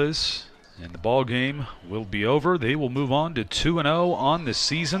kneel this, and the ball game will be over. They will move on to 2-0 on the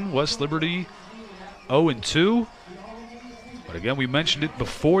season. West Liberty 0-2. But again, we mentioned it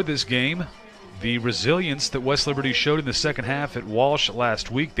before this game. The resilience that West Liberty showed in the second half at Walsh last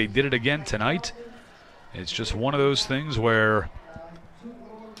week, they did it again tonight. It's just one of those things where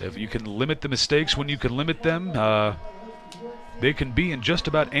if you can limit the mistakes when you can limit them, they can be in just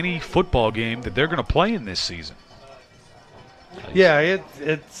about any football game that they're going to play in this season. Yeah,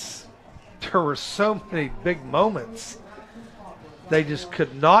 it's there were so many big moments. They just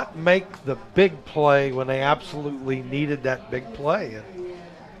could not make the big play when they absolutely needed that big play. And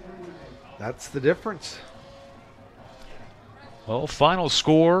that's the difference. Well, final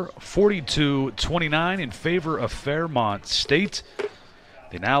score 42-29 in favor of Fairmont State.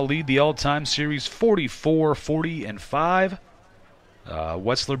 They now lead the all-time series 44-40-5.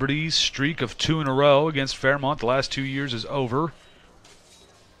 West Liberty's streak of 2 in a row against Fairmont the last 2 years is over,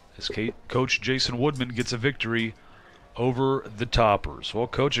 as Coach Jason Woodman gets a victory over the Toppers. Well,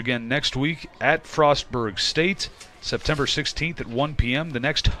 Coach, again next week at Frostburg State, September 16th at 1 p.m. The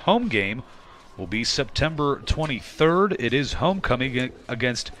next home game will be September 23rd. It is homecoming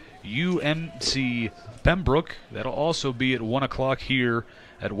against UNC Pembroke. That'll also be at 1 o'clock here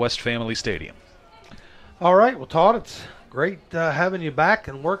at West Family Stadium. All right, well, Todd, it's great having you back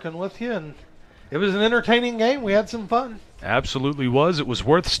and working with you, and it was an entertaining game. We had some fun. Absolutely was. It was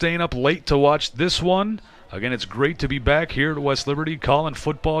worth staying up late to watch this one. Again, it's great to be back here at West Liberty calling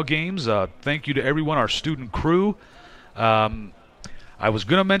football games. Thank you to everyone, our student crew. I was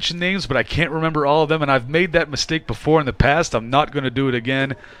going to mention names, but I can't remember all of them, and I've made that mistake before in the past. I'm not going to do it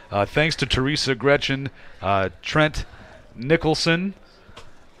again. Thanks to Teresa, Gretchen, Trent, Nicholson,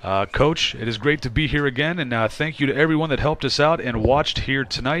 Coach. It is great to be here again, and thank you to everyone that helped us out and watched here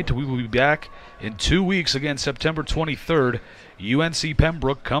tonight. We will be back in 2 weeks, again, September 23rd. UNC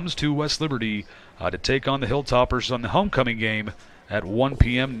Pembroke comes to West Liberty to take on the Hilltoppers on the homecoming game at 1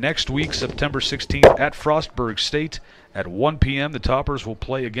 p.m. Next week, September 16th, at Frostburg State at 1 p.m. The Toppers will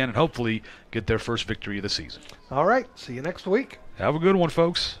play again and hopefully get their first victory of the season. All right. See you next week. Have a good one,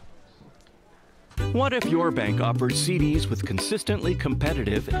 folks. What if your bank offered CDs with consistently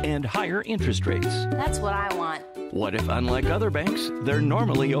competitive and higher interest rates? That's what I want. What if, unlike other banks, they're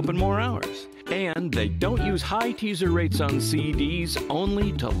normally open more hours? And they don't use high teaser rates on CDs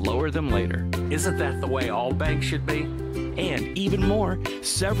only to lower them later. Isn't that the way all banks should be? And even more,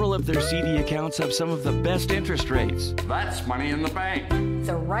 several of their CD accounts have some of the best interest rates. That's money in the bank.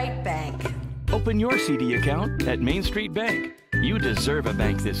 The right bank. Open your CD account at Main Street Bank. You deserve a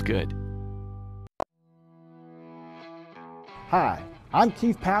bank this good. Hi, I'm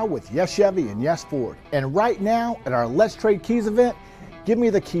Keith Powell with Yes Chevy and Yes Ford. And right now at our Let's Trade Keys event, give me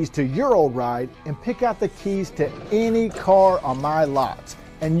the keys to your old ride and pick out the keys to any car on my lots.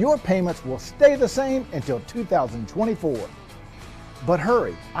 And your payments will stay the same until 2024. But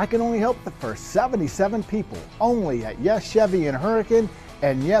hurry, I can only help the first 77 people only at Yes Chevy in Hurricane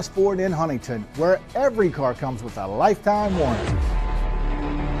and Yes Ford in Huntington, where every car comes with a lifetime warranty.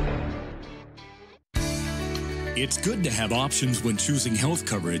 It's good to have options when choosing health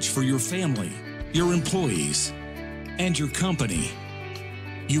coverage for your family, your employees, and your company.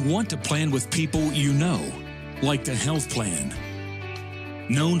 You want to plan with people you know, like the Health Plan.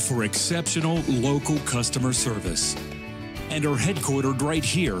 Known for exceptional local customer service, and are headquartered right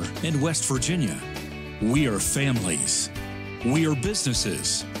here in West Virginia. We are families, we are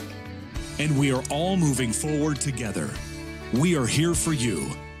businesses, and we are all moving forward together. We are here for you,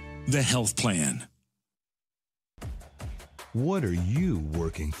 the Health Plan. What are you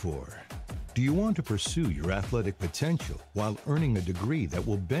working for? Do you want to pursue your athletic potential while earning a degree that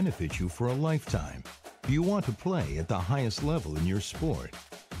will benefit you for a lifetime? Do you want to play at the highest level in your sport?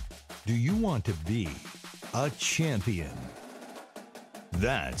 Do you want to be a champion?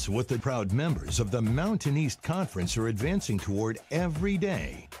 That's what the proud members of the Mountain East Conference are advancing toward every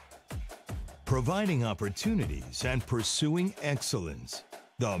day. Providing opportunities and pursuing excellence.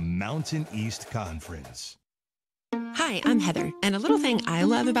 The Mountain East Conference. Hi, I'm Heather, and a little thing I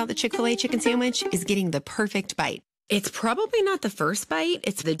love about the Chick-fil-A chicken sandwich is getting the perfect bite. It's probably not the first bite,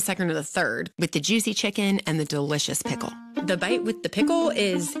 it's the second or the third, with the juicy chicken and the delicious pickle. The bite with the pickle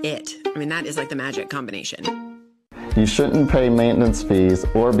is it. I mean, that is like the magic combination. You shouldn't pay maintenance fees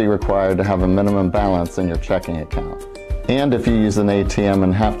or be required to have a minimum balance in your checking account. And if you use an ATM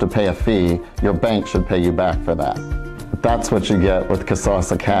and have to pay a fee, your bank should pay you back for that. That's what you get with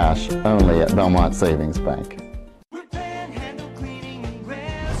Casasa Cash, only at Belmont Savings Bank.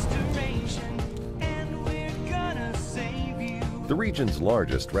 The region's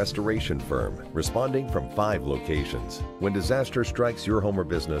largest restoration firm, responding from 5 locations. When disaster strikes your home or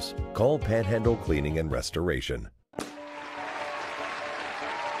business, call Panhandle Cleaning and Restoration.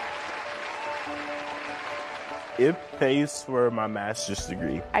 It pays for my master's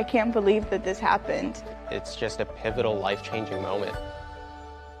degree. I can't believe that this happened. It's just a pivotal, life-changing moment.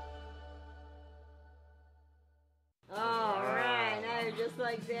 All right, now you're just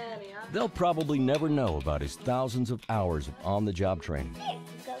like Danny, huh? They'll probably never know about his thousands of hours of on-the-job training.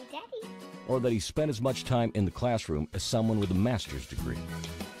 Go, Daddy. Or that he spent as much time in the classroom as someone with a master's degree.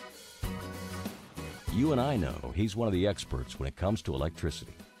 You and I know he's one of the experts when it comes to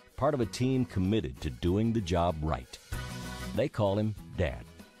electricity. Part of a team committed to doing the job right. They call him Dad.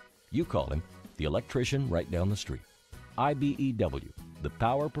 You call him the electrician right down the street. IBEW, the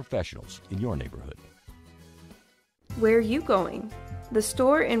power professionals in your neighborhood. Where are you going? The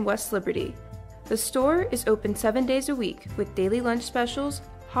store in West Liberty. The store is open 7 days a week with daily lunch specials,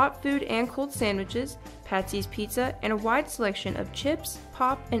 hot food and cold sandwiches, Patsy's Pizza, and a wide selection of chips,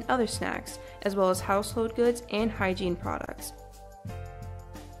 pop, and other snacks, as well as household goods and hygiene products.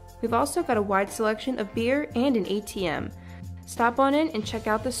 We've also got a wide selection of beer and an ATM. Stop on in and check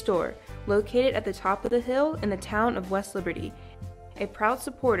out the store, located at the top of the hill in the town of West Liberty. a proud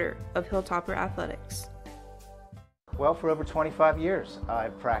supporter of Hilltopper Athletics. Well, for over 25 years,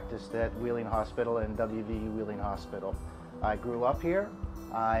 I've practiced at Wheeling Hospital and WVU Wheeling Hospital. I grew up here.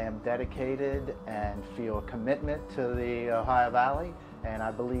 I am dedicated and feel a commitment to the Ohio Valley, and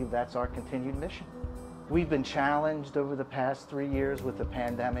I believe that's our continued mission. We've been challenged over the past 3 years with the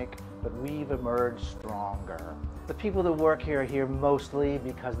pandemic, but we've emerged stronger. The people that work here are here mostly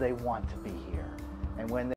because they want to be here. And when